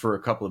round for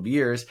a couple of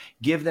years,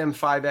 give them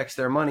 5x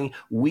their money.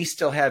 We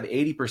still have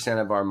 80%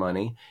 of our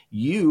money.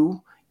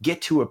 You get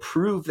to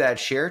approve that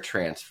share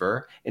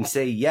transfer and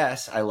say,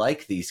 yes, I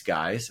like these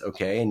guys.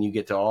 Okay. And you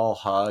get to all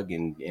hug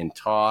and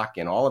talk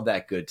and all of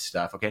that good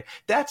stuff. Okay.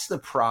 That's the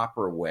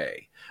proper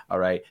way. All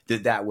right.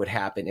 That would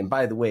happen. And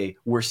by the way,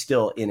 we're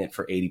still in it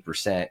for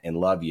 80% and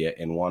love you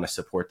and want to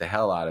support the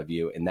hell out of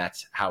you. And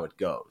that's how it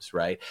goes.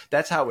 Right.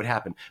 That's how it would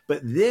happen. But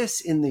this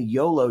in the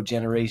YOLO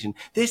generation,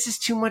 this is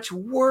too much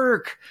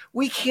work.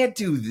 We can't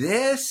do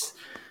this.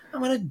 I'm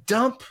going to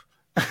dump.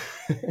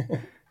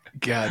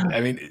 God,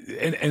 I mean,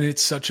 and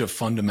it's such a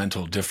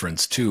fundamental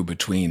difference too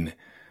between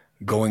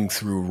going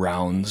through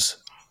rounds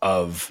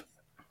of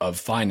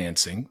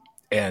financing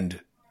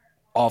and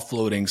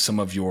offloading some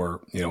of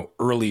your,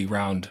 early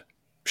round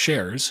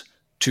shares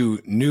to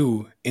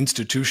new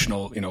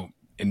institutional,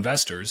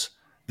 investors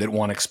that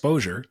want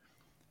exposure.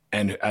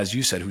 And as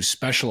you said, who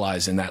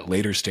specialize in that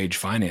later stage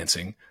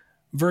financing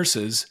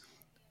versus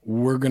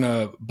we're going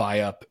to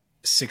buy up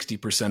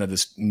 60% of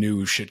this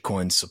new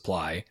shitcoin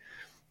supply.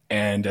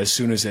 And as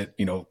soon as it,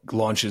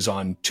 launches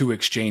on 2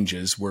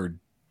 exchanges, we're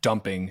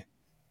dumping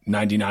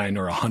 99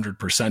 or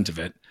 100% of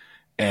it,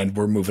 and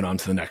we're moving on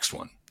to the next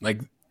one.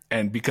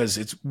 And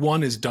because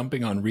one is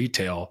dumping on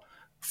retail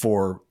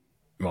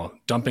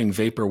dumping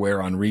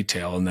vaporware on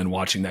retail and then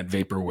watching that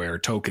vaporware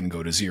token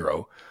go to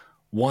zero.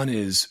 One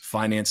is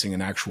financing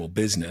an actual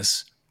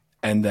business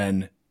and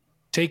then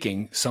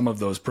taking some of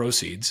those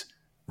proceeds,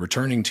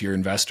 returning to your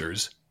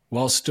investors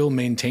while still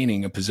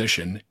maintaining a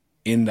position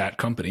in that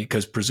company,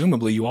 because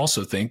presumably you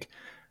also think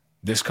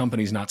this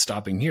company's not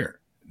stopping here.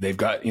 They've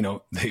got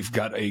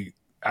a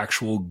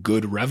actual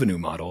good revenue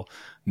model,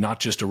 not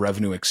just a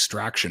revenue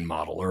extraction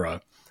model or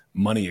a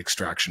money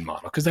extraction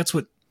model. Because that's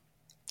what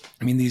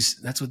these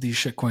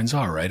shitcoins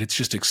are, right? It's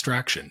just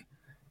extraction.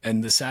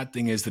 And the sad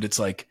thing is that it's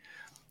like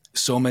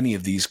so many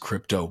of these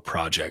crypto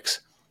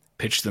projects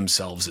pitch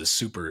themselves as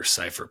super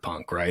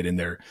cypherpunk, right? And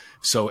they're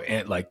so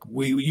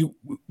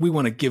we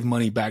want to give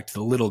money back to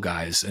the little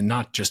guys and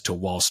not just to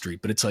Wall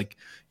Street, but it's like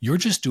you're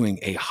just doing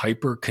a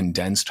hyper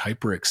condensed,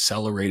 hyper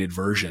accelerated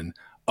version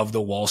of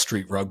the Wall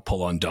Street rug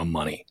pull on dumb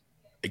money.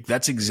 Like,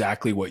 that's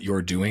exactly what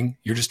you're doing.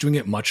 You're just doing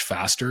it much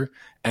faster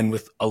and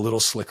with a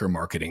little slicker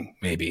marketing,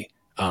 maybe,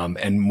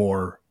 and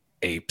more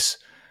apes.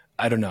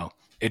 I don't know.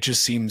 It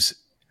just seems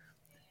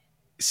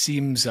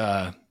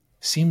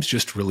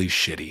just really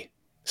shitty.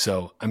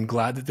 So I'm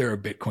glad that there are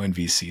Bitcoin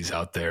VCs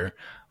out there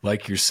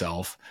like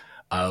yourself,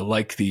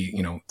 like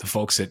the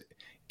folks at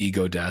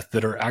Ego Death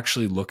that are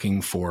actually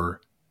looking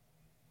for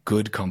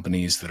good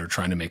companies that are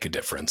trying to make a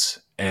difference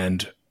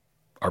and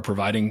are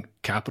providing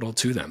capital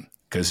to them,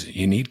 because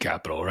you need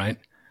capital, right?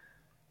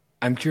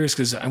 I'm curious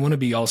because I want to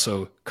be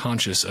also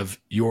conscious of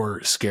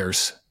your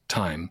scarce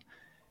time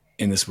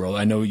in this world.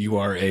 I know you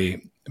are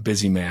a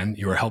busy man.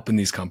 You are helping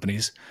these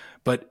companies,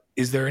 but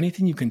is there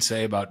anything you can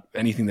say about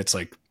anything that's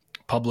like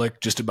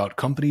public, just about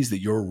companies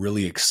that you're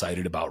really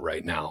excited about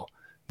right now,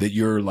 that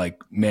you're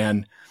like,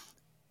 man,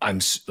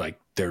 I'm like,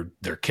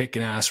 they're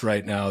kicking ass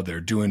right now.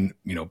 They're doing,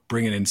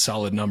 bringing in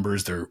solid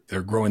numbers. They're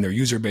growing their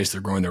user base.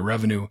 They're growing their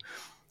revenue,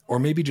 or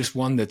maybe just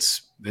one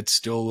that's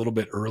still a little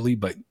bit early,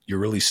 but you're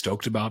really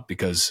stoked about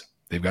because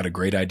they've got a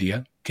great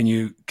idea. Can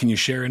you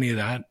share any of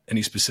that?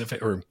 Any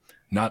specific, or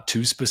not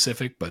too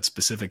specific, but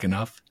specific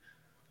enough?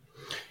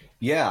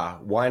 Yeah,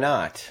 why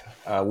not?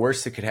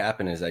 Worst that could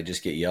happen is I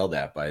just get yelled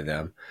at by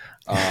them.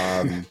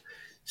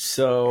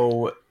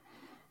 So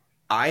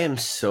I am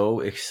so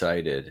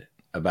excited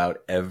about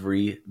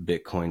every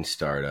Bitcoin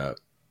startup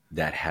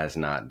that has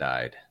not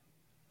died.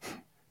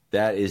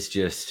 That is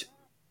just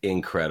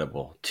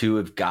incredible to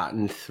have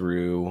gotten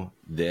through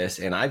this.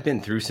 And I've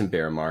been through some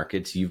bear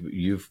markets.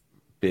 You've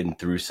been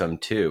through some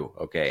too.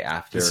 Okay.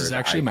 This is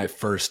actually my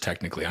first,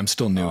 technically. I'm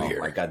still new here.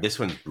 Oh my God. This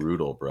one's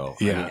brutal, bro.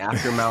 Yeah.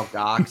 After Mt.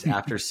 Gox,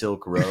 after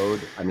Silk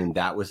Road,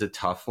 that was a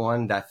tough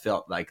one. That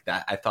felt like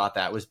that. I thought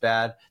that was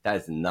bad. That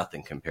is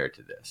nothing compared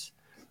to this.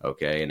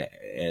 Okay.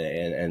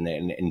 And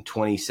in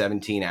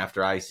 2017,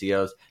 after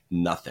ICOs,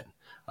 nothing.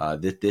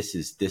 This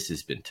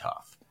has been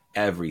tough.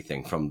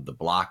 Everything from the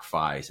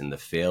BlockFis and the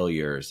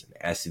failures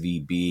and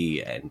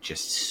SVB and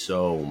just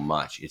so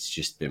much. It's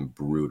just been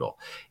brutal.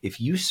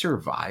 If you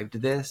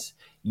survived this,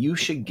 you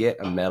should get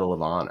a Medal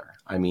of Honor.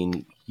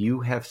 You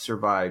have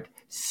survived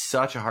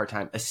such a hard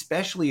time,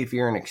 especially if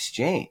you're an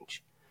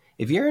exchange.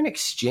 If you're an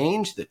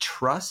exchange, the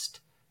trust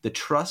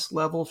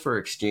level for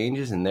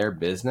exchanges and their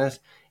business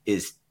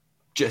is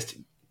just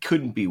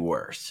couldn't be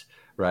worse,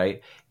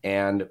 right?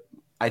 And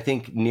I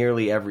think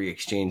nearly every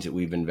exchange that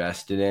we've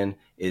invested in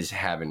is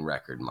having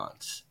record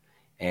months,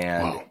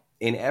 and wow.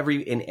 in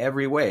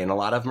every way. And a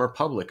lot of them are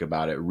public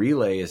about it.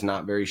 Relay is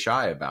not very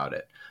shy about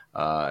it,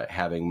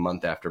 having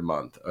month after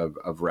month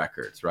of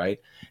records. Right.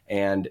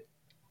 And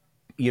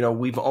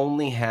we've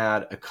only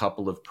had a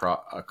couple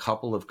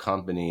of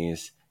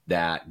companies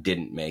that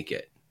didn't make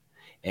it.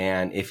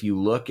 And if you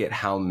look at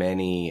how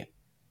many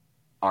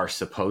are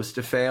supposed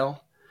to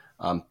fail,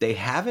 they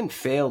haven't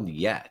failed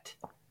yet.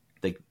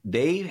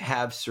 They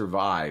have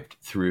survived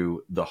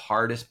through the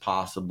hardest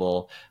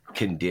possible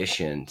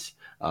conditions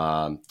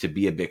to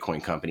be a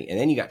Bitcoin company. And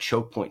then you got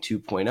choke point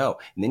 2.0,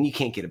 and then you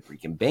can't get a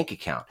freaking bank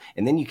account.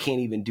 And then you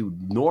can't even do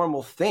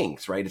normal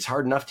things, right? It's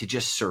hard enough to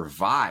just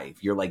survive.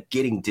 You're like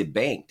getting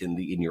debanked, and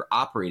your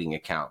operating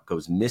account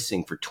goes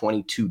missing for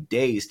 22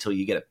 days till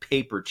you get a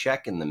paper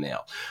check in the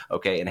mail.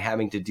 Okay. And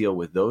having to deal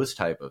with those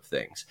type of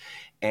things.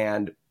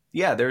 And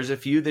yeah, there's a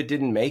few that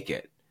didn't make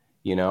it,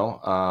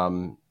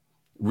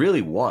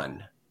 really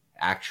one,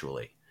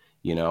 actually,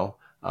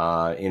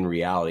 in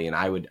reality. And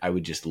I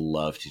would just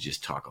love to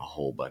just talk a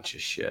whole bunch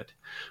of shit,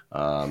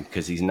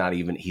 because he's not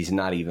even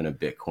a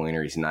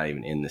Bitcoiner. He's not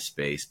even in the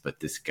space. But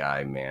this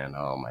guy, man,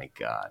 oh my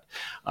God.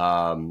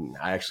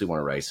 I actually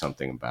want to write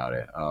something about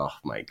it. Oh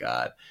my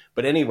God.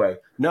 But anyway,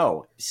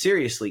 no,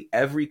 seriously,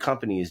 every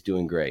company is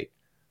doing great.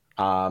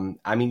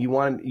 I mean, you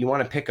want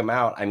to pick them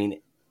out. I mean,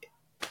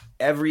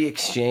 every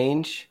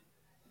exchange,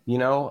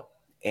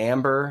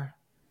 Amber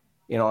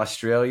in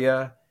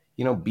Australia,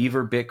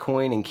 Beaver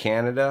Bitcoin in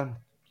Canada,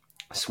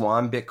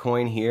 Swan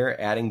Bitcoin here,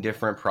 adding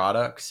different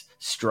products.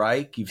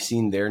 Strike, you've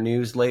seen their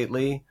news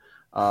lately.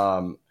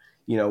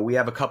 We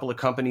have a couple of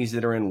companies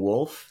that are in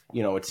Wolf.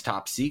 It's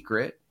top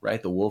secret,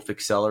 right? The Wolf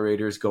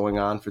Accelerator is going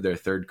on for their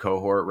third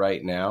cohort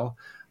right now.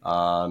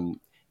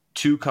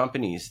 Two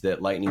companies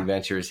that Lightning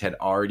Ventures had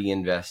already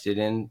invested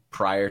in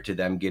prior to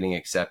them getting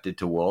accepted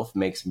to Wolf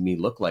makes me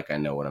look like I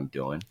know what I'm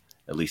doing,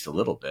 at least a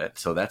little bit.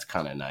 So that's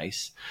kind of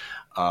nice.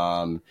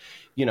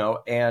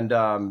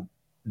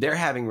 They're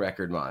having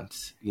record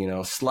months.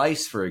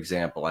 Slice, for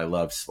example, I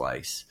love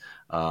Slice.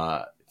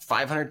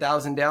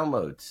 500,000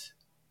 downloads,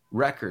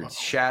 records,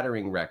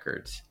 shattering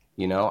records.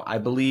 I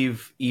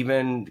believe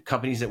even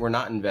companies that we're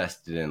not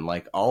invested in,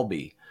 like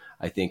Albi,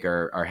 I think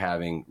are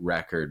having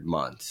record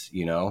months.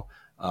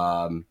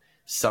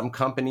 Some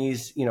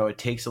companies, it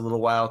takes a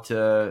little while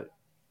to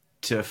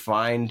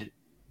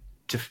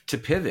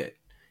pivot.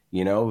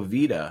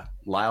 Vita,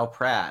 Lyle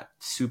Pratt,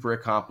 super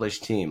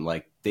accomplished team.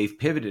 Like, they've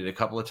pivoted a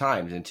couple of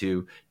times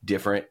into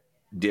different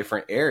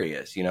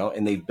areas,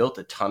 and they've built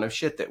a ton of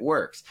shit that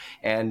works.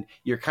 And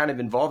you're kind of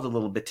involved a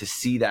little bit to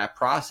see that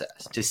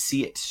process, to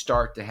see it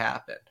start to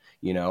happen,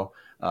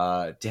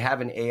 to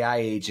have an AI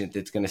agent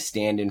that's going to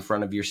stand in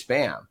front of your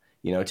spam,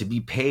 to be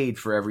paid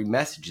for every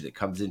message that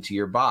comes into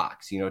your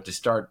box, to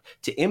start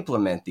to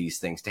implement these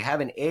things, to have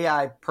an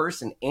AI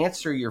person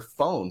answer your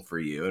phone for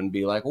you and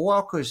be like,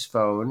 Walker's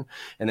phone.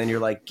 And then you're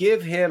like,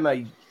 give him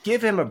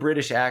a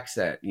British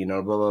accent,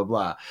 blah, blah,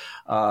 blah.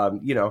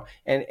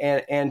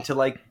 And to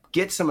like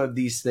get some of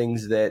these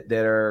things that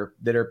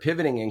are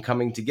pivoting and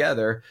coming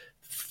together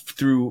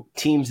through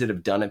teams that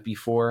have done it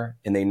before,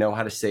 and they know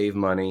how to save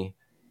money,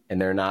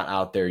 and they're not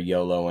out there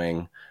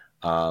YOLOing.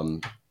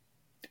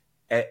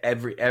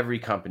 Every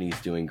company is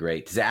doing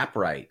great.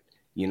 Zaprite,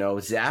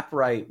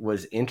 Zaprite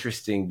was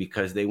interesting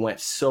because they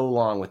went so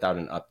long without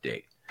an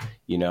update,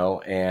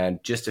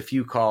 and just a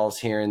few calls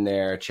here and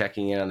there,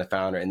 checking in on the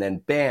founder, and then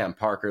bam,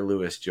 Parker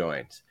Lewis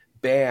joins.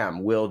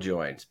 Bam, Will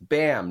joins.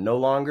 Bam, no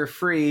longer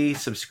free,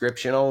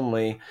 subscription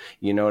only.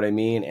 You know what I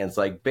mean? And it's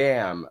like,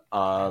 bam,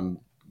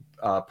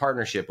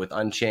 partnership with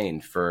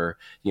Unchained for,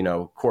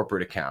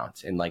 corporate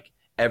accounts, and like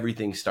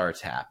everything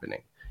starts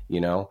happening.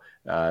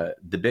 The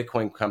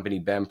Bitcoin company,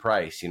 Ben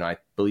Price, I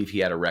believe he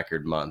had a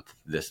record month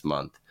this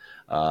month,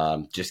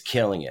 just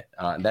killing it.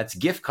 That's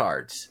gift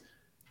cards.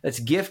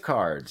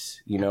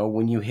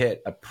 When you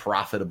hit a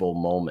profitable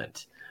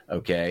moment.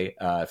 Okay.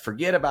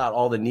 Forget about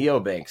all the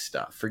neobank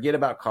stuff. Forget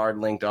about card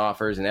linked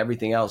offers and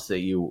everything else that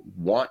you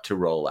want to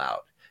roll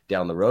out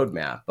down the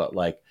roadmap. But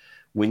like,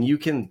 when you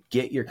can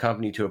get your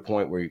company to a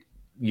point where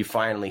you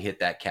finally hit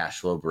that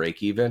cash flow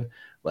break even,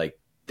 like,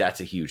 that's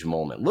a huge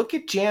moment. Look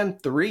at Jan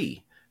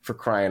 3. For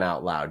crying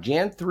out loud.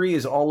 Jan 3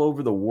 is all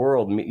over the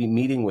world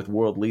meeting with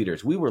world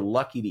leaders. We were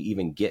lucky to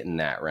even get in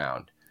that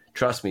round.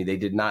 Trust me, they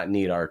did not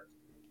need our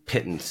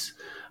pittance,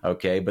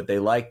 okay? But they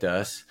liked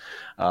us.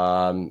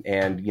 And,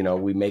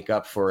 we make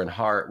up for in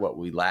heart what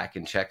we lack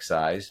in check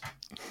size.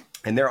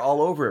 And they're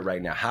all over it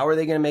right now. How are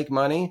they going to make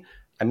money?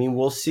 I mean,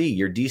 we'll see.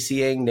 You're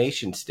DCAing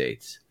nation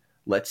states.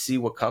 Let's see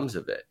what comes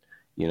of it.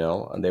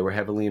 And they were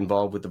heavily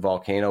involved with the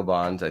volcano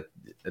bonds. I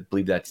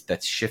believe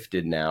that's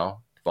shifted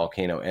now,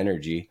 Volcano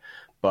Energy.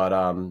 But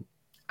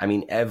I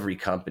mean, every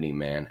company,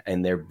 man,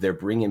 and they're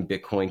bringing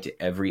Bitcoin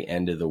to every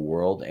end of the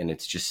world, and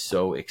it's just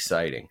so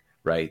exciting,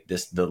 right?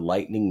 The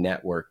Lightning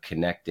Network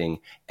connecting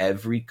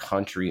every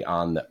country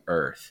on the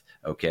earth.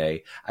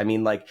 Okay, I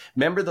mean, like,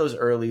 remember those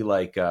early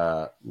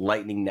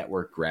Lightning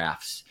Network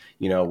graphs,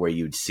 where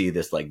you'd see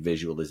this like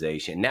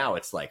visualization. Now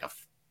it's like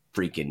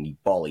freaking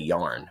ball of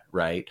yarn,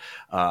 right?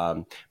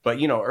 But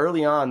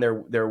early on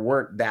there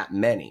weren't that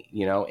many,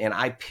 and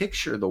I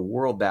picture the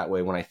world that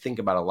way when I think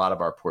about a lot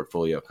of our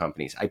portfolio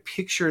companies. I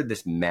picture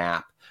this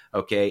map,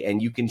 okay,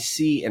 and you can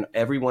see in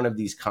every one of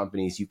these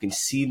companies, you can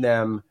see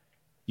them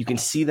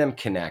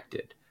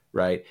connected,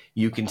 right?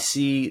 You can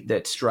see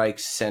that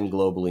Strike's Send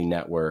Globally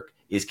network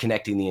is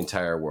connecting the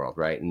entire world,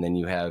 right? And then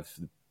you have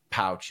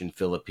Pouch in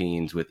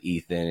Philippines with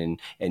Ethan,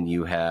 and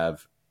you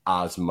have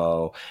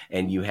Osmo,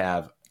 and you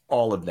have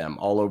all of them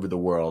all over the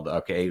world,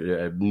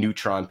 okay?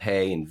 Neutron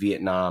Pay in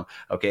Vietnam,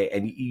 okay?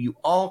 And you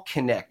all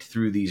connect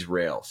through these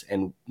rails.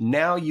 And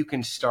now you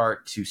can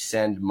start to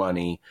send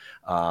money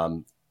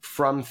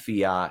from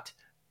fiat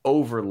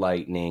over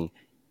Lightning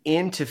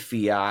into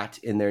fiat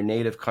in their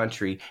native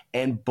country,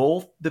 and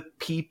both the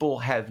people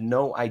have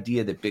no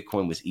idea that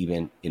Bitcoin was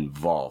even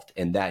involved,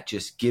 and that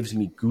just gives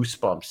me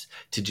goosebumps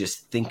to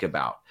just think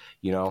about.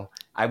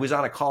 I was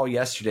on a call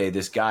yesterday,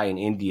 this guy in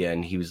India,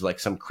 and he was like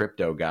some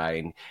crypto guy,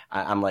 and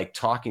I'm like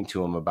talking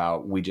to him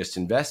about, we just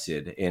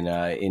invested in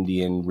a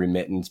Indian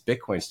remittance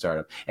Bitcoin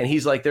startup, and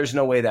he's like, there's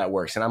no way that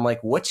works. And I'm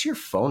like, what's your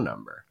phone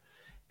number?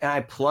 And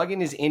I plug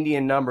in his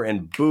Indian number,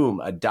 and boom,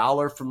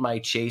 $1 from my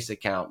Chase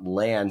account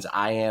lands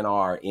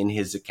INR in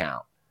his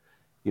account.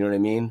 You know what I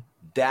mean?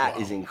 That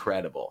is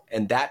incredible.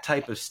 And that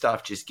type of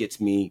stuff just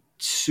gets me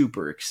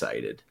super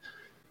excited.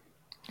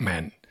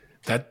 Man,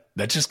 that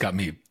just got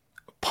me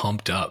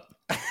pumped up.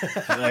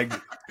 Like,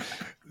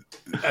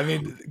 I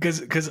mean,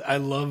 because I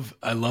love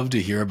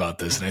to hear about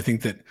this. And I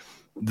think that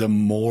the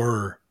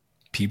more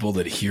people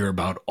that hear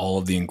about all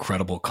of the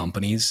incredible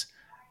companies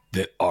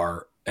that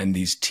are, and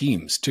these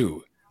teams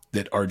too,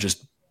 that are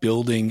just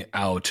building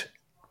out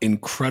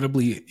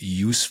incredibly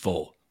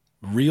useful,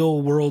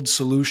 real world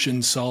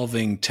solution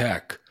solving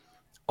tech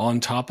on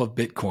top of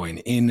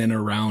Bitcoin, in and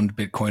around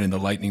Bitcoin and the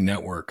Lightning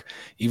Network.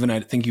 Even I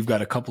think you've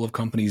got a couple of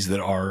companies that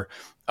are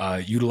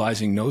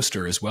utilizing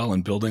Nostr as well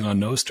and building on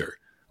Nostr.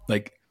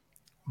 Like,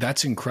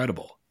 that's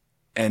incredible.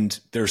 And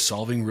they're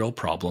solving real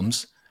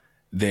problems.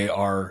 They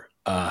are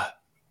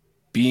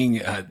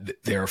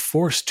they're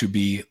forced to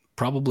be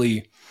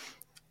probably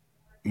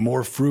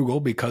more frugal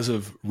because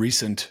of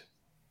recent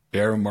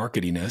bear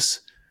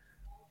marketiness.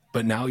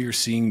 But now you're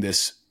seeing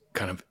this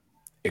kind of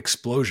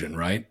explosion,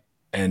 right?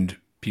 And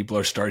people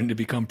are starting to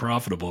become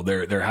profitable.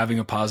 They're having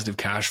a positive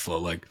cash flow.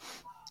 Like,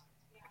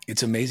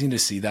 it's amazing to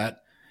see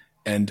that.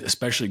 And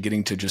especially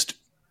getting to just,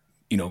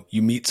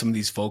 you meet some of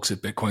these folks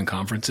at Bitcoin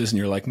conferences and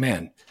you're like,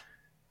 man,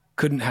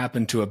 couldn't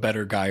happen to a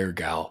better guy or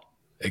gal.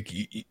 Like,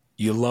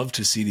 you love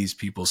to see these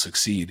people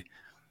succeed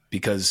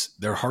because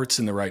their heart's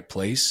in the right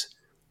place.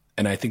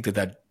 And I think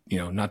that,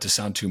 not to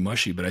sound too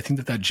mushy, but I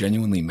think that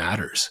genuinely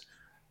matters.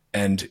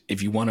 And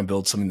if you want to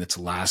build something that's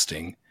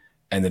lasting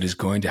and that is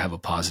going to have a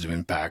positive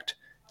impact,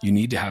 you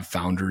need to have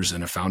founders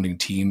and a founding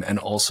team, and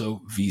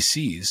also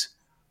VCs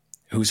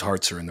whose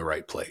hearts are in the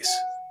right place.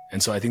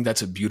 And so I think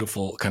that's a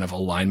beautiful kind of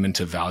alignment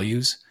of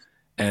values.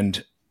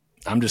 And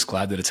I'm just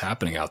glad that it's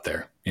happening out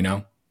there,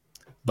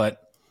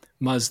 But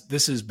Muzz,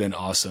 this has been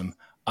awesome.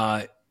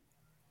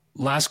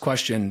 Last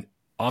question,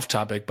 off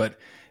topic, but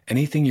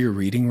anything you're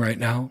reading right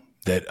now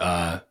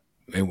that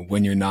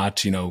when you're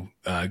not,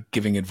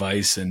 giving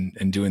advice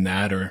and doing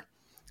that, or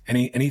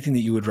anything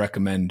that you would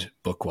recommend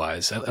book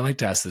wise? I like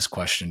to ask this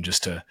question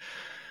just to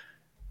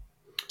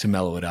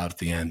mellow it out at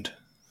the end.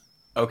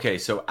 Okay,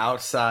 so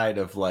outside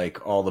of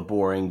like all the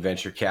boring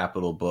venture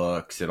capital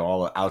books and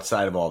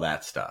outside of all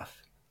that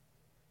stuff.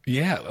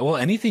 Yeah, well,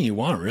 anything you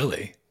want,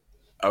 really.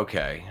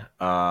 Okay.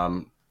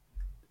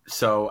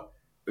 So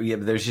yeah,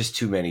 but there's just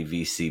too many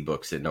VC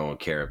books that no one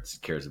cares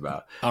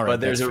about. All right,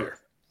 but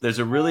there's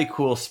a really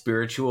cool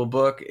spiritual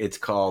book. It's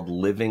called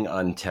Living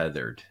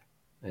Untethered.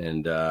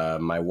 And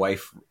my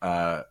wife,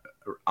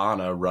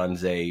 Anna,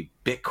 runs a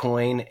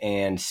Bitcoin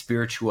and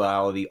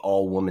spirituality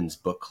all-women's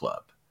book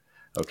club.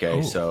 Okay,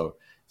 Oh. So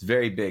it's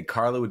very big.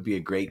 Carla would be a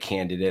great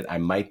candidate. I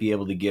might be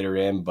able to get her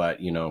in, but,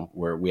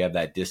 we have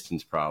that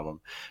distance problem.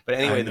 But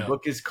anyway, the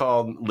book is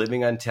called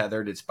Living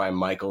Untethered. It's by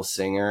Michael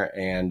Singer,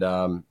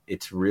 and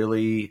it's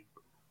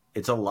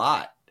a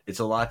lot. It's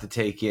a lot to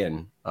take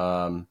in.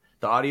 The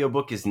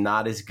audiobook is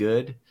not as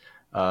good.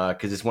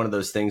 Because it's one of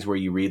those things where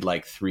you read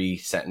like 3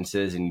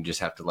 sentences and you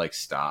just have to like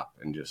stop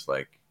and just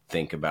like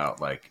think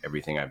about like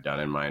everything I've done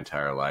in my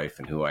entire life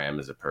and who I am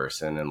as a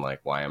person and like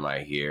why am I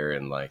here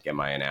and like am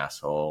I an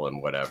asshole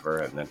and whatever,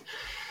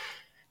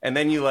 and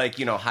then you like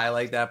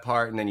highlight that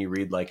part and then you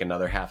read like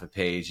another half a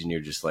page and you're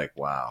just like,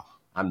 wow,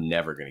 I'm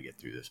never gonna get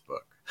through this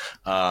book.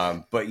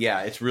 But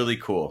yeah, it's really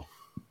cool.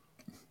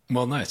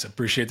 Well, nice. I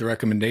appreciate the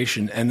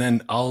recommendation, and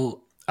then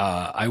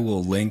I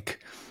will link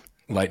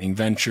Lightning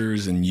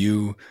Ventures and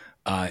you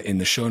in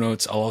the show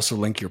notes. I'll also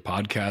link your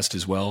podcast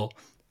as well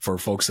for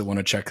folks that want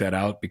to check that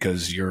out,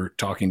 because you're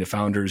talking to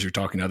founders, you're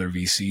talking to other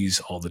VCs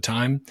all the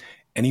time.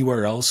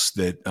 Anywhere else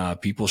that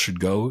people should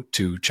go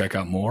to check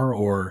out more,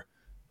 or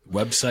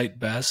website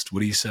best?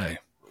 What do you say?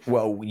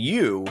 Well,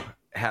 you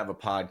have a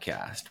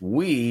podcast.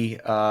 We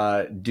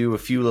do a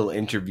few little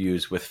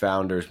interviews with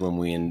founders when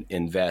we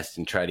invest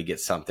and try to get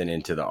something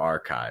into the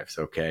archives.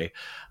 Okay.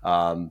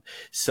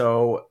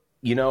 So,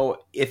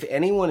 if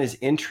anyone is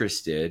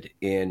interested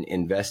in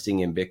investing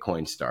in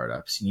Bitcoin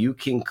startups, you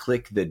can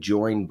click the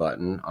join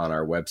button on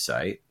our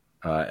website,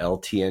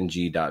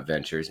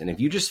 ltng.ventures. And if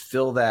you just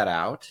fill that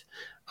out,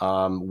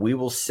 we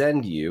will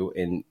send you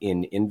an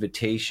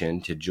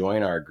invitation to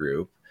join our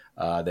group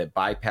that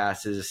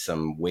bypasses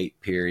some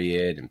wait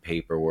period and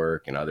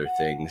paperwork and other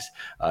things.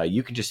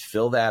 You can just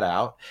fill that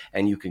out,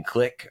 and you can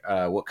click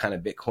what kind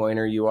of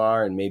Bitcoiner you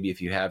are, and maybe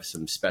if you have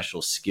some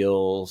special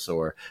skills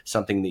or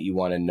something that you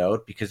want to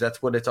note, because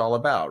that's what it's all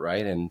about,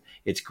 right? And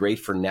it's great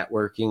for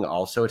networking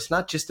also. It's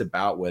not just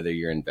about whether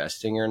you're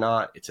investing or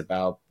not. It's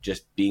about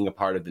just being a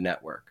part of the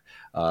network.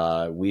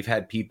 We've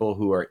had people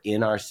who are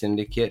in our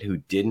syndicate who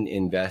didn't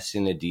invest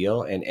in a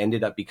deal and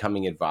ended up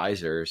becoming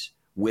advisors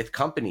with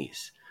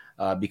companies.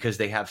 Because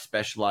they have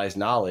specialized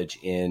knowledge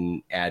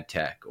in ad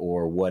tech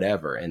or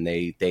whatever, and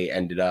they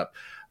ended up,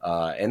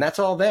 and that's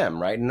all them,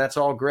 right? And that's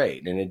all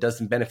great, and it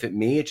doesn't benefit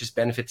me; it just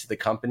benefits the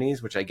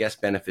companies, which I guess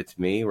benefits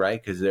me,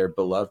 right? Because they're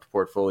beloved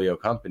portfolio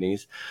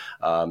companies.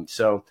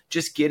 So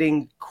just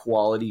getting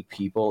quality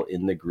people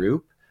in the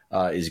group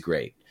is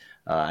great.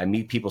 I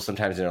meet people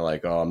sometimes and they're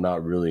like, "Oh, I'm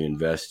not really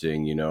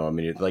investing," I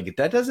mean, it's like,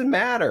 that doesn't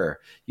matter.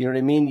 You know what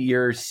I mean?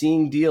 You're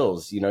seeing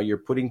deals. You're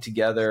putting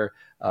together.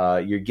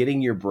 You're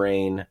getting your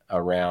brain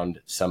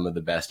around some of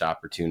the best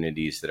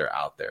opportunities that are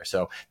out there.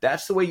 So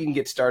that's the way you can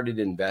get started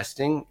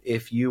investing.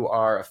 If you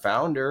are a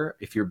founder,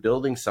 if you're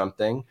building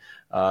something,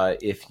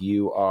 if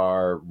you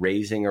are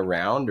raising a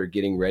round or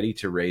getting ready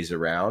to raise a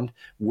round,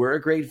 we're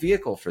a great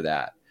vehicle for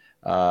that.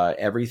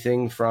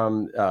 Everything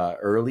from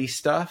early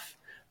stuff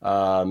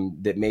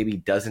that maybe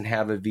doesn't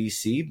have a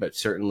VC, but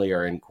certainly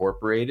are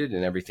incorporated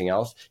and everything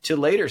else, to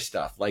later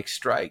stuff like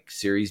Strike,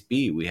 Series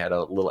B. We had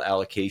a little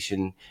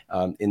allocation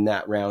in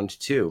that round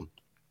too.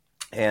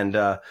 And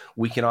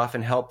we can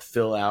often help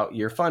fill out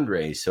your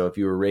fundraise. So if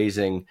you were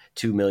raising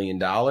 $2 million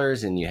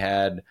and you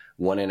had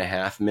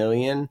 $1.5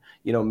 million,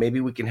 maybe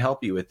we can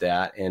help you with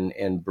that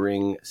and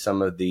bring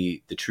some of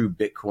the true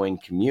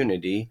Bitcoin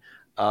community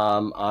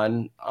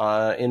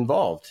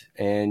involved,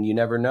 and you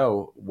never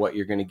know what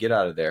you're going to get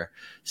out of there.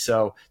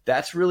 So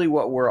that's really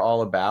what we're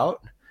all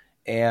about.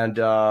 And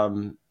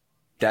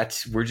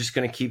we're just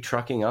going to keep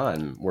trucking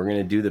on. We're going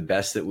to do the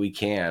best that we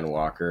can,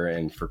 Walker.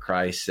 And for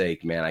Christ's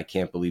sake, man, I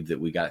can't believe that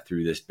we got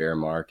through this bear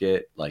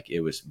market. Like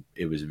it was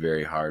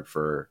very hard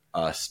for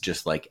us,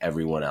 just like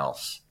everyone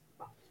else.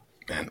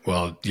 Man,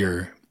 well,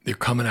 you're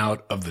coming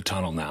out of the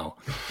tunnel now.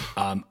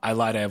 I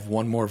lied. I have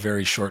one more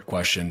very short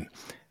question,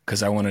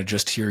 because I want to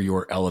just hear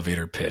your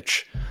elevator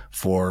pitch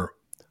for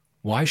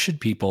why should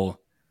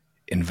people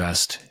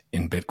invest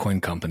in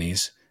Bitcoin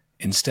companies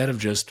instead of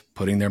just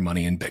putting their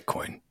money in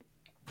Bitcoin?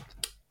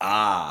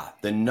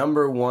 The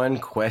number one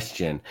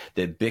question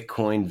that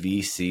Bitcoin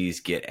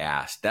VCs get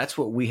asked. That's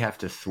what we have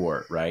to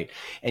thwart, right?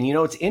 And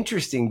it's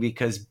interesting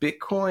because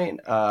because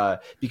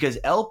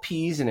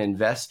LPs and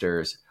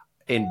investors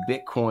in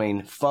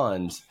Bitcoin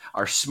funds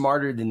are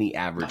smarter than the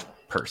average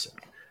person.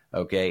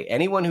 Okay.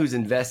 Anyone who's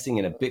investing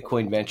in a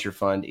Bitcoin venture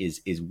fund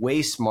is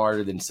way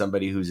smarter than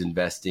somebody who's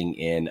investing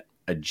in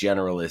a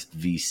generalist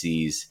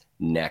VC's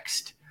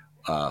next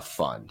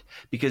fund,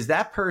 because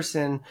that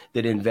person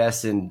that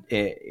invests in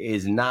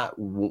is not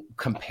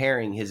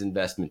comparing his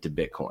investment to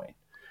Bitcoin.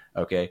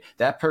 Okay.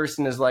 That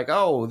person is like,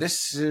 oh,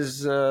 this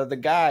is the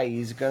guy,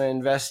 he's going to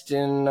invest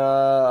in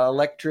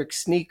electric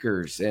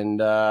sneakers and,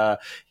 blah,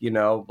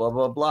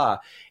 blah, blah.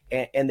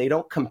 And they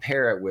don't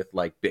compare it with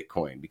like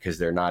Bitcoin because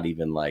they're not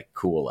even like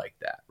cool like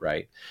that,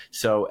 right?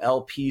 So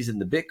LPs in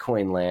the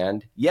Bitcoin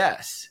land,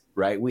 yes,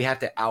 right? We have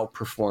to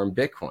outperform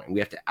Bitcoin. We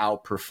have to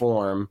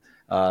outperform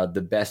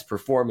the best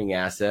performing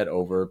asset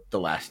over the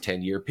last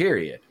 10-year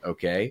period,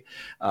 okay?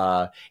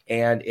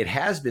 And it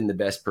has been the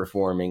best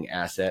performing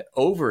asset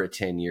over a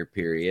 10-year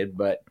period,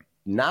 but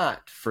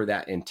not for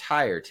that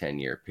entire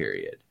 10-year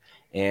period.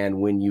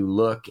 And when you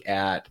look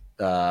at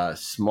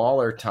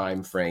smaller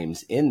time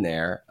frames in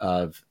there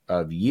of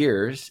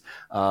years,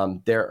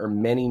 there are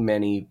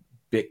many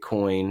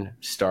Bitcoin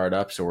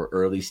startups or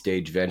early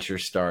stage venture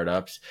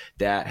startups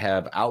that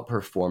have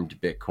outperformed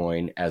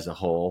Bitcoin as a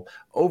whole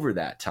over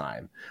that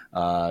time.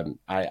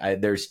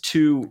 There's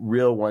two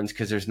real ones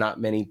because there's not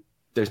many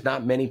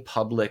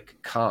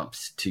public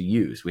comps to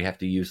use. We have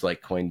to use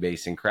like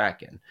Coinbase and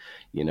Kraken,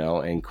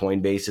 and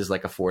Coinbase is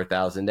like a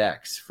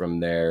 4,000x from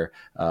their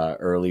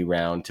early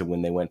round to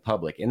when they went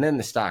public. And then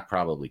the stock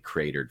probably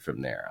cratered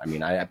from there. I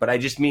mean, but I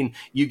just mean,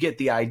 you get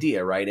the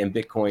idea, right? And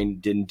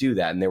Bitcoin didn't do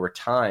that. And there were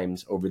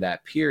times over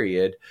that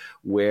period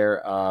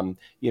where,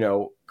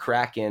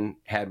 Kraken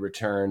had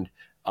returned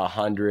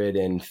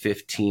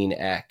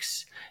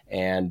 115x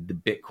and the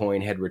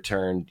Bitcoin had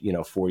returned,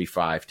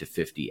 45 to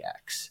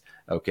 50x.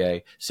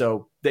 Okay,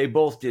 so they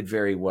both did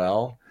very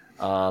well,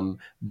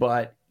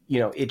 but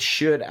it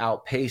should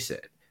outpace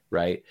it,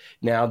 right?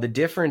 Now the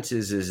difference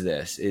is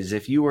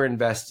if you were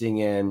investing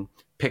in,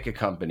 pick a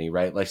company,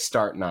 right, like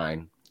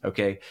Start9,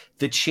 Okay.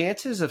 The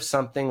chances of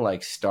something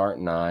like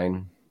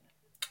Start9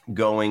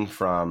 going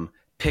from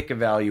pick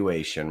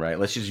evaluation, right?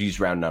 Let's just use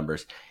round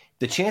numbers.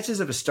 The chances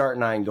of a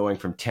Start9 going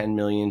from 10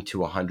 million to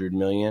 100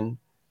 million,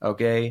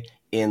 okay,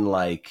 in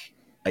like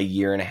a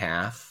year and a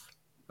half,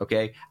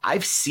 okay?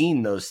 I've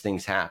seen those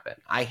things happen.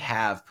 I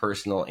have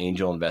personal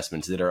angel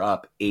investments that are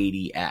up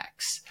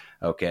 80x,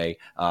 okay,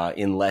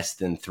 in less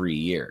than 3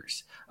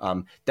 years.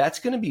 That's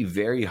going to be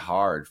very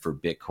hard for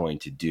Bitcoin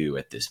to do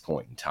at this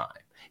point in time.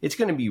 It's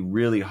going to be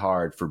really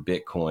hard for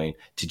Bitcoin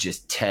to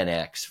just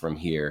 10x from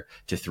here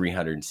to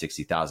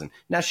 360,000.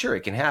 Now, sure,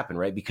 it can happen,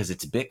 right? Because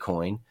it's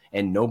Bitcoin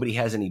and nobody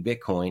has any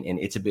Bitcoin and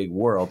it's a big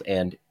world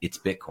and it's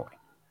Bitcoin,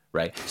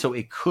 right? So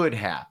it could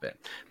happen.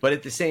 But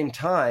at the same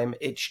time,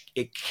 it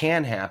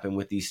can happen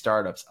with these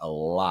startups a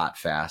lot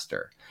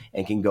faster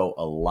and can go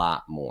a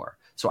lot more.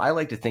 So I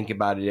like to think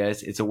about it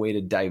as it's a way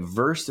to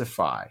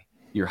diversify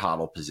your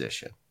HODL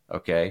position,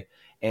 okay?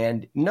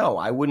 And no,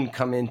 I wouldn't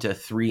come into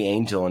 3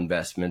 angel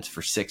investments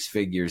for 6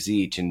 figures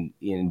each and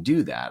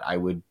do that. I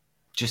would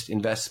just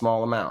invest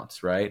small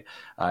amounts, right?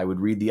 I would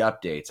read the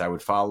updates. I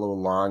would follow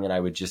along and I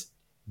would just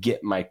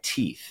get my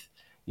teeth,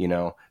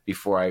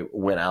 before I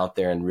went out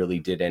there and really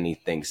did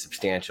anything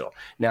substantial.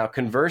 Now,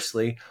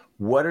 conversely,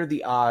 what are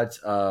the odds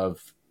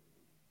of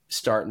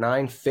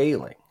Start9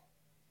 failing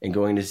and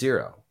going to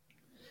zero?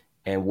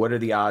 And what are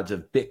the odds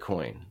of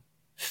Bitcoin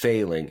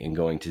failing and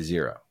going to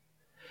zero?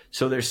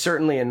 So there's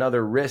certainly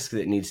another risk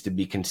that needs to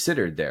be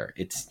considered there.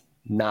 It's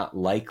not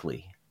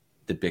likely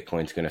that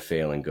Bitcoin's going to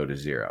fail and go to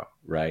zero,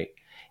 right?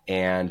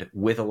 And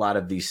with a lot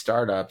of these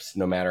startups,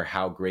 no matter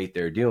how great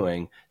they're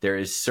doing, there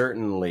is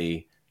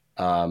certainly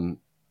a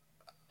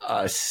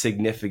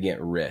significant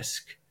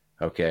risk,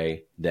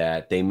 okay,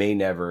 that they may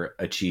never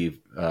achieve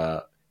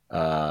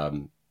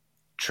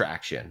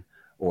traction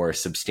or a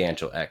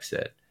substantial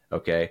exit,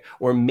 okay?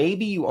 Or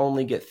maybe you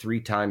only get 3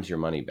 times your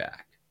money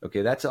back.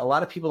 Okay, that's a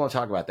lot of people don't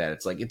talk about that.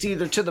 It's like it's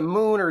either to the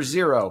moon or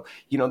zero.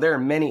 There are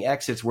many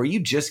exits where you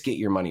just get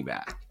your money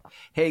back.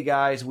 Hey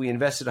guys, we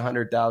invested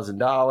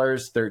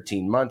 $100,000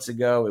 13 months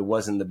ago. It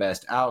wasn't the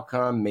best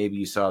outcome. Maybe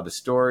you saw the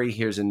story.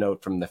 Here's a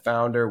note from the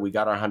founder. We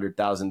got our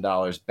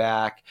 $100,000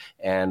 back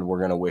and we're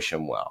going to wish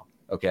him well.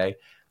 Okay.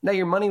 Now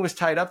your money was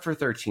tied up for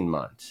 13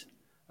 months.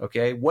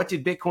 Okay. What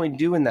did Bitcoin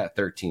do in that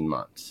 13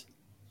 months?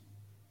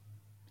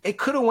 It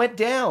could have went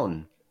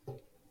down.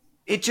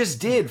 It just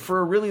did for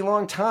a really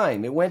long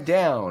time. It went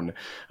down.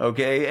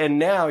 Okay. And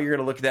now you're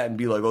going to look at that and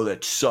be like, oh,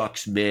 that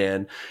sucks,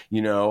 man.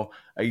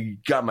 I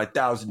got my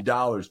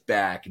 $1,000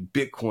 back and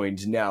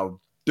Bitcoin's now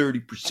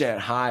 30%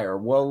 higher.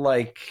 Well,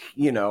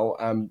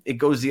 it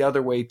goes the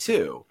other way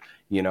too,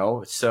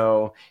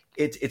 so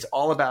it's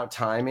all about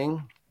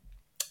timing.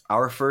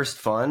 Our first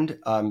fund,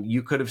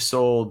 you could have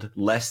sold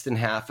less than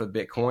half a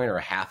Bitcoin or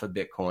half a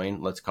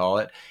Bitcoin, let's call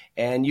it.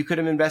 And you could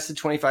have invested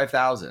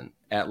 25,000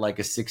 at like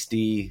a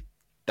 $60,000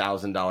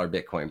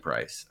 Bitcoin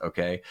price.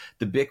 Okay.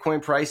 The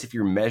Bitcoin price, if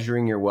you're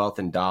measuring your wealth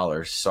in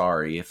dollars,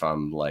 sorry if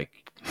I'm like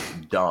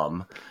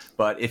dumb,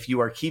 but if you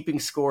are keeping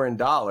score in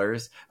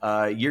dollars,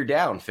 you're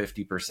down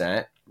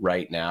 50%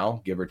 right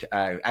now, give or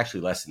actually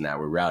less than that.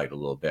 We rallied a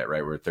little bit,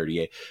 right? We're at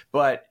 38,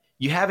 but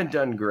you haven't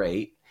done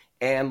great.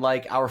 And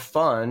like our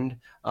fund,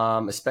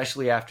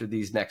 especially after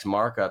these next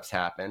markups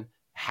happen,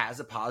 has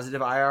a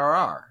positive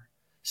IRR.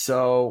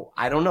 So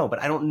I don't know,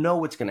 but I don't know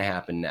what's going to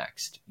happen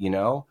next,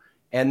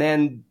 and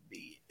then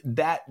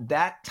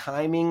that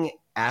timing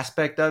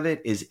aspect of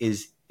it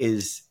is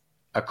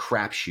a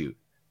crapshoot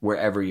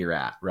wherever you're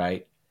at,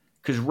 right?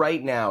 Because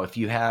right now, if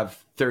you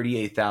have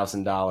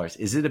 $38,000,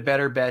 is it a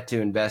better bet to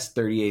invest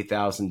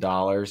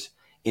 $38,000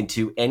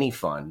 into any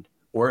fund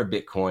or a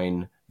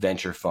Bitcoin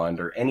venture fund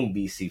or any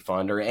VC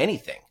fund or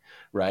anything,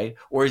 right?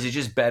 Or is it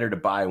just better to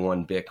buy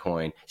one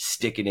Bitcoin,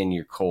 stick it in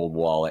your cold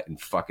wallet and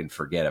fucking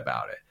forget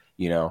about it?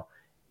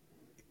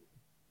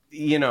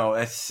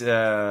 It's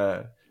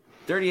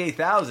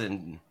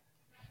 38,000.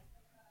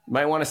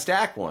 Might want to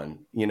stack one,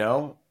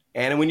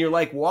 And when you're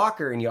like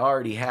Walker and you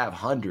already have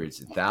hundreds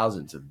and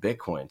thousands of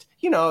Bitcoins,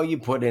 you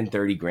put in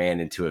 30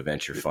 grand into a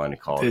venture fund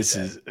and call it. This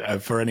is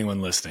for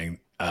anyone listening.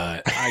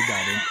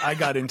 I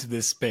got into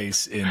this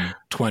space in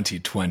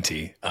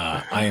 2020.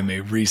 I am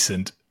a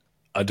recent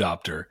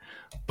adopter,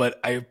 but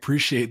I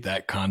appreciate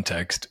that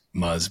context,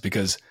 Muzz,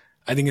 because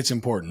I think it's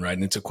important, right?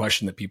 And it's a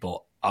question that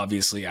people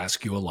obviously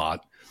ask you a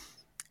lot.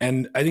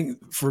 And I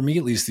think for me,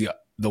 at least,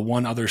 the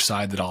one other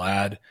side that I'll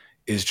add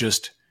is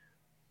just,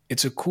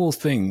 it's a cool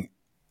thing,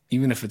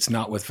 even if it's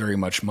not with very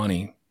much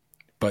money,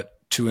 but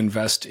to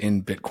invest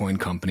in Bitcoin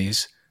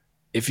companies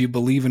if you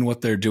believe in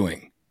what they're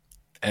doing.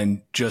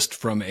 And just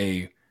from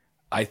I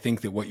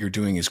think that what you're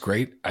doing is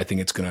great. I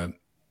think it's going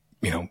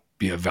to,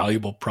 be a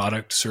valuable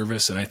product,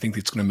 service, and I think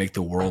it's going to make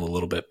the world a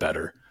little bit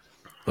better.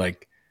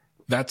 Like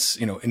that's,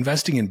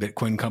 investing in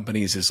Bitcoin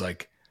companies is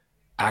like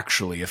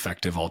actually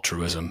effective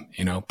altruism,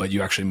 but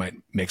you actually might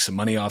make some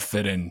money off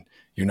it and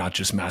you're not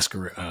just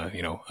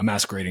a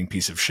masquerading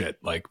piece of shit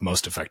like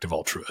most effective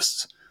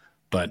altruists.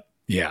 But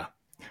yeah,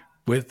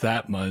 with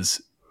that,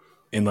 Muzz,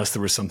 unless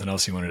there was something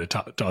else you wanted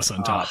to toss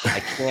on top. I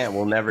can't.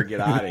 We'll never get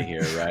out of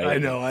here, right? I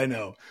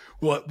know.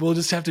 Well, we'll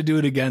just have to do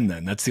it again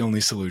then. That's the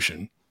only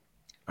solution.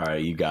 All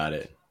right, you got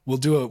it. We'll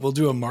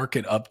do a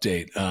market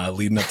update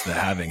leading up to the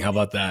halving. How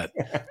about that?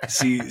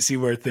 See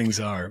where things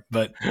are.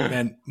 But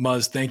man,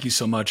 Muzz, thank you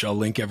so much. I'll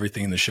link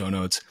everything in the show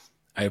notes.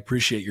 I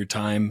appreciate your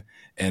time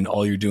and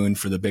all you're doing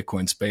for the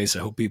Bitcoin space. I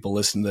hope people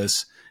listen to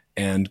this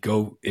and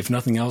go, if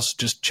nothing else,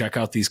 just check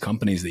out these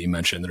companies that you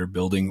mentioned that are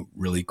building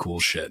really cool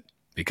shit,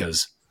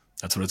 because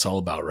that's what it's all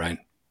about, right?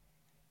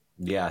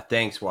 Yeah.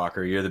 Thanks,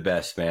 Walker. You're the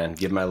best, man.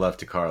 Give my love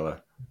to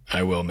Carla.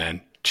 I will, man.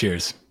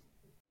 Cheers.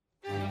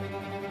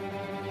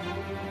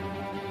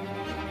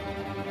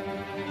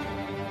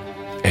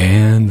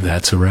 And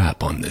that's a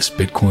wrap on this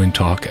Bitcoin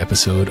Talk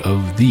episode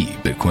of the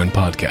Bitcoin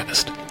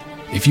Podcast.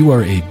 If you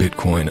are a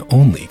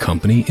Bitcoin-only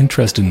company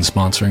interested in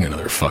sponsoring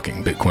another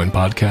fucking Bitcoin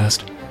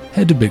podcast,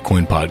 head to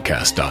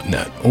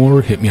bitcoinpodcast.net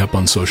or hit me up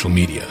on social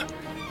media.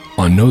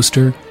 On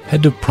Nostr,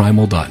 head to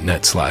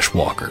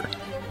primal.net/Walker.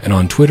 And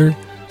on Twitter,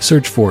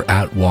 search for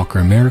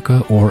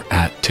 @WalkerAmerica or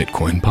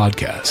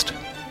 @TitcoinPodcast.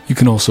 You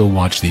can also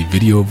watch the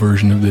video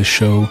version of this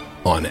show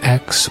on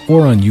X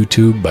or on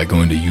YouTube by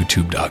going to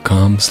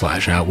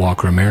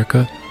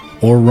youtube.com/@WalkerAmerica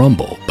or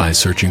Rumble by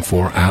searching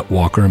for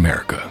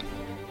 @WalkerAmerica.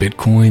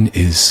 Bitcoin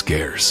is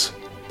scarce.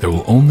 There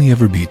will only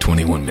ever be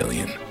 21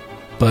 million.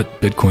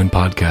 But Bitcoin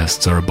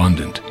podcasts are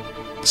abundant.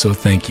 So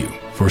thank you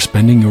for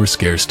spending your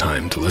scarce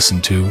time to listen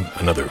to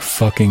another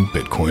fucking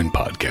Bitcoin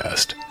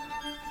podcast.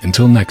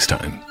 Until next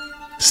time,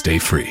 stay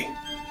free.